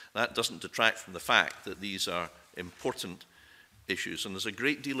that doesn't detract from the fact that these are important issues. And there's a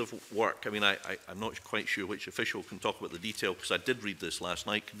great deal of work. I mean, I'm not quite sure which official can talk about the detail, because I did read this last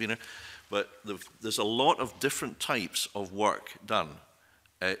night, convener. But there's a lot of different types of work done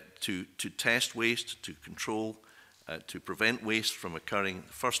to test waste, to control, to prevent waste from occurring in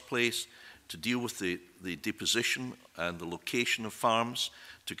the first place, to deal with the deposition and the location of farms,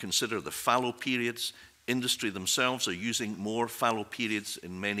 to consider the fallow periods. Industry themselves are using more fallow periods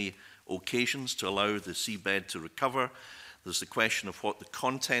in many occasions to allow the seabed to recover. There's the question of what the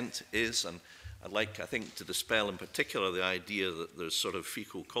content is, and I'd like, I think, to dispel in particular the idea that there's sort of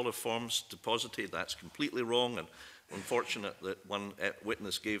fecal coliforms deposited. That's completely wrong, and unfortunate that one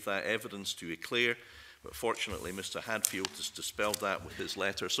witness gave that evidence to Claire. But fortunately, Mr. Hadfield has dispelled that with his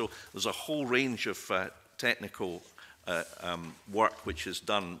letter. So there's a whole range of technical work which is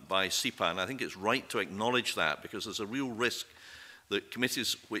done by SEPA, and I think it's right to acknowledge that, because there's a real risk that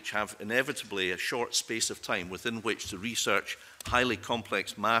committees which have inevitably a short space of time within which to research highly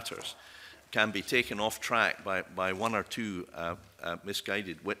complex matters can be taken off track by one or two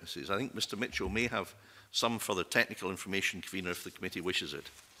misguided witnesses. I think Mr. Mitchell may have some further technical information, convener, if the committee wishes it.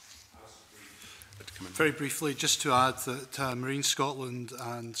 Very briefly, just to add that Marine Scotland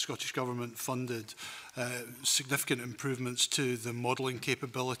and Scottish Government funded significant improvements to the modelling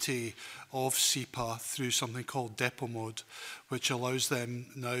capability of SEPA through something called Depot Mode, which allows them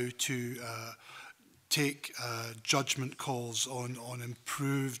now to take judgment calls on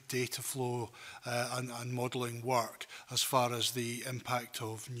improved data flow and modelling work as far as the impact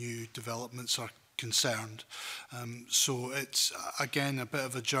of new developments are concerned. So it's, again, a bit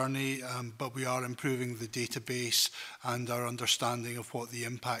of a journey, but we are improving the database and our understanding of what the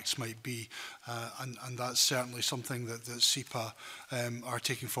impacts might be. And that's certainly something that SEPA are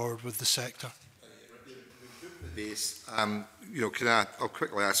taking forward with the sector. You know, I'll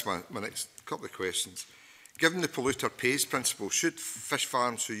quickly ask my next couple of questions. Given the polluter pays principle, should fish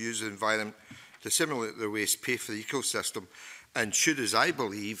farms who use the environment to simulate their waste pay for the ecosystem? And should, as I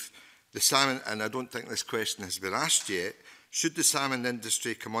believe, the salmon, and I don't think this question has been asked yet, should the salmon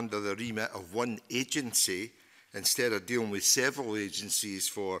industry come under the remit of one agency instead of dealing with several agencies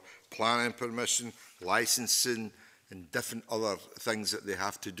for planning permission, licensing and different other things that they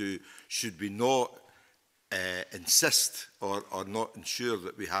have to do? Should we not insist or not ensure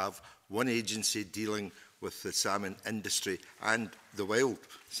that we have one agency dealing with the salmon industry and the wild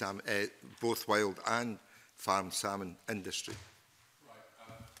salmon, both wild and farm salmon industry?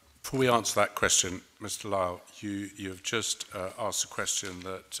 Before we answer that question, Mr. Lyle, you have just asked a question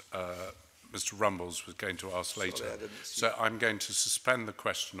that Mr. Rumbles was going to ask later. So I'm going to suspend the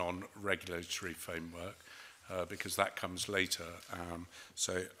question on regulatory framework because that comes later.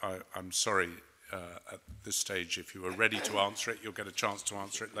 So I'm sorry at this stage, if you were ready to answer it, you'll get a chance to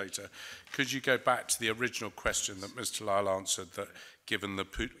answer it later. Could you go back to the original question that Mr. Lyle answered, that given the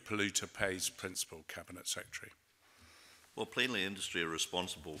polluter pays principle, Cabinet Secretary? Well, plainly, industry are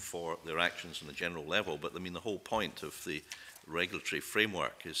responsible for their actions on a general level, but I mean, the whole point of the regulatory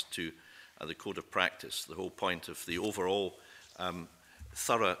framework is to, the code of practice, the whole point of the overall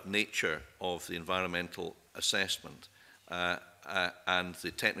thorough nature of the environmental assessment and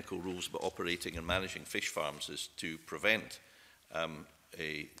the technical rules about operating and managing fish farms is to prevent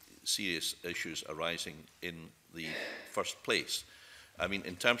serious issues arising in the first place. I mean,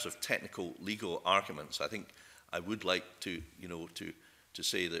 in terms of technical legal arguments, I think I would like to, to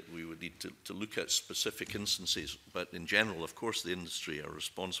say that we would need to look at specific instances, but in general, of course, the industry are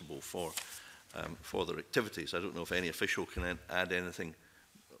responsible for their activities. I don't know if any official can add anything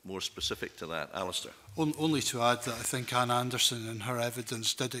more specific to that. Alastair. Only to add that I think Anne Anderson in her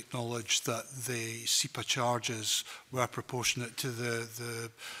evidence did acknowledge that the SEPA charges were proportionate to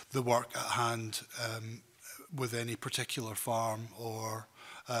the work at hand with any particular farm or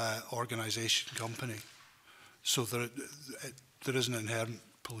organisation company. So there is an inherent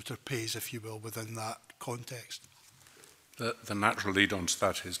polluter pays, if you will, within that context. The natural lead on to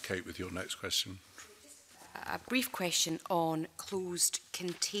that is Kate with your next question. A brief question on closed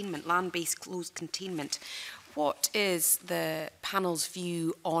containment, land-based closed containment. What is the panel's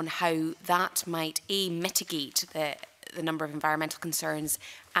view on how that might, A, mitigate the number of environmental concerns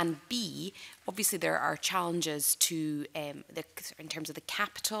And B, obviously there are challenges to in terms of the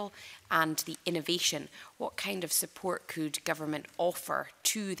capital and the innovation. What kind of support could government offer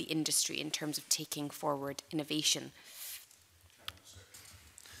to the industry in terms of taking forward innovation?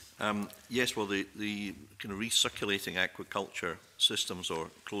 Yes, well, the kind of recirculating aquaculture systems or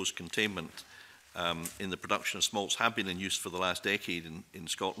closed containment in the production of smolts have been in use for the last decade in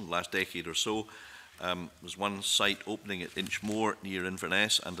Scotland, last decade or so. There's one site opening at Inchmore near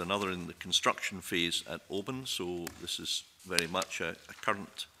Inverness and another in the construction phase at Oban, so this is very much a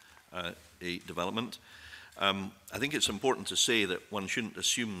current a development. I think it's important to say that one shouldn't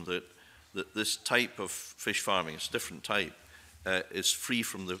assume that this type of fish farming, it's a different type, is free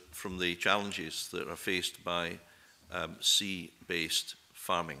from the challenges that are faced by sea-based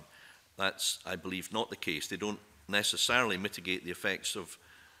farming. That's, I believe, not the case. They don't necessarily mitigate the effects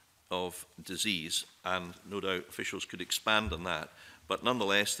of disease, and no doubt officials could expand on that. But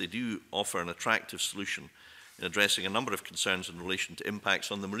nonetheless, they do offer an attractive solution in addressing a number of concerns in relation to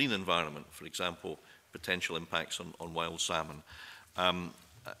impacts on the marine environment, for example, potential impacts on wild salmon.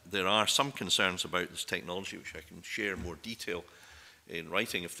 There are some concerns about this technology, which I can share in more detail in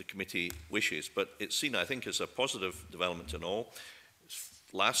writing if the committee wishes, but it's seen, I think, as a positive development in all.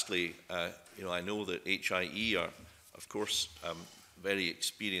 Lastly, I know that HIE are, of course, very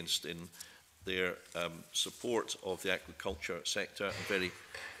experienced in their support of the aquaculture sector and very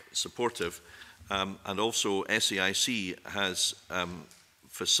supportive. And also SAIC has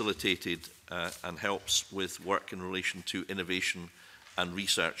facilitated and helps with work in relation to innovation and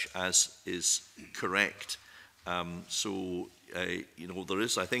research, as is correct. So, there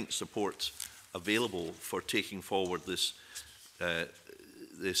is, I think, support available for taking forward this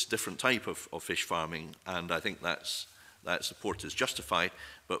this different type of fish farming, and I think that support is justified,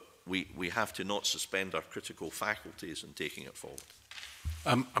 but we have to not suspend our critical faculties in taking it forward.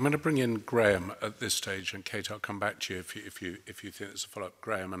 I'm going to bring in Graham at this stage, and Kate, I'll come back to you if you think there's a follow-up.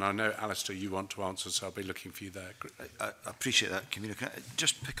 Graham, and I know, Alastair, you want to answer, so I'll be looking for you there. I appreciate that, Convener. Can I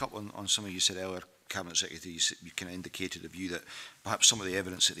just pick up on something you said earlier, Cabinet Secretary? You kind of indicated a view that perhaps some of the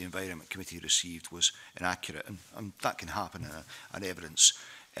evidence that the Environment Committee received was inaccurate, and that can happen in an evidence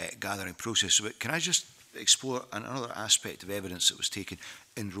gathering process. So can I just explore another aspect of evidence that was taken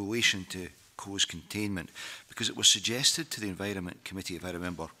in relation to closed containment, because it was suggested to the Environment Committee, if I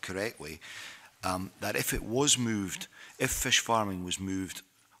remember correctly, that if fish farming was moved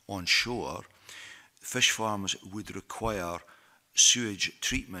on shore, fish farms would require sewage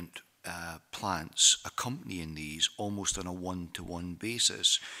treatment plants accompanying these almost on a one-to-one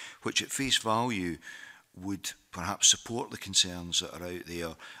basis, which at face value would perhaps support the concerns that are out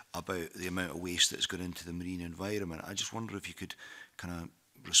there about the amount of waste that's gone into the marine environment. I just wonder if you could kind of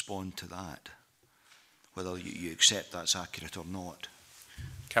respond to that, whether you accept that's accurate or not.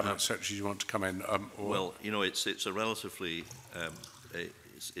 Cabinet Secretary, you want to come in? Well, it's a relatively,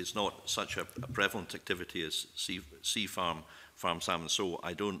 it's not such a prevalent activity as sea farm salmon, so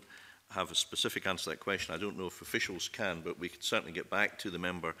I don't have a specific answer to that question. I don't know if officials can, but we could certainly get back to the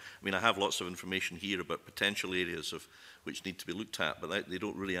member. I mean, I have lots of information here about potential areas which need to be looked at, but they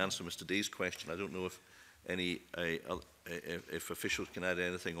don't really answer Mr. Day's question. I don't know if if officials can add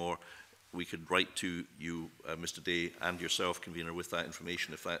anything, or we could write to you, Mr. Day, and yourself, Convener, with that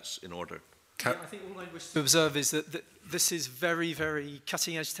information, if that's in order. Yeah, I think all I wish to observe is that this is very, very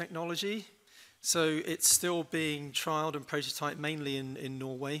cutting-edge technology. So it's still being trialled and prototyped mainly in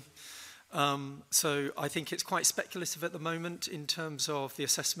Norway. So I think it's quite speculative at the moment in terms of the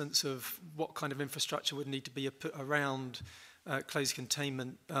assessments of what kind of infrastructure would need to be put around closed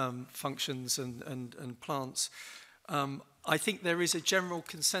containment functions and plants. I think there is a general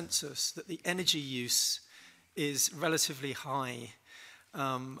consensus that the energy use is relatively high,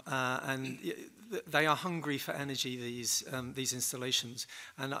 and they are hungry for energy, these installations.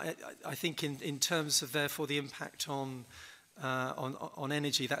 And I think in terms of therefore the impact on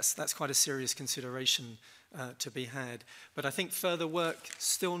energy, that's quite a serious consideration to be had. But I think further work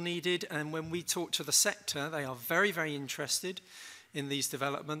still needed, and when we talk to the sector, they are very, very interested in these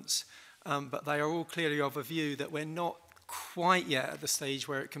developments, but they are all clearly of a view that we're not quite yet at the stage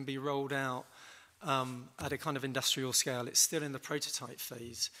where it can be rolled out at a kind of industrial scale. It's still in the prototype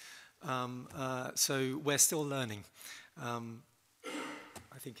phase. So we're still learning, I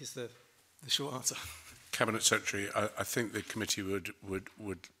think is the short answer. Cabinet Secretary, I think the committee would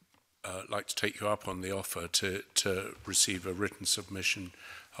like to take you up on the offer to receive a written submission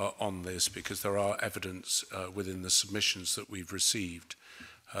on this, because there are evidence within the submissions that we've received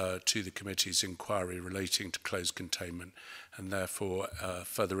to the committee's inquiry relating to closed containment, and therefore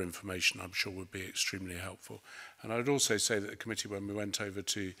further information I'm sure would be extremely helpful. And I'd also say that the committee, when we went over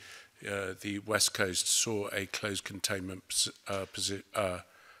to the West Coast, saw a closed containment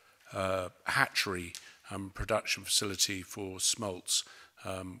hatchery production facility for smolts,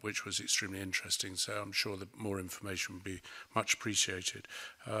 which was extremely interesting. So I'm sure that more information would be much appreciated.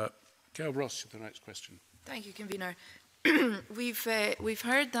 Gail Ross, the next question. Thank you, Convener. We've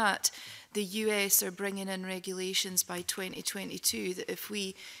heard that the US are bringing in regulations by 2022 that if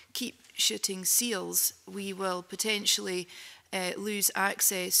we keep shooting seals, we will potentially lose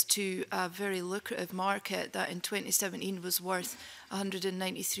access to a very lucrative market that in 2017 was worth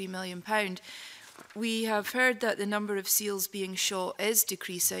 £193 million. We have heard that the number of seals being shot is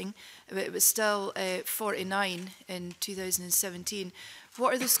decreasing, but it was still 49 in 2017.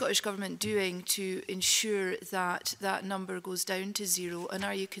 What are the Scottish Government doing to ensure that that number goes down to zero? And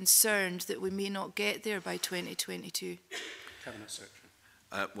are you concerned that we may not get there by 2022? Cabinet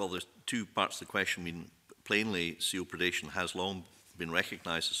Secretary. Well, there's two parts of the question. I mean, plainly, seal predation has long been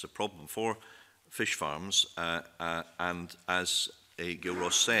recognised as a problem for fish farms. And as Gail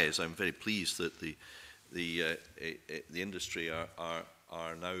Ross says, I'm very pleased that the industry are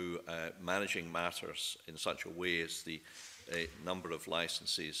now managing matters in such a way as the number of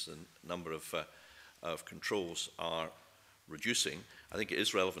licenses and number of controls are reducing. I think it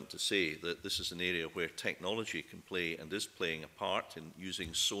is relevant to say that this is an area where technology can play and is playing a part in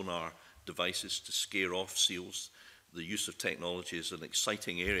using sonar devices to scare off seals. The use of technology is an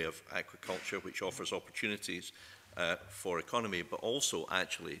exciting area of aquaculture which offers opportunities for economy, but also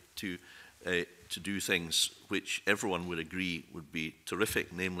actually to do things which everyone would agree would be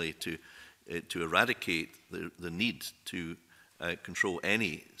terrific, namely to eradicate the need to control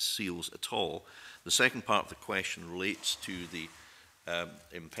any seals at all. The second part of the question relates to the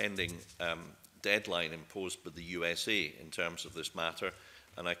impending deadline imposed by the USA in terms of this matter,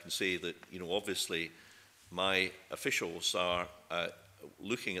 and I can say that, you know, obviously my officials are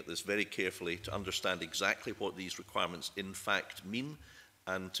looking at this very carefully to understand exactly what these requirements in fact mean,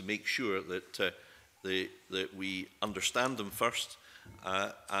 and to make sure that that we understand them first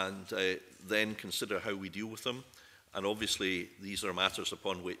and then consider how we deal with them. And obviously these are matters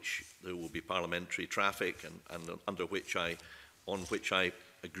upon which there will be parliamentary traffic and on which I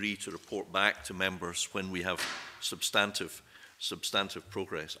agree to report back to members when we have substantive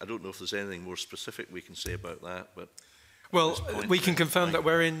progress. I don't know if there's anything more specific we can say about that, but well, we can confirm that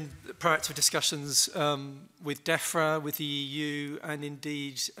we're in proactive discussions with DEFRA, with the EU, and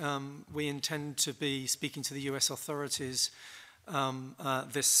indeed we intend to be speaking to the US authorities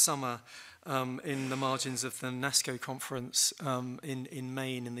this summer in the margins of the NASCO conference in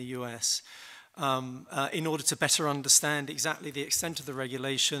Maine in the US, in order to better understand exactly the extent of the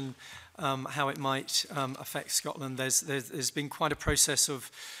regulation, how it might affect Scotland. There's been quite a process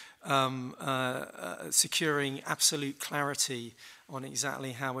of securing absolute clarity on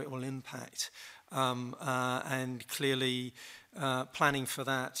exactly how it will impact, and clearly planning for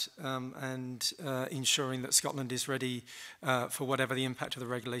that and ensuring that Scotland is ready for whatever the impact of the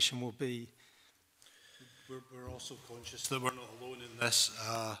regulation will be. We're also conscious that we're not alone in this.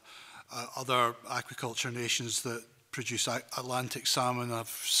 Other aquaculture nations that produce Atlantic salmon have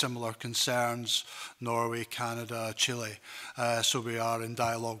similar concerns, Norway, Canada, Chile. So we are in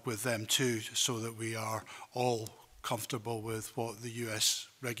dialogue with them too, so that we are all comfortable with what the US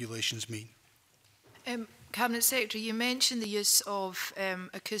regulations mean. Cabinet Secretary, you mentioned the use of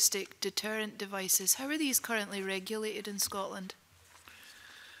acoustic deterrent devices. How are these currently regulated in Scotland?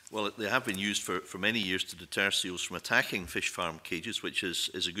 Well, they have been used for many years to deter seals from attacking fish farm cages, which is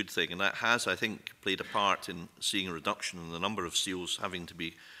a good thing. And that has, I think, played a part in seeing a reduction in the number of seals having to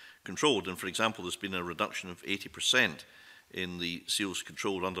be controlled. And for example, there's been a reduction of 80% in the seals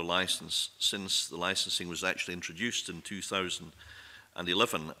controlled under licence since the licensing was actually introduced in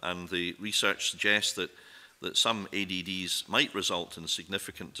 2011. And the research suggests that some ADDs might result in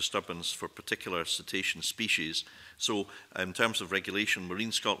significant disturbance for particular cetacean species. So in terms of regulation,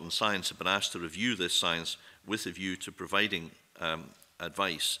 Marine Scotland Science have been asked to review this science with a view to providing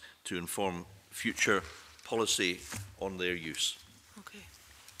advice to inform future policy on their use. Okay.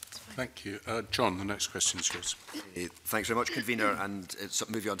 Thank you. John, the next question is yours. Thanks very much, Convener. And it's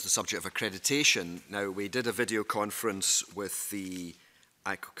moving on to the subject of accreditation. Now, we did a video conference with the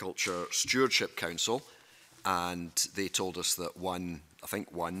Aquaculture Stewardship Council, and they told us that I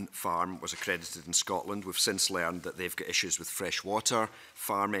think one farm was accredited in Scotland. We've since learned that they've got issues with freshwater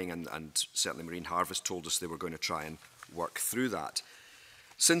farming, and certainly Marine Harvest told us they were going to try and work through that.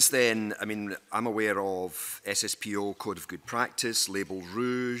 Since then, I mean, I'm aware of SSPO Code of Good Practice, Label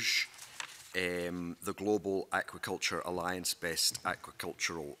Rouge, the Global Aquaculture Alliance Best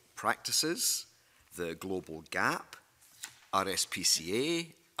Aquacultural Practices, the Global GAP, RSPCA.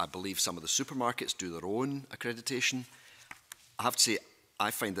 I believe some of the supermarkets do their own accreditation. I have to say,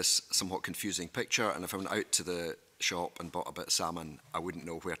 I find this a somewhat confusing picture, and if I went out to the shop and bought a bit of salmon, I wouldn't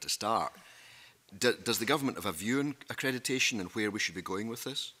know where to start. Does the government have a view on accreditation and where we should be going with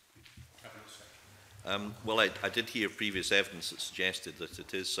this? Well, I did hear previous evidence that suggested that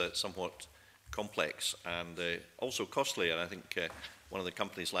it is somewhat complex and also costly, and I think one of the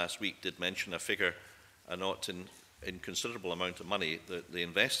companies last week did mention a figure, a not inconsiderable amount of money that they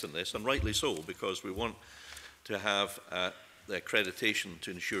invest in this, and rightly so, because we want to have the accreditation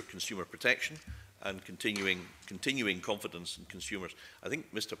to ensure consumer protection and continuing confidence in consumers. I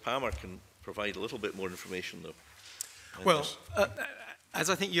think Mr. Palmer can provide a little bit more information, though. Well, as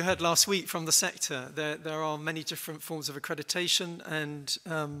I think you heard last week from the sector, there are many different forms of accreditation, and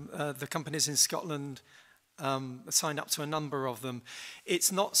the companies in Scotland signed up to a number of them.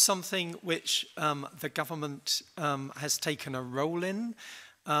 It's not something which the government has taken a role in.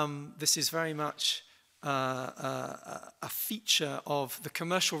 This is very much a feature of the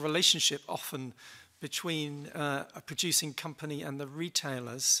commercial relationship often between a producing company and the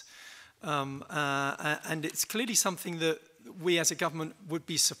retailers. And it's clearly something that we as a government would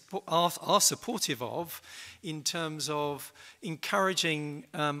be are supportive of in terms of encouraging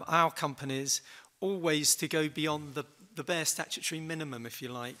our companies always to go beyond the bare statutory minimum, if you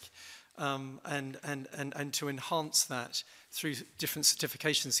like, and to enhance that through different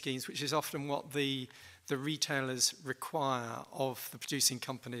certification schemes, which is often what the retailers require of the producing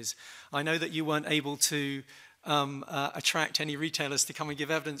companies. I know that you weren't able to attract any retailers to come and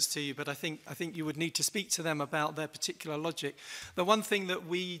give evidence to you, but I think you would need to speak to them about their particular logic. The one thing that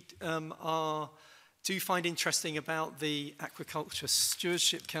we do find interesting about the Aquaculture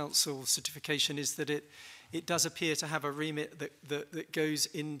Stewardship Council certification is that it does appear to have a remit that goes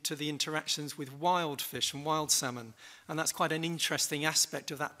into the interactions with wild fish and wild salmon, and that's quite an interesting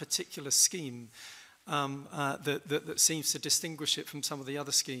aspect of that particular scheme that seems to distinguish it from some of the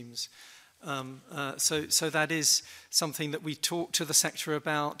other schemes. So that is something that we talk to the sector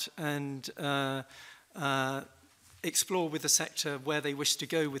about and explore with the sector where they wish to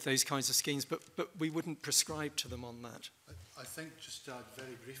go with those kinds of schemes, but we wouldn't prescribe to them on that. I think, just to add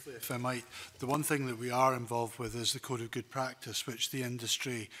very briefly, if I might, the one thing that we are involved with is the Code of Good Practice, which the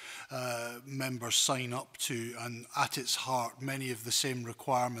industry members sign up to, and at its heart, many of the same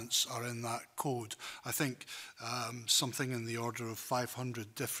requirements are in that code. I think something in the order of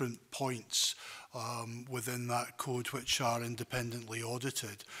 500 different points within that code, which are independently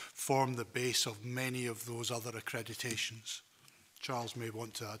audited, form the base of many of those other accreditations. Charles may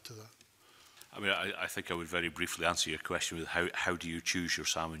want to add to that. I mean, I think I would very briefly answer your question with how do you choose your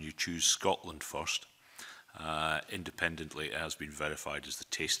salmon? You choose Scotland first. Independently, it has been verified as the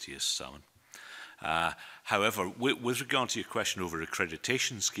tastiest salmon. However, with regard to your question over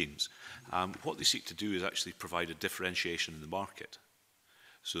accreditation schemes, what they seek to do is actually provide a differentiation in the market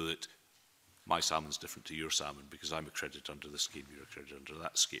so that my salmon is different to your salmon because I'm accredited under this scheme, you're accredited under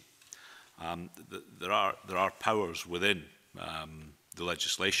that scheme. There are powers within the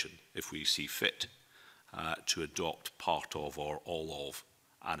legislation, if we see fit, to adopt part of or all of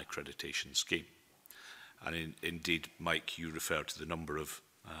an accreditation scheme. And indeed, Mike, you referred to the number of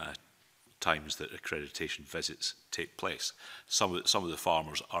times that accreditation visits take place. Some of the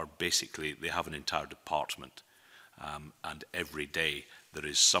farmers are basically, they have an entire department, and every day there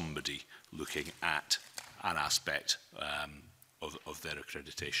is somebody looking at an aspect of their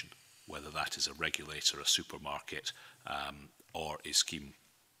accreditation, whether that is a regulator, a supermarket, or a scheme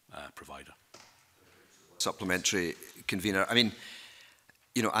provider. Supplementary, convener. I mean,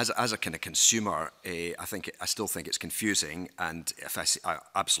 you know, as a kind of consumer, I still think it's confusing. And if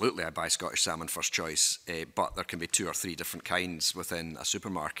absolutely, I buy Scottish salmon first choice, but there can be 2 or 3 different kinds within a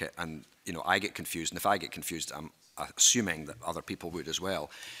supermarket, and you know, I get confused. And if I get confused, I'm assuming that other people would as well.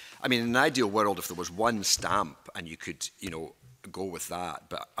 I mean, in an ideal world, if there was one stamp and you could, you know, go with that.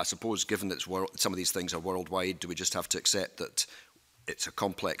 But I suppose, given that some of these things are worldwide, do we just have to accept that it's a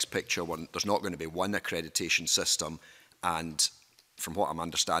complex picture? There's not going to be one accreditation system, and from what I'm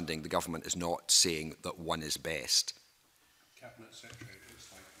understanding, the government is not saying that one is best. Cabinet Secretary, it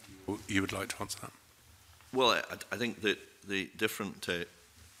looks like you would like to answer that. Well, I think that the different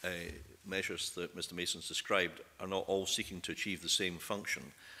measures that Mr. Mason's described are not all seeking to achieve the same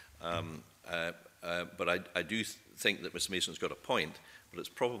function. But I do think that Mr. Mason's got a point, but it's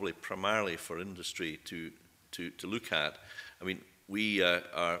probably primarily for industry to look at. I mean, we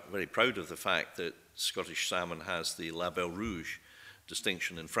are very proud of the fact that Scottish salmon has the Label Rouge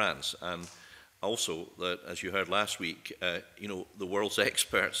distinction in France, and also that, as you heard last week, you know, the world's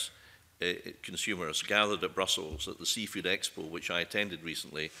experts, consumers gathered at Brussels at the Seafood Expo, which I attended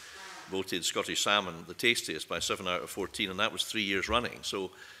recently, voted Scottish salmon the tastiest by 7 out of 14, and that was 3 years running.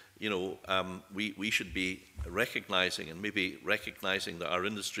 So, you know, we should be recognising, and maybe recognising that our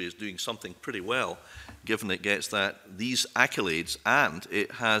industry is doing something pretty well, given it gets these accolades, and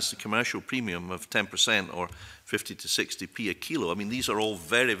it has a commercial premium of 10% or 50 to 60p a kilo. I mean, these are all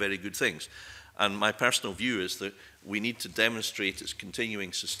very, very good things. And my personal view is that we need to demonstrate its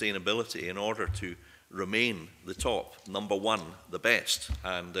continuing sustainability in order to remain the top, number one, the best.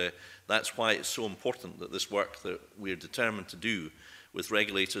 And that's why it's so important that this work that we're determined to do with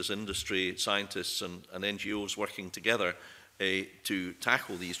regulators, industry, scientists and NGOs working together to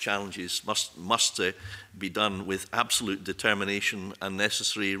tackle these challenges must be done with absolute determination and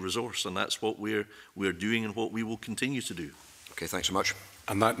necessary resource. And that's what we're doing and what we will continue to do. Okay, thanks so much.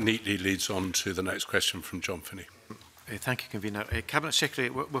 And that neatly leads on to the next question from John Finney. Thank you, Convener. Cabinet Secretary,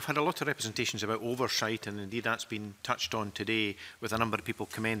 we've had a lot of representations about oversight, and indeed that's been touched on today with a number of people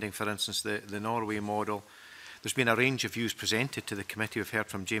commending, for instance, the Norway model. There's been a range of views presented to the committee. We've heard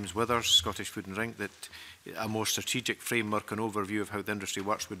from James Withers, Scottish Food and Drink, that a more strategic framework and overview of how the industry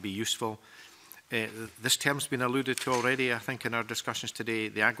works would be useful. This term's been alluded to already, I think, in our discussions today,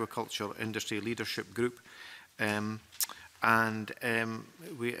 the Aquaculture Industry Leadership Group. In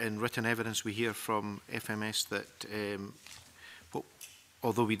written evidence, we hear from FMS that,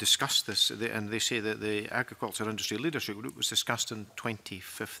 although we discussed this, and they say that the Agriculture Industry Leadership Group was discussed on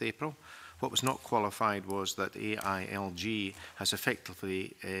 25th April. What was not qualified was that AILG has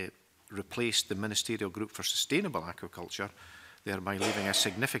effectively replaced the Ministerial Group for Sustainable Aquaculture, thereby leaving a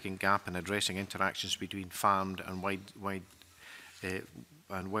significant gap in addressing interactions between farmed and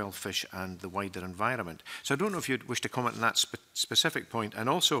wild fish and the wider environment. So I don't know if you'd wish to comment on that specific point. And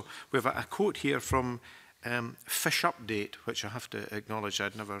also, we have a quote here from Fish Update, which I have to acknowledge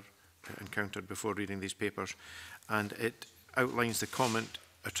I'd never encountered before reading these papers. And it outlines the comment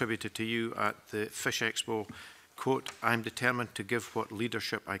attributed to you at the Fish Expo, quote, "I'm determined to give what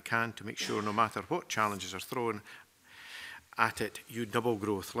leadership I can to make sure no matter what challenges are thrown at it, you double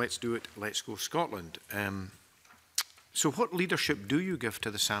growth. Let's do it. Let's go Scotland." So what leadership do you give to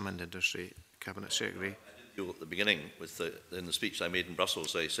the salmon industry, Cabinet Secretary? At the beginning, in the speech I made in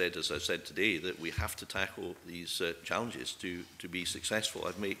Brussels, I said, as I said today, that we have to tackle these challenges to be successful.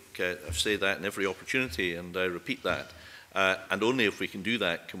 I've said that in every opportunity, and I repeat that. And only if we can do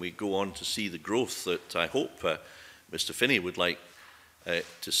that can we go on to see the growth that I hope Mr. Finney would like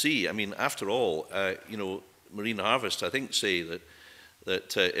to see. I mean, after all, you know, Marine Harvest, I think, say that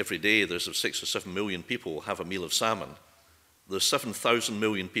every day there's 6 or 7 million people have a meal of salmon. There's 7,000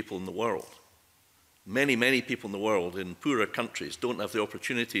 million people in the world. Many, many people in the world in poorer countries don't have the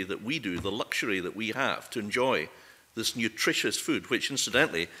opportunity that we do, the luxury that we have to enjoy this nutritious food, which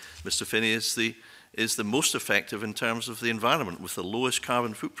incidentally, Mr. Finney, is the most effective in terms of the environment with the lowest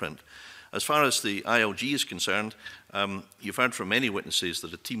carbon footprint. As far as the ILG is concerned, you've heard from many witnesses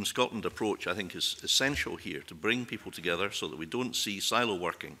that a Team Scotland approach, I think, is essential here to bring people together so that we don't see silo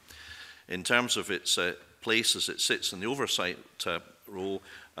working. In terms of its place as it sits in the oversight role,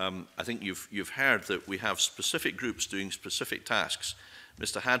 I think you've heard that we have specific groups doing specific tasks.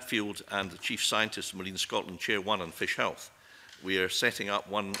 Mr. Hadfield and the Chief Scientist of Marine Scotland chair one on fish health. We are setting up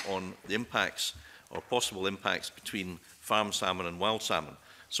one on the impacts or possible impacts between farm salmon and wild salmon.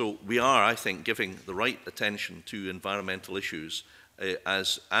 So we are, I think, giving the right attention to environmental issues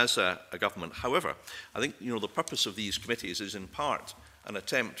as a government. However, I think, you know, the purpose of these committees is in part an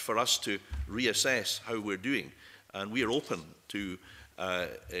attempt for us to reassess how we're doing, and we are open to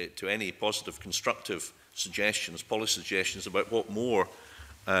any positive, constructive suggestions, policy suggestions about what more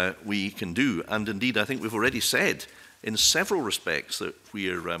we can do. And indeed, I think we've already said in several respects that we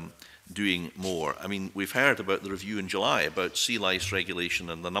are doing more. I mean, we've heard about the review in July about sea lice regulation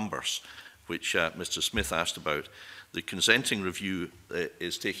and the numbers, which Mr. Smith asked about. The consenting review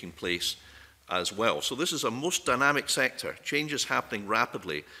is taking place as well. So this is a most dynamic sector. Change is happening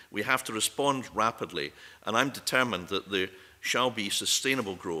rapidly. We have to respond rapidly. And I'm determined that there shall be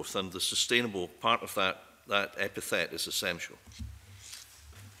sustainable growth, and the sustainable part of that epithet is essential.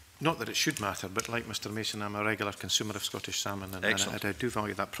 Not that it should matter, but like Mr. Mason, I'm a regular consumer of Scottish salmon, and I do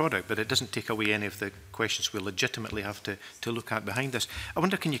value that product, but it doesn't take away any of the questions we legitimately have to look at behind this. I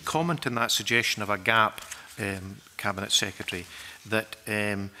wonder, can you comment on that suggestion of a gap, Cabinet Secretary, that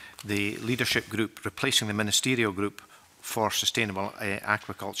the leadership group replacing the ministerial group for sustainable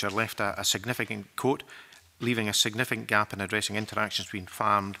aquaculture left a significant, quote, leaving a significant gap in addressing interactions between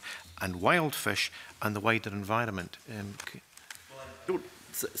farmed and wild fish and the wider environment. I don't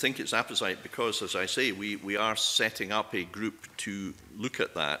think it's apposite because, as I say, we are setting up a group to look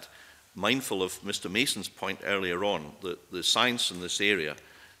at that, mindful of Mr. Mason's point earlier on, that the science in this area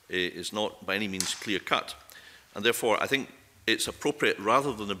is not by any means clear-cut. And therefore, I think it's appropriate,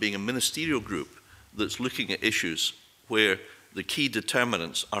 rather than there being a ministerial group that's looking at issues where the key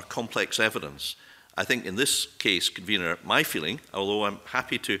determinants are complex evidence. I think in this case, Convener, my feeling, although I'm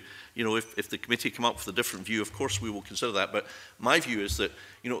happy to, you know, if the committee come up with a different view, of course we will consider that, but my view is that,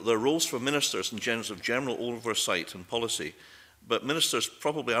 you know, there are roles for ministers in terms of general oversight and policy, but ministers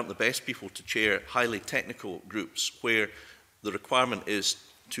probably aren't the best people to chair highly technical groups where the requirement is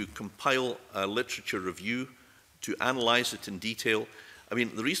to compile a literature review, to analyse it in detail. I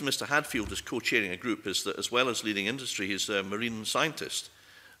mean, the reason Mr. Hadfield is co-chairing a group is that, as well as leading industry, he's a marine scientist.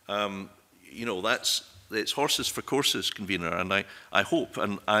 You know, it's horses for courses, Convener, and I hope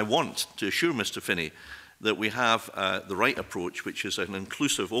and I want to assure Mr. Finney that we have the right approach, which is an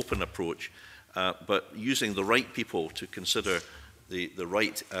inclusive, open approach, but using the right people to consider the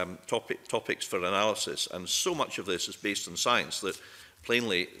right topics for analysis. And so much of this is based on science that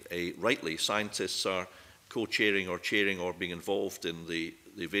plainly, rightly, scientists are co-chairing or chairing or being involved in the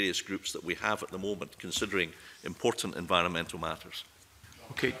various groups that we have at the moment, considering important environmental matters.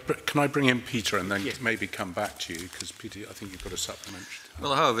 Okay, can I bring in Peter and then maybe come back to you, because Peter, I think you've got a supplement.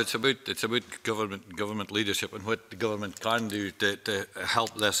 Well, I have. It's about government leadership and what the government can do to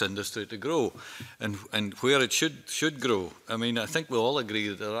help this industry to grow, and where it should grow. I mean, I think we all agree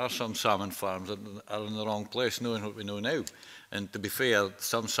that there are some salmon farms that are in the wrong place, knowing what we know now. And to be fair,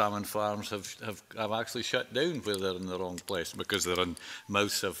 some salmon farms have actually shut down where they're in the wrong place because they're in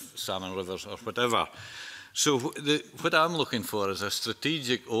mouths of salmon rivers or whatever. So what I'm looking for is a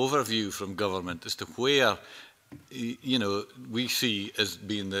strategic overview from government as to where, you know, we see as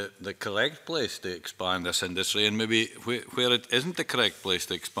being the correct place to expand this industry, and maybe where it isn't the correct place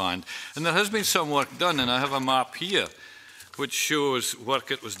to expand. And there has been some work done, and I have a map here which shows work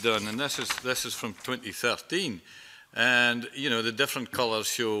that was done, and this is from 2013. And, you know, the different colours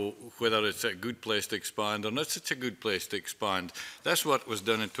show whether it's a good place to expand or not such a good place to expand. This work was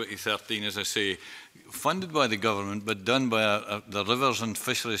done in 2013, as I say, funded by the government, but done by the Rivers and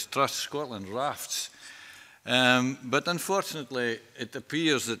Fisheries Trust Scotland, rafts. But unfortunately, it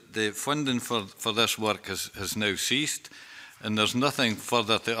appears that the funding for this work has now ceased. And there's nothing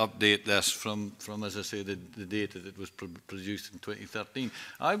further to update this from as I say, the data that was produced in 2013.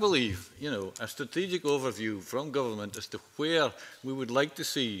 I believe, you know, a strategic overview from government as to where we would like to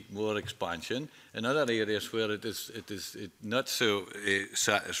see more expansion in other areas where it is not so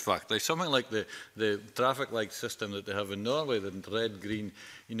satisfactory. Something like the traffic light system that they have in Norway, the red, green.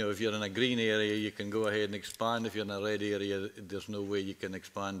 You know, if you're in a green area, you can go ahead and expand. If you're in a red area, there's no way you can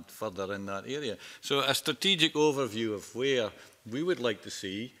expand further in that area. So a strategic overview of where we would like to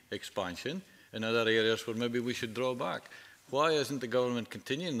see expansion in other areas where maybe we should draw back. Why isn't the government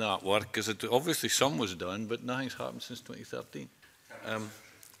continuing that work? Because obviously some was done, but nothing's happened since 2013.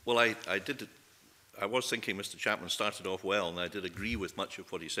 Well, I was thinking Mr. Chapman started off well, and I did agree with much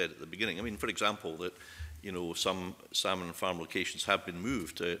of what he said at the beginning. I mean, for example, that, you know, some salmon farm locations have been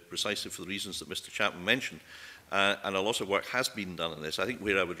moved precisely for the reasons that Mr. Chapman mentioned. And a lot of work has been done on this. I think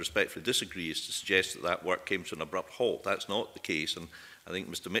where I would respectfully disagree is to suggest that that work came to an abrupt halt. That's not the case, and I think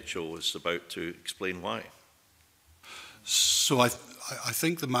Mr. Mitchell is about to explain why. So I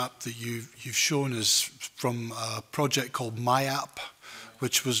think the map that you've shown is from a project called MyApp,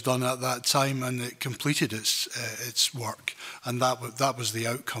 which was done at that time, and it completed its work, and that was the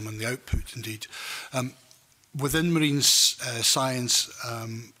outcome and the output indeed. Within marine science,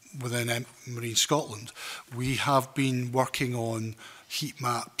 within Marine Scotland, we have been working on heat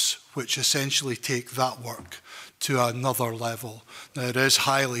maps which essentially take that work to another level. Now, it is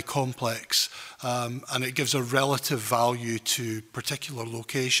highly complex, and it gives a relative value to particular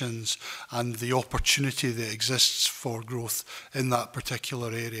locations and the opportunity that exists for growth in that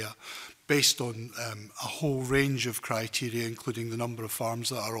particular area, based on a whole range of criteria, including the number of farms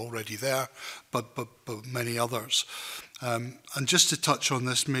that are already there, but many others. And just to touch on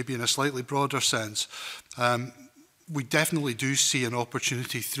this maybe in a slightly broader sense, we definitely do see an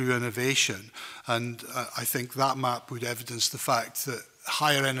opportunity through innovation, and I think that map would evidence the fact that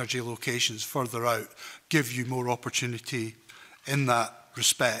higher energy locations further out give you more opportunity in that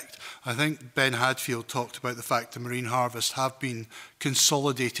respect. I think Ben Hadfield talked about the fact that Marine Harvest have been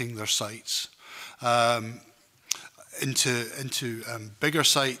consolidating their sites into bigger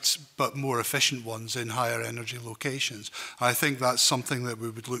sites, but more efficient ones in higher energy locations. I think that's something that we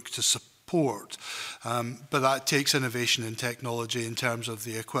would look to support port. But that takes innovation in technology in terms of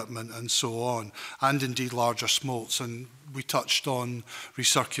the equipment and so on, and indeed larger smolts. And we touched on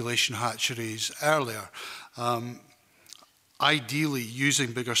recirculation hatcheries earlier. Ideally,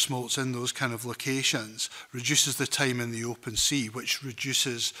 using bigger smolts in those kind of locations reduces the time in the open sea, which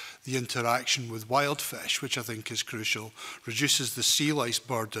reduces the interaction with wild fish, which I think is crucial, reduces the sea lice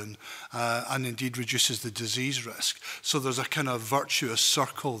burden, and indeed reduces the disease risk. So there's a kind of virtuous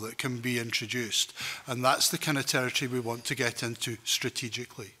circle that can be introduced, and that's the kind of territory we want to get into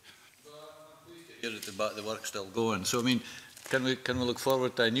strategically. Here at the work's still going. So I mean, can we look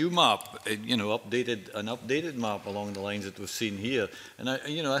forward to a new map, you know, an updated map along the lines that we've seen here? And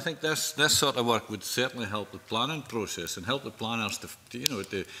I think this sort of work would certainly help the planning process and help the planners to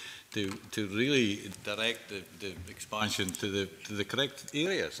really direct the expansion to the correct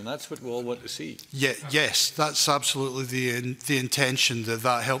areas, and that's what we all want to see. Yeah, yes, that's absolutely the intention,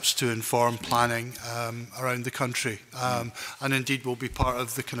 that helps to inform planning around the country, and indeed will be part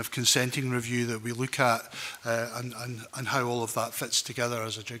of the kind of consenting review that we look at, and how all of that fits together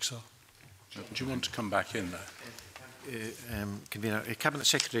as a jigsaw. Do you want to come back in there? Convener, Cabinet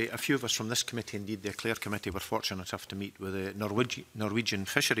Secretary, a few of us from this committee, indeed the Clare Committee, were fortunate enough to meet with the Norwegian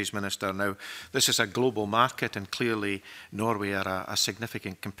Fisheries Minister. Now, this is a global market, and clearly Norway are a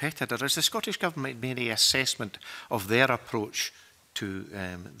significant competitor. Has the Scottish Government made any assessment of their approach to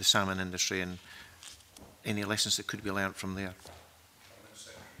the salmon industry, and any lessons that could be learned from there?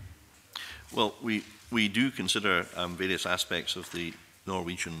 Well, we do consider various aspects of the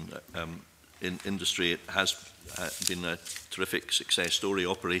Norwegian industry. It has been a terrific success story,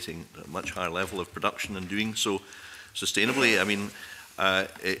 operating at a much higher level of production and doing so sustainably. I mean,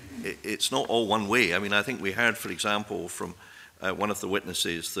 it's not all one way. I mean, I think we heard, for example, from one of the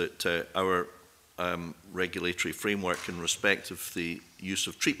witnesses that our regulatory framework in respect of the use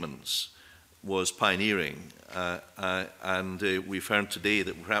of treatments was pioneering. And we've heard today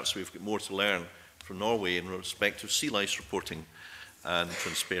that perhaps we've got more to learn from Norway in respect of sea lice reporting and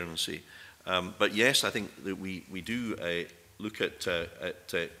transparency. But yes, I think that we do look at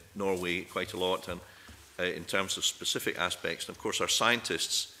Norway quite a lot, and in terms of specific aspects. And of course, our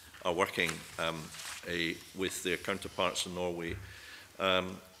scientists are working with their counterparts in Norway.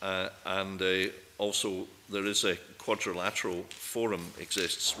 And also, there is a quadrilateral forum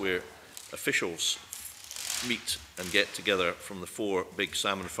exists where officials meet and get together from the 4 big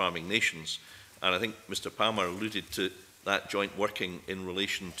salmon farming nations. And I think Mr. Palmer alluded to that joint working in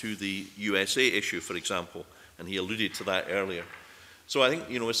relation to the USA issue, for example, and he alluded to that earlier. So I think,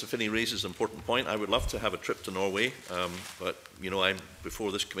 Mr. Finney raises an important point. I would love to have a trip to Norway, but, I'm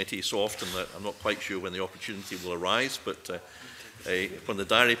before this committee so often that I'm not quite sure when the opportunity will arise, but when the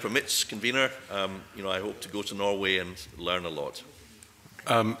diary permits, convener, I hope to go to Norway and learn a lot.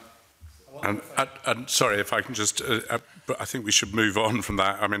 And sorry, if I can just, but I think we should move on from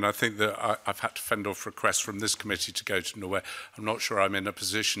that. I mean, I think that I've had to fend off requests from this committee to go to Norway. I'm not sure I'm in a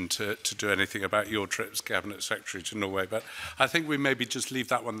position to do anything about your trips, Cabinet Secretary, to Norway, but I think we maybe just leave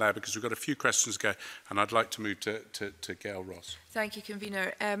that one there because we've got a few questions to go, and I'd like to move to Gail Ross. Thank you,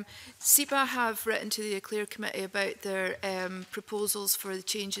 Convener. SEPA have written to the Clare Committee about their proposals for the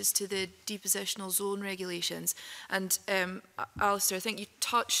changes to the depositional zone regulations. And Alastair, I think you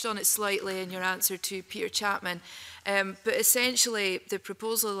touched on it slightly in your answer to Peter Chapman. But essentially, the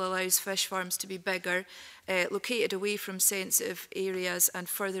proposal allows fish farms to be bigger, located away from sensitive areas and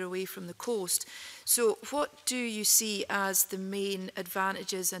further away from the coast. So what do you see as the main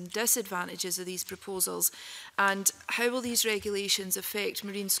advantages and disadvantages of these proposals? And how will these regulations affect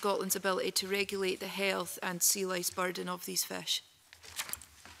Marine Scotland's ability to regulate the health and sea lice burden of these fish?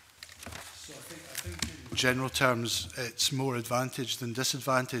 So I think in general terms, it's more advantage than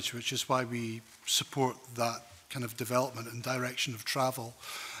disadvantage, which is why we support that kind of development and direction of travel.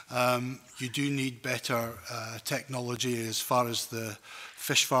 You do need better technology as far as the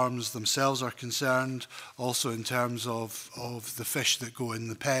fish farms themselves are concerned. Also in terms of the fish that go in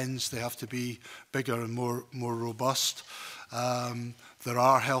the pens, they have to be bigger and more robust. There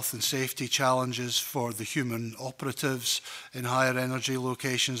are health and safety challenges for the human operatives in higher energy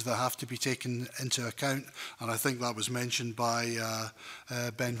locations that have to be taken into account. And I think that was mentioned by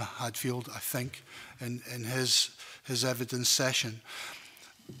Ben Hadfield, I think, in his evidence session.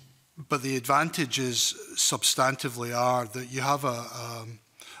 But the advantages substantively are that you have a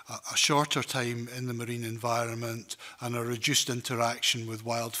shorter time in the marine environment and a reduced interaction with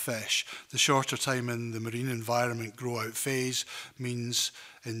wild fish. The shorter time in the marine environment grow-out phase means,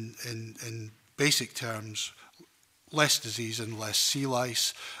 in basic terms, less disease and less sea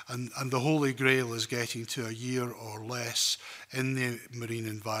lice, and the holy grail is getting to a year or less in the marine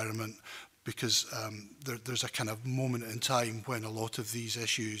environment, because there's a kind of moment in time when a lot of these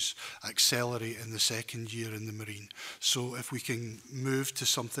issues accelerate in the second year in the marine. So if we can move to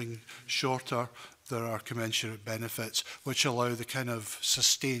something shorter, there are commensurate benefits which allow the kind of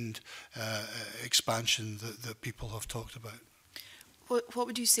sustained expansion that people have talked about. What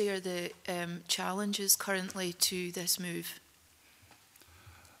would you say are the challenges currently to this move?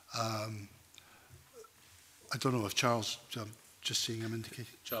 I don't know if Charles, just seeing him indicate.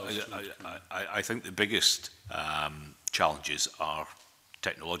 I think the biggest challenges are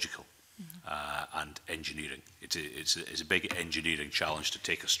technological and engineering. It's a big engineering challenge to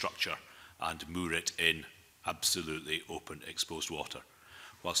take a structure and moor it in absolutely open, exposed water.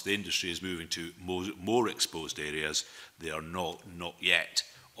 Whilst the industry is moving to more exposed areas, they are not yet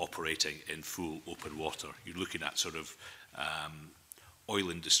operating in full open water. You're looking at sort of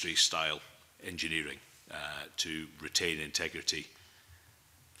oil industry style engineering to retain integrity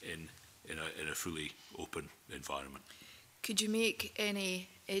in a fully open environment. Could you make any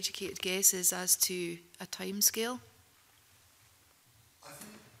educated guesses as to a timescale?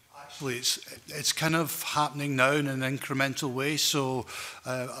 Actually, it's kind of happening now in an incremental way. So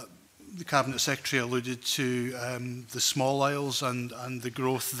the Cabinet Secretary alluded to the small isles and the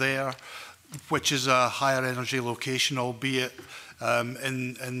growth there, which is a higher energy location, albeit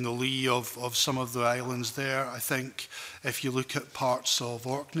in the lee of some of the islands there. I think if you look at parts of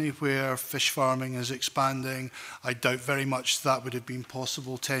Orkney where fish farming is expanding, I doubt very much that would have been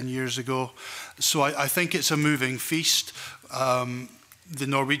possible 10 years ago. So I think it's a moving feast. The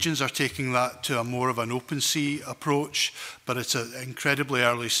Norwegians are taking that to a more of an open sea approach, but it's an incredibly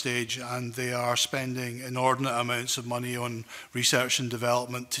early stage, and they are spending inordinate amounts of money on research and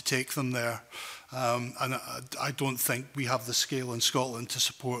development to take them there. And I don't think we have the scale in Scotland to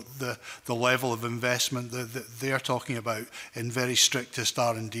support the level of investment that they're talking about in very strictest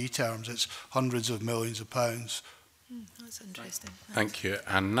R&D terms. It's hundreds of millions of pounds. That's interesting. Thank you.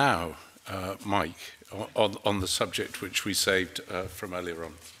 And now, Mike, on the subject which we saved from earlier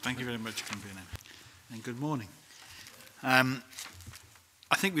on. Thank you very much, Convener, and good morning.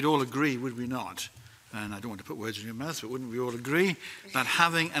 I think we'd all agree, would we not, and I don't want to put words in your mouth, but wouldn't we all agree that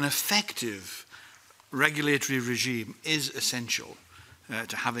having an effective regulatory regime is essential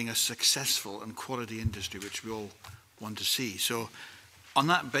to having a successful and quality industry, which we all want to see? So on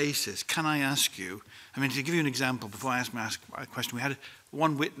that basis, can I ask you, I mean, to give you an example, before I ask my question, we had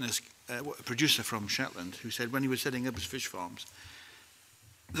one witness, a producer from Shetland, who said when he was setting up his fish farms,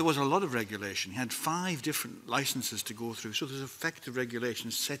 there was a lot of regulation. He had 5 different licenses to go through, so there's effective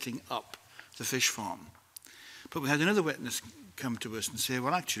regulation setting up the fish farm. But we had another witness come to us and say,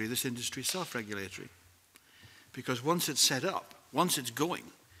 well, actually, this industry is self-regulatory. Because once it's set up, once it's going,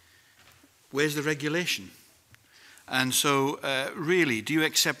 where's the regulation? And so, really, do you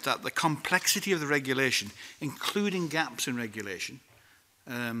accept that the complexity of the regulation, including gaps in regulation,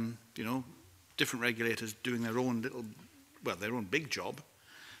 you know, different regulators doing their own little, well, their own big job,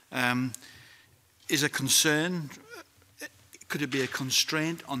 is a concern? Could it be a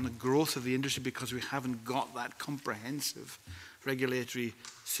constraint on the growth of the industry because we haven't got that comprehensive regulatory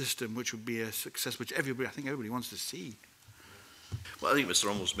system, which would be a success, which everybody, I think everybody wants to see? Well, I think Mr.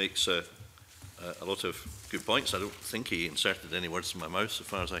 Rummels makes a lot of good points. I don't think he inserted any words in my mouth, so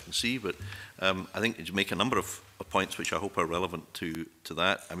far as I can see, but I think you make a number of points which I hope are relevant to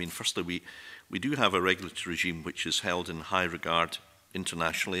that. I mean, firstly, we do have a regulatory regime which is held in high regard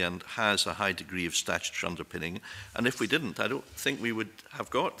internationally and has a high degree of statutory underpinning. And if we didn't, I don't think we would have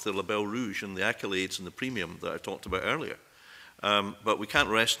got the label rouge and the accolades and the premium that I talked about earlier. But we can't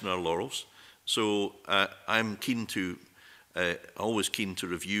rest on our laurels. So I'm keen to, always keen to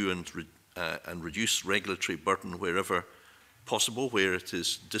review and reduce regulatory burden wherever possible, where it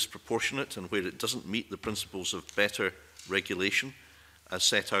is disproportionate and where it doesn't meet the principles of better regulation as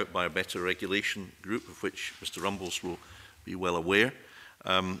set out by a better regulation group, of which Mr. Rummels will be well aware.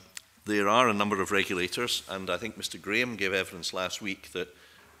 There are a number of regulators, and I think Mr. Graham gave evidence last week that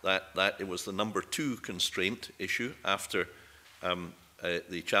it was the number 2 constraint issue after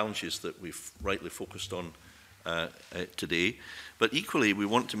the challenges that we've rightly focused on today. But equally, we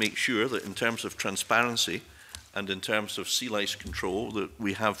want to make sure that in terms of transparency and in terms of sea lice control, that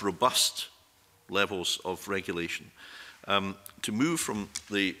we have robust levels of regulation. To move from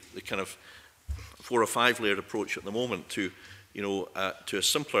the kind of 4 or 5 layered approach at the moment to, you know, to a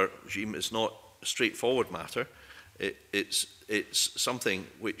simpler regime is not a straightforward matter. It's something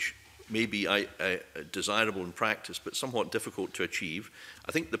which may be desirable in practice, but somewhat difficult to achieve.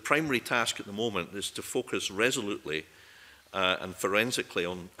 I think the primary task at the moment is to focus resolutely and forensically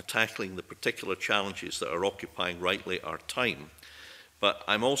on tackling the particular challenges that are occupying rightly our time. But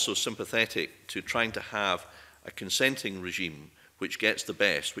I'm also sympathetic to trying to have a consenting regime which gets the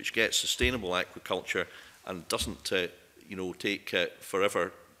best, which gets sustainable aquaculture and doesn't take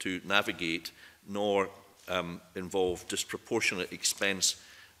forever to navigate, nor involve disproportionate expense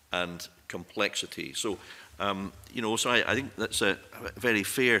and complexity. So, so I think that's a very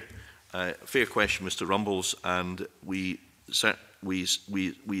fair question, Mr. Rumbles, and we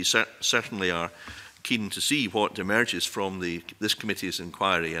certainly are keen to see what emerges from this committee's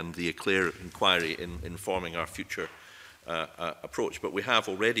inquiry and the Eclair inquiry in informing our future approach. But we have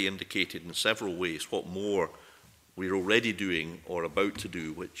already indicated in several ways what more we're already doing or about to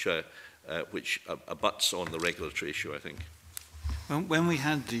do, which abuts on the regulatory issue, I think. When we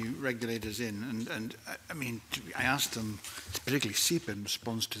had the regulators in, and I mean, I asked them, particularly SEPA, in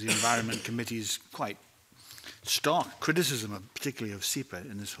response to the Environment Committee's quite stark criticism, particularly of SEPA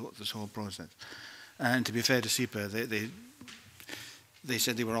in this whole process. And to be fair to SEPA, they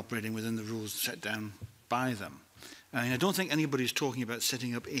said they were operating within the rules set down by them. I mean, I don't think anybody's talking about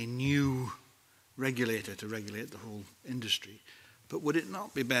setting up a new regulator to regulate the whole industry. But would it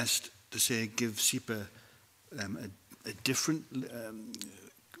not be best to say give SEPA a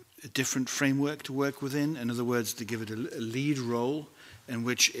different framework to work within? In other words, to give it a lead role in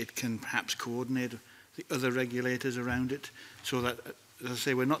which it can perhaps coordinate the other regulators around it, so that, as I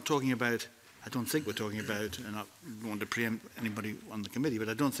say, we're not talking about, I don't think we're talking about, and I don't want to preempt anybody on the committee, but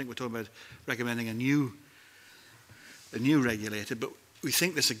I don't think we're talking about recommending a new regulator, but we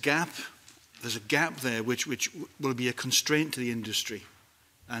think there's a gap there which will be a constraint to the industry,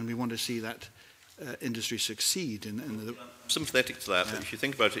 and we want to see that industry succeed. I'm sympathetic to that, but if you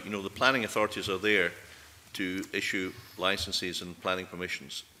think about it, the planning authorities are there to issue licenses and planning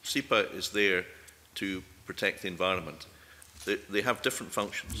permissions. SEPA is there to protect the environment. They have different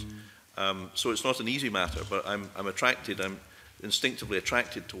functions. So it's not an easy matter, but I'm instinctively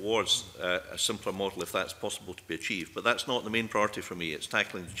attracted towards a simpler model if that's possible to be achieved. But that's not the main priority for me. It's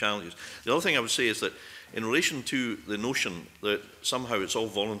tackling the challenges. The other thing I would say is that in relation to the notion that somehow it's all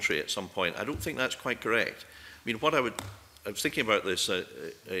voluntary at some point, I don't think that's quite correct. I mean, I was thinking about this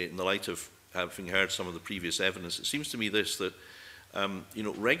in the light of having heard some of the previous evidence. It seems to me that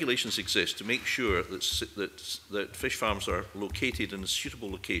regulations exist to make sure that fish farms are located in a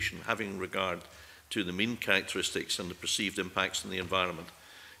suitable location, having regard to the mean characteristics and the perceived impacts on the environment.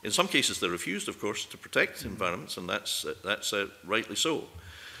 In some cases, they're refused, of course, to protect environments, and that's rightly so.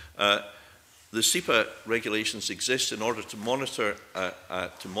 The SEPA regulations exist in order to monitor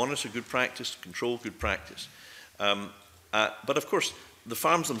good practice, to control good practice. But of course, the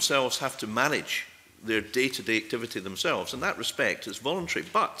farms themselves have to manage their day-to-day activity themselves. In that respect, it's voluntary,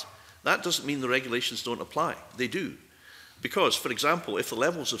 but that doesn't mean the regulations don't apply. They do. Because, for example, if the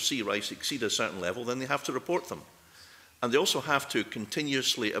levels of sea rice exceed a certain level, then they have to report them. And they also have to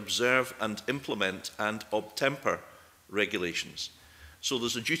continuously observe and implement and obtemper regulations. So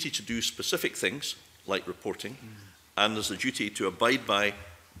there's a duty to do specific things, like reporting, and there's a duty to abide by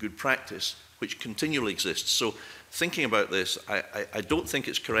good practice, which continually exists. So thinking about this, I don't think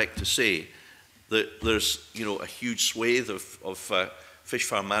it's correct to say that there's a huge swathe of fish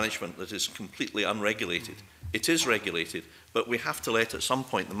farm management that is completely unregulated. It is regulated, but we have to let at some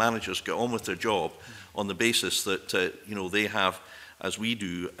point the managers get on with their job on the basis that they have, as we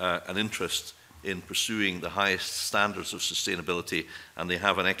do, an interest in pursuing the highest standards of sustainability, and they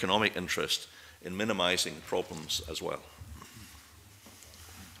have an economic interest in minimising problems as well.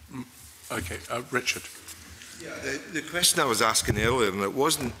 Okay, Richard. Yeah, the question I was asking earlier, and it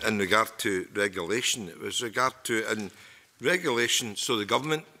wasn't in regard to regulation, it was regard to regulation, so the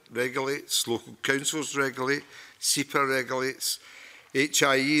government regulates, local councils regulate, SEPA regulates,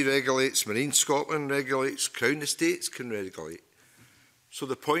 HIE regulates, Marine Scotland regulates, Crown Estates can regulate. So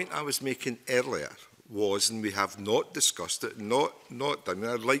the point I was making earlier was, and we have not discussed it, not done it,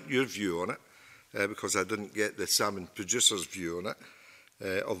 I'd like your view on it, because I didn't get the salmon producers' view on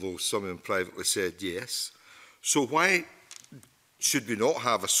it, although some of them privately said yes. So why should we not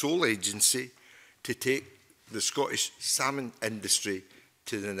have a sole agency to take the Scottish salmon industry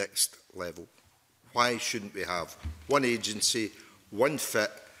to the next level? Why shouldn't we have one agency, one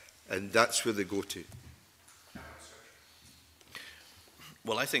fit, and that's where they go to?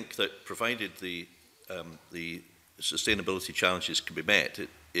 Well, I think that provided the sustainability challenges can be met,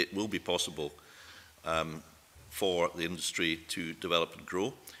 it will be possible for the industry to develop and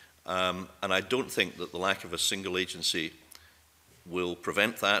grow. And I don't think that the lack of a single agency will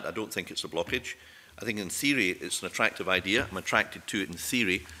prevent that. I don't think it's a blockage. I think in theory it's an attractive idea. I'm attracted to it in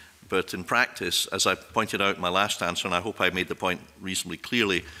theory, but in practice, as I pointed out in my last answer, and I hope I made the point reasonably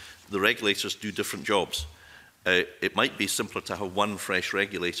clearly, the regulators do different jobs. It might be simpler to have one fresh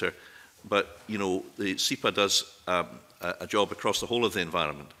regulator, but you know, the SEPA does a job across the whole of the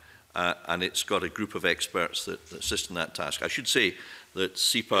environment, and it's got a group of experts that assist in that task. I should say that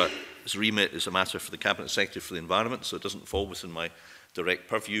SEPA's remit is a matter for the Cabinet Secretary for the Environment, so it doesn't fall within my direct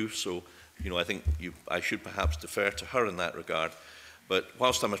purview. So, you know, I think I should perhaps defer to her in that regard. But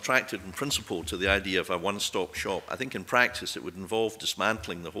whilst I'm attracted in principle to the idea of a one-stop shop, I think in practice it would involve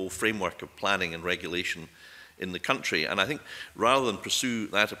dismantling the whole framework of planning and regulation in the country. And I think rather than pursue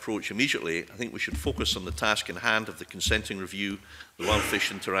that approach immediately, I think we should focus on the task in hand of the consenting review, the wild-fish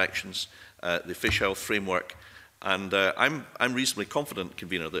interactions, the fish health framework. And I'm reasonably confident,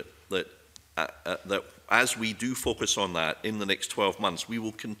 Convener, that as we do focus on that in the next 12 months, we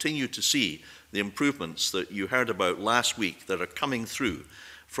will continue to see the improvements that you heard about last week that are coming through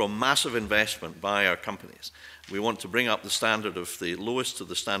from massive investment by our companies. We want to bring up the standard of the lowest to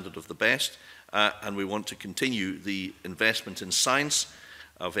the standard of the best, and we want to continue the investment in science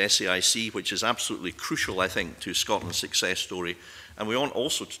of SAIC, which is absolutely crucial, I think, to Scotland's success story. And we want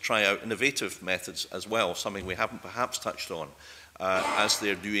also to try out innovative methods as well, something we haven't perhaps touched on, as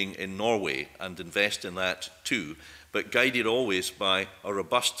they're doing in Norway, and invest in that too, but guided always by a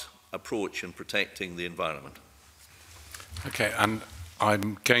robust approach in protecting the environment. Okay, and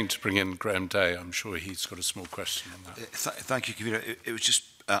I'm going to bring in Graham Day. I'm sure he's got a small question on that. Thank you, Convener. It was just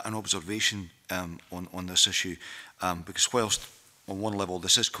an observation on this issue, because whilst on one level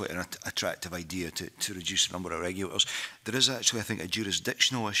this is quite an attractive idea to reduce the number of regulators, there is actually, I think, a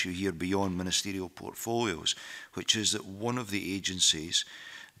jurisdictional issue here beyond ministerial portfolios, which is that one of the agencies,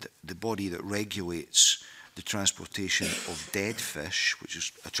 the body that regulates the transportation of dead fish, which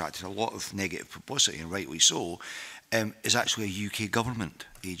has attracted a lot of negative publicity, and rightly so, is actually a UK government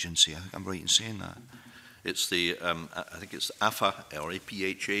agency. I think I'm right in saying that. It's the, I think it's APHA, or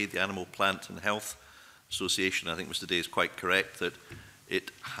APHA, the Animal, Plant and Health Association. I think Mr Day is quite correct that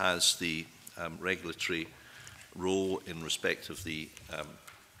it has the regulatory role in respect of the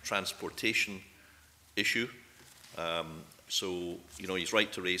transportation issue. So, you know, he's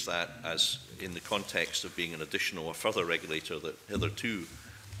right to raise that as in the context of being an additional or further regulator that hitherto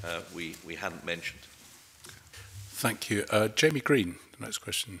we hadn't mentioned. Thank you. Jamie Green, the next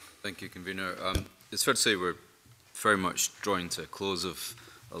question. Thank you, Convener. It's fair to say we're very much drawing to a close of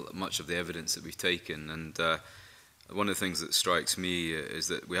much of the evidence that we've taken, and one of the things that strikes me is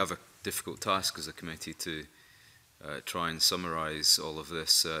that we have a difficult task as a committee to try and summarise all of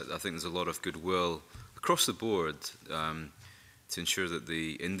this. I think there's a lot of goodwill across the board to ensure that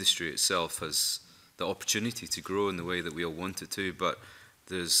the industry itself has the opportunity to grow in the way that we all want it to, but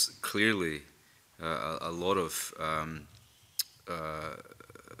there's clearly a lot of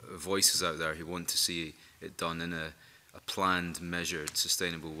voices out there who want to see it done in a planned, measured,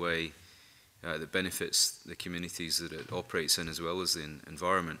 sustainable way that benefits the communities that it operates in as well as the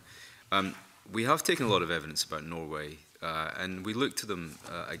environment. We have taken a lot of evidence about Norway, and we look to them,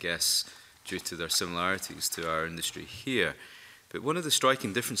 I guess, due to their similarities to our industry here. But one of the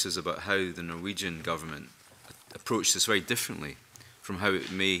striking differences about how the Norwegian government approached this very differently from how it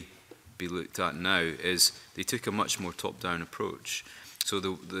may be looked at now is they took a much more top-down approach. So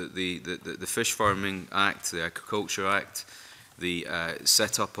the Fish Farming Act, the Aquaculture Act, the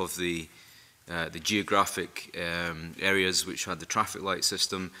set-up of the geographic areas which had the traffic light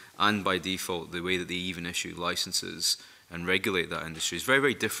system, and by default the way that they even issue licenses and regulate that industry is very,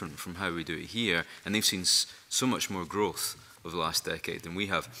 very different from how we do it here, and they've seen so much more growth over the last decade than we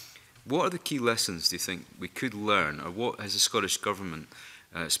have. What are the key lessons, do you think, we could learn, or what has the Scottish Government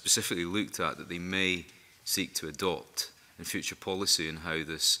specifically looked at that they may seek to adopt in future policy and how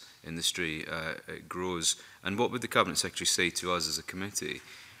this industry grows? And what would the Cabinet Secretary say to us as a committee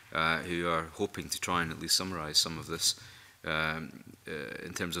who are hoping to try and at least summarise some of this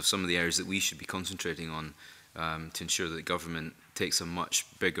in terms of some of the areas that we should be concentrating on to ensure that the government takes a much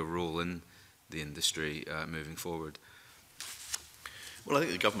bigger role in the industry moving forward? Well, I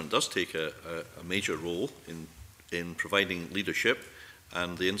think the government does take a major role in providing leadership,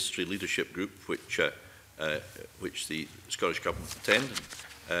 and the industry leadership group, which the Scottish Government attend,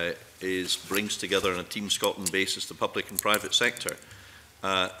 brings together on a Team Scotland basis the public and private sector.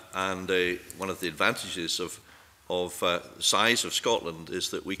 And one of the advantages of the size of Scotland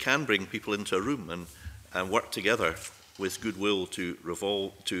is that we can bring people into a room and work together with goodwill to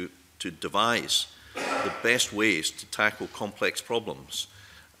devise the best ways to tackle complex problems.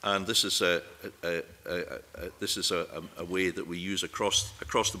 and this is a way that we use across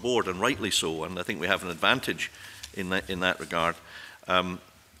the board, and rightly so. And I think we have an advantage in that regard.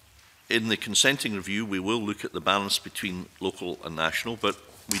 In the consenting review, we will look at the balance between local and national, but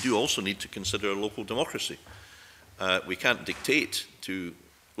we do also need to consider local democracy. We can't dictate to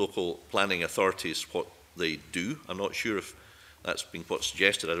local planning authorities what they do. I'm not sure if that's been what's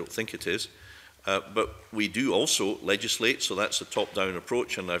suggested. I don't think it is. But we do also legislate, so that's a top-down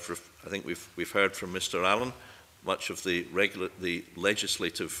approach, and I think we've heard from Mr. Allan much of the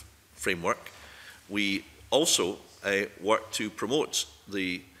legislative framework. We also work to promote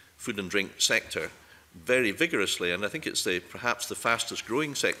the food and drink sector very vigorously, and I think it's perhaps the fastest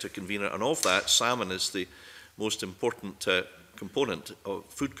growing sector, convener, and of that, salmon is the most important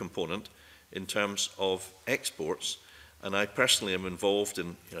food component in terms of exports. And I personally am involved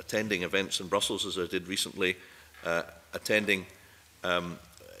in attending events in Brussels, as I did recently, attending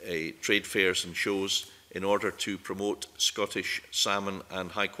trade fairs and shows in order to promote Scottish salmon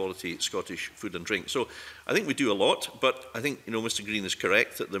and high-quality Scottish food and drink. So I think we do a lot, but I think Mr. Green is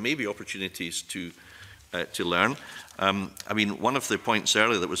correct that there may be opportunities to learn. I mean, one of the points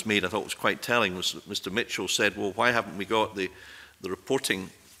earlier that was made I thought was quite telling was that Mr. Mitchell said, well, why haven't we got the reporting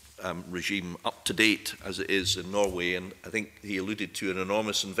regime up to date as it is in Norway? And I think he alluded to an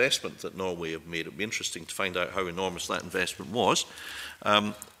enormous investment that Norway have made. It would be interesting to find out how enormous that investment was.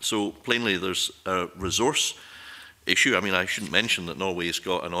 So plainly there's a resource issue. I mean, I shouldn't mention that Norway has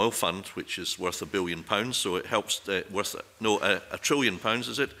got an oil fund which is worth £1 billion, so it helps £1 trillion,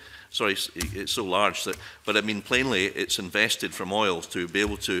 is it? Sorry, it's so large that, but I mean, plainly it's invested from oil to be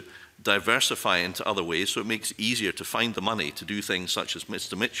able to diversify into other ways, so it makes it easier to find the money to do things such as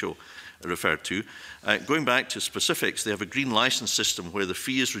Mr. Mitchell referred to. Going back to specifics, they have a green licence system where the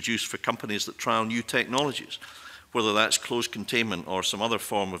fee is reduced for companies that trial new technologies, whether that's closed containment or some other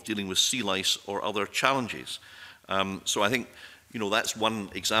form of dealing with sea lice or other challenges. So I think that's one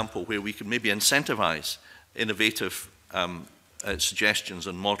example where we can maybe incentivise innovative suggestions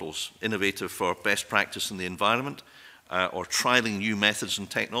and models, innovative for best practice in the environment, or trialling new methods and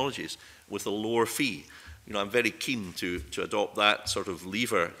technologies with a lower fee. I'm very keen to adopt that sort of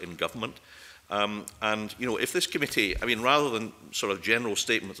lever in government. And if this committee, I mean, rather than sort of general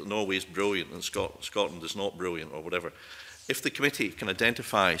statement that Norway is brilliant and Scotland is not brilliant or whatever, if the committee can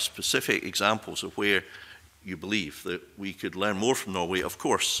identify specific examples of where you believe that we could learn more from Norway, of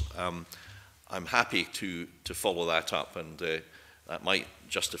course, I'm happy to follow that up, and that might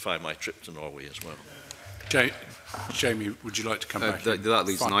justify my trip to Norway as well. Jamie, would you like to come back? That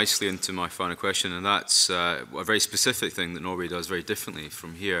leads nicely into my final question, and that's a very specific thing that Norway does very differently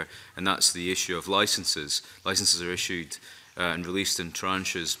from here, and that's the issue of licences. Licences are issued and released in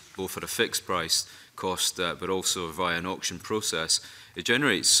tranches, both at a fixed price cost, but also via an auction process. It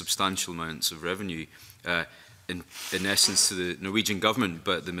generates substantial amounts of revenue, in essence, to the Norwegian government,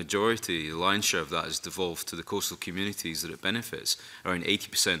 but the majority, the lion's share of that is devolved to the coastal communities that it benefits. Around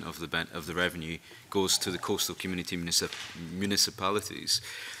 80% of the revenue goes to the coastal community municipalities.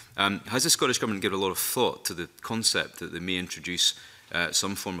 Has the Scottish Government given a lot of thought to the concept that they may introduce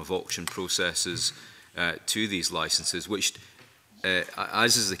some form of auction processes to these licences, which,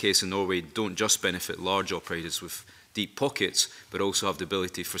 as is the case in Norway, don't just benefit large operators with deep pockets, but also have the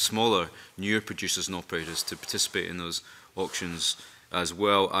ability for smaller, newer producers and operators to participate in those auctions as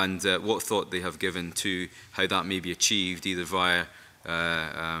well, and what thought they have given to how that may be achieved, either via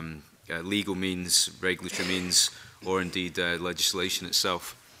legal means, regulatory means, or indeed legislation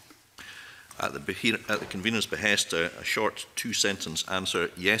itself. At the convener's behest, a short two-sentence answer: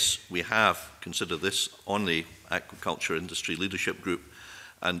 yes, we have considered this on the Aquaculture Industry Leadership Group,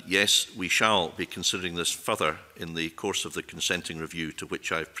 and yes, we shall be considering this further in the course of the consenting review to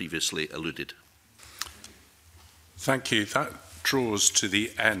which I've previously alluded. Thank you. That draws to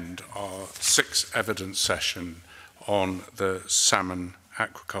the end our sixth evidence session on the salmon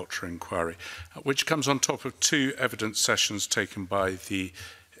aquaculture inquiry, which comes on top of two evidence sessions taken by the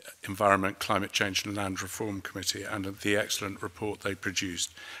Environment, Climate Change and Land Reform Committee and the excellent report they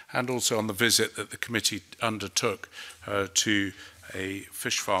produced, and also on the visit that the committee undertook to a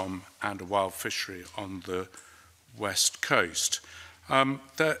fish farm and a wild fishery on the west coast.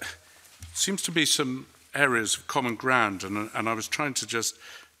 There seems to be some areas of common ground, and I was trying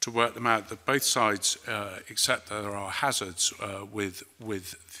to work them out, that both sides accept that there are hazards with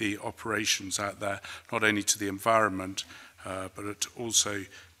the operations out there, not only to the environment, but also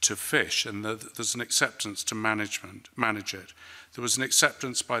to fish, and there's an acceptance to manage it. There was an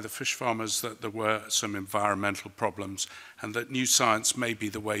acceptance by the fish farmers that there were some environmental problems and that new science may be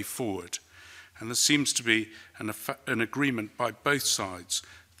the way forward. And there seems to be an agreement by both sides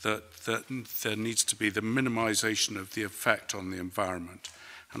that there needs to be the minimisation of the effect on the environment.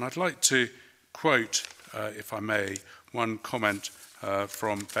 And I'd like to quote, if I may, one comment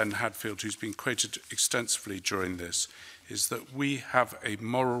from Ben Hadfield, who's been quoted extensively during this, is that we have a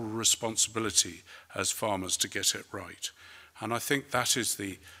moral responsibility as farmers to get it right. And I think that is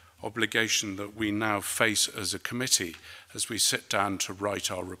the obligation that we now face as a committee as we sit down to write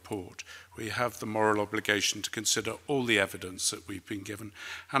our report. We have the moral obligation to consider all the evidence that we've been given.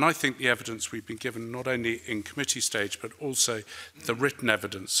 And I think the evidence we've been given, not only in committee stage, but also the written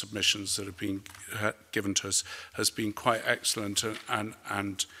evidence submissions that have been given to us, has been quite excellent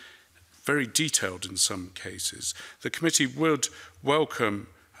and very detailed in some cases. The committee would welcome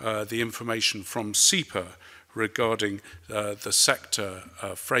the information from SEPA regarding the sector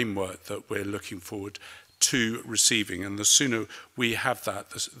framework that we're looking forward to receiving. And the sooner we have that,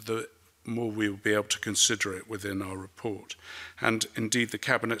 the more we will be able to consider it within our report. And indeed, the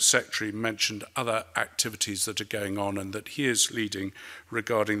Cabinet Secretary mentioned other activities that are going on and that he is leading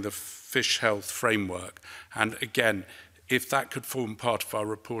regarding the fish health framework. And again, if that could form part of our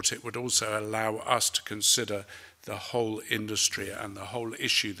report, it would also allow us to consider the whole industry and the whole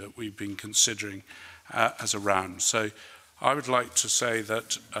issue that we've been considering as a round. So I would like to say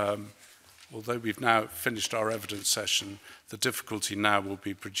that although we've now finished our evidence session, the difficulty now will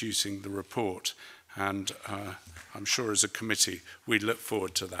be producing the report. And I'm sure as a committee, we look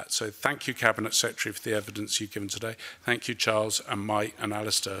forward to that. So thank you, Cabinet Secretary, for the evidence you've given today. Thank you, Charles and Mike and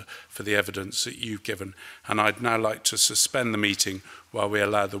Alastair, for the evidence that you've given. And I'd now like to suspend the meeting while we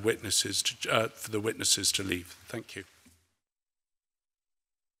allow the witnesses to, for the witnesses to leave. Thank you.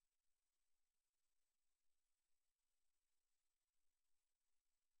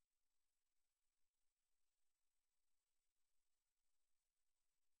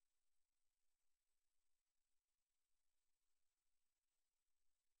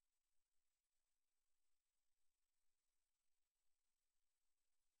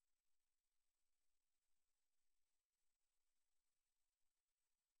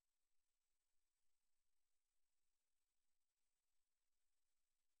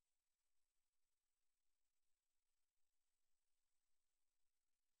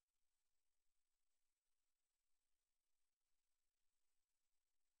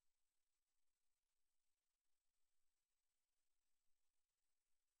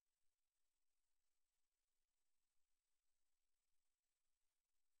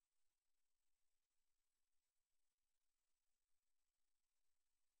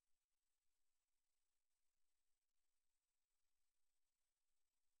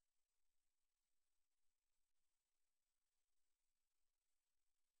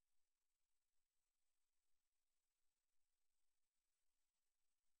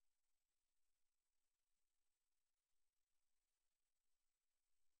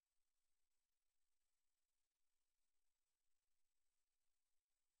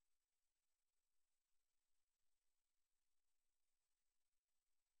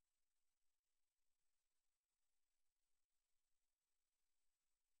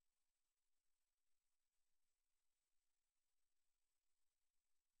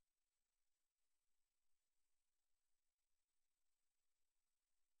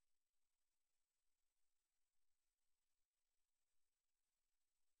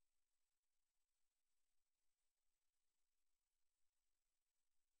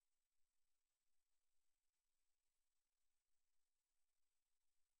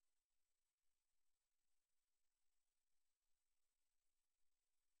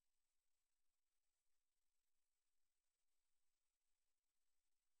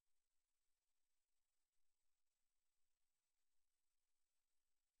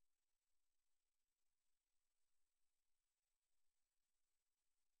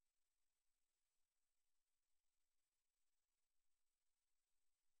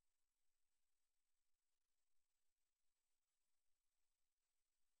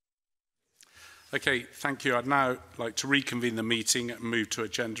 Okay, thank you. I'd now like to reconvene the meeting and move to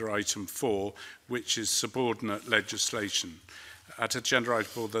agenda item 4, which is subordinate legislation. At agenda item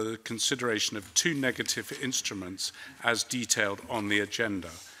 4, the consideration of 2 negative instruments as detailed on the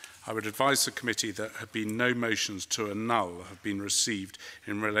agenda. I would advise the committee that have been no motions to annul have been received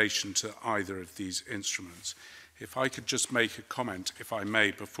in relation to either of these instruments. If I could just make a comment, if I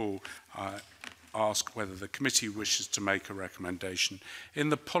may, before ask whether the committee wishes to make a recommendation. In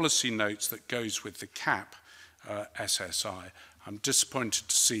the policy notes that goes with the CAP SSI, I'm disappointed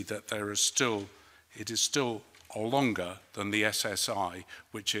to see that it is still longer than the SSI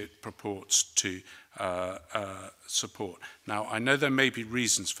which it purports to support. Now, I know there may be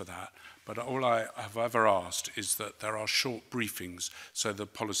reasons for that, But all I have ever asked is that there are short briefings so the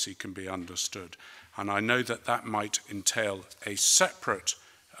policy can be understood. And I know that that might entail a separate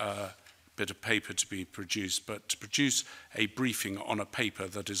bit of paper to be produced, but to produce a briefing on a paper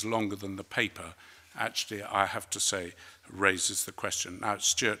that is longer than the paper, actually, I have to say, raises the question. Now,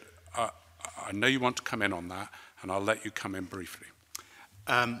 Stuart, I know you want to come in on that, and I'll let you come in briefly.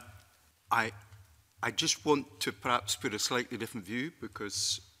 I just want to perhaps put a slightly different view,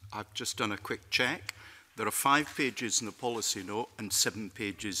 because I've just done a quick check. There are 5 pages in the policy note and 7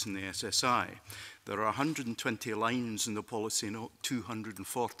 pages in the SSI. There are 120 lines in the policy note,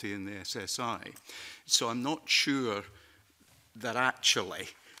 240 in the SSI. So I'm not sure that actually,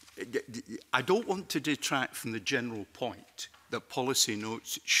 I don't want to detract from the general point that policy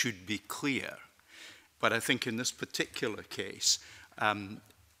notes should be clear. But I think in this particular case,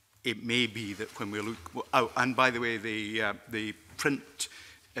 it may be that when we look, oh, and by the way, the print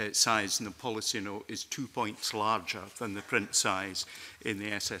size in the policy note is 2 points larger than the print size in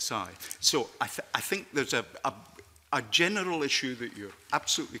the SSI. So I think there's a general issue that you're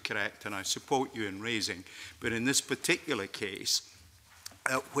absolutely correct, and I support you in raising. But in this particular case,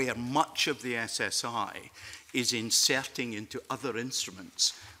 where much of the SSI is inserting into other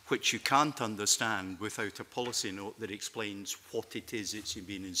instruments, which you can't understand without a policy note that explains what it is it's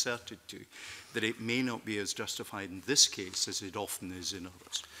been inserted to, that it may not be as justified in this case as it often is in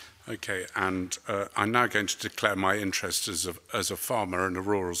others. Okay, and I'm now going to declare my interest as a farmer and a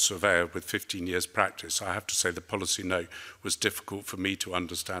rural surveyor with 15 years practice. I have to say the policy note was difficult for me to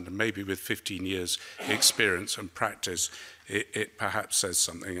understand, and maybe with 15 years experience and practice, it perhaps says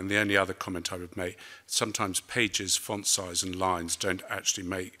something. And the only other comment I would make, sometimes pages, font size and lines don't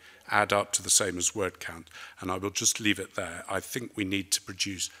actually add up to the same as word count, and I will just leave it there. I think we need to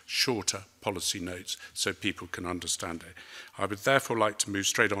produce shorter policy notes so people can understand it. I would therefore like to move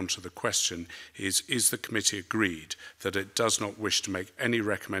straight on to the question, is the committee agreed that it does not wish to make any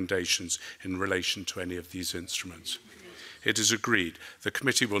recommendations in relation to any of these instruments? It is agreed. The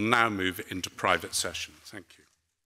committee will now move into private session. Thank you.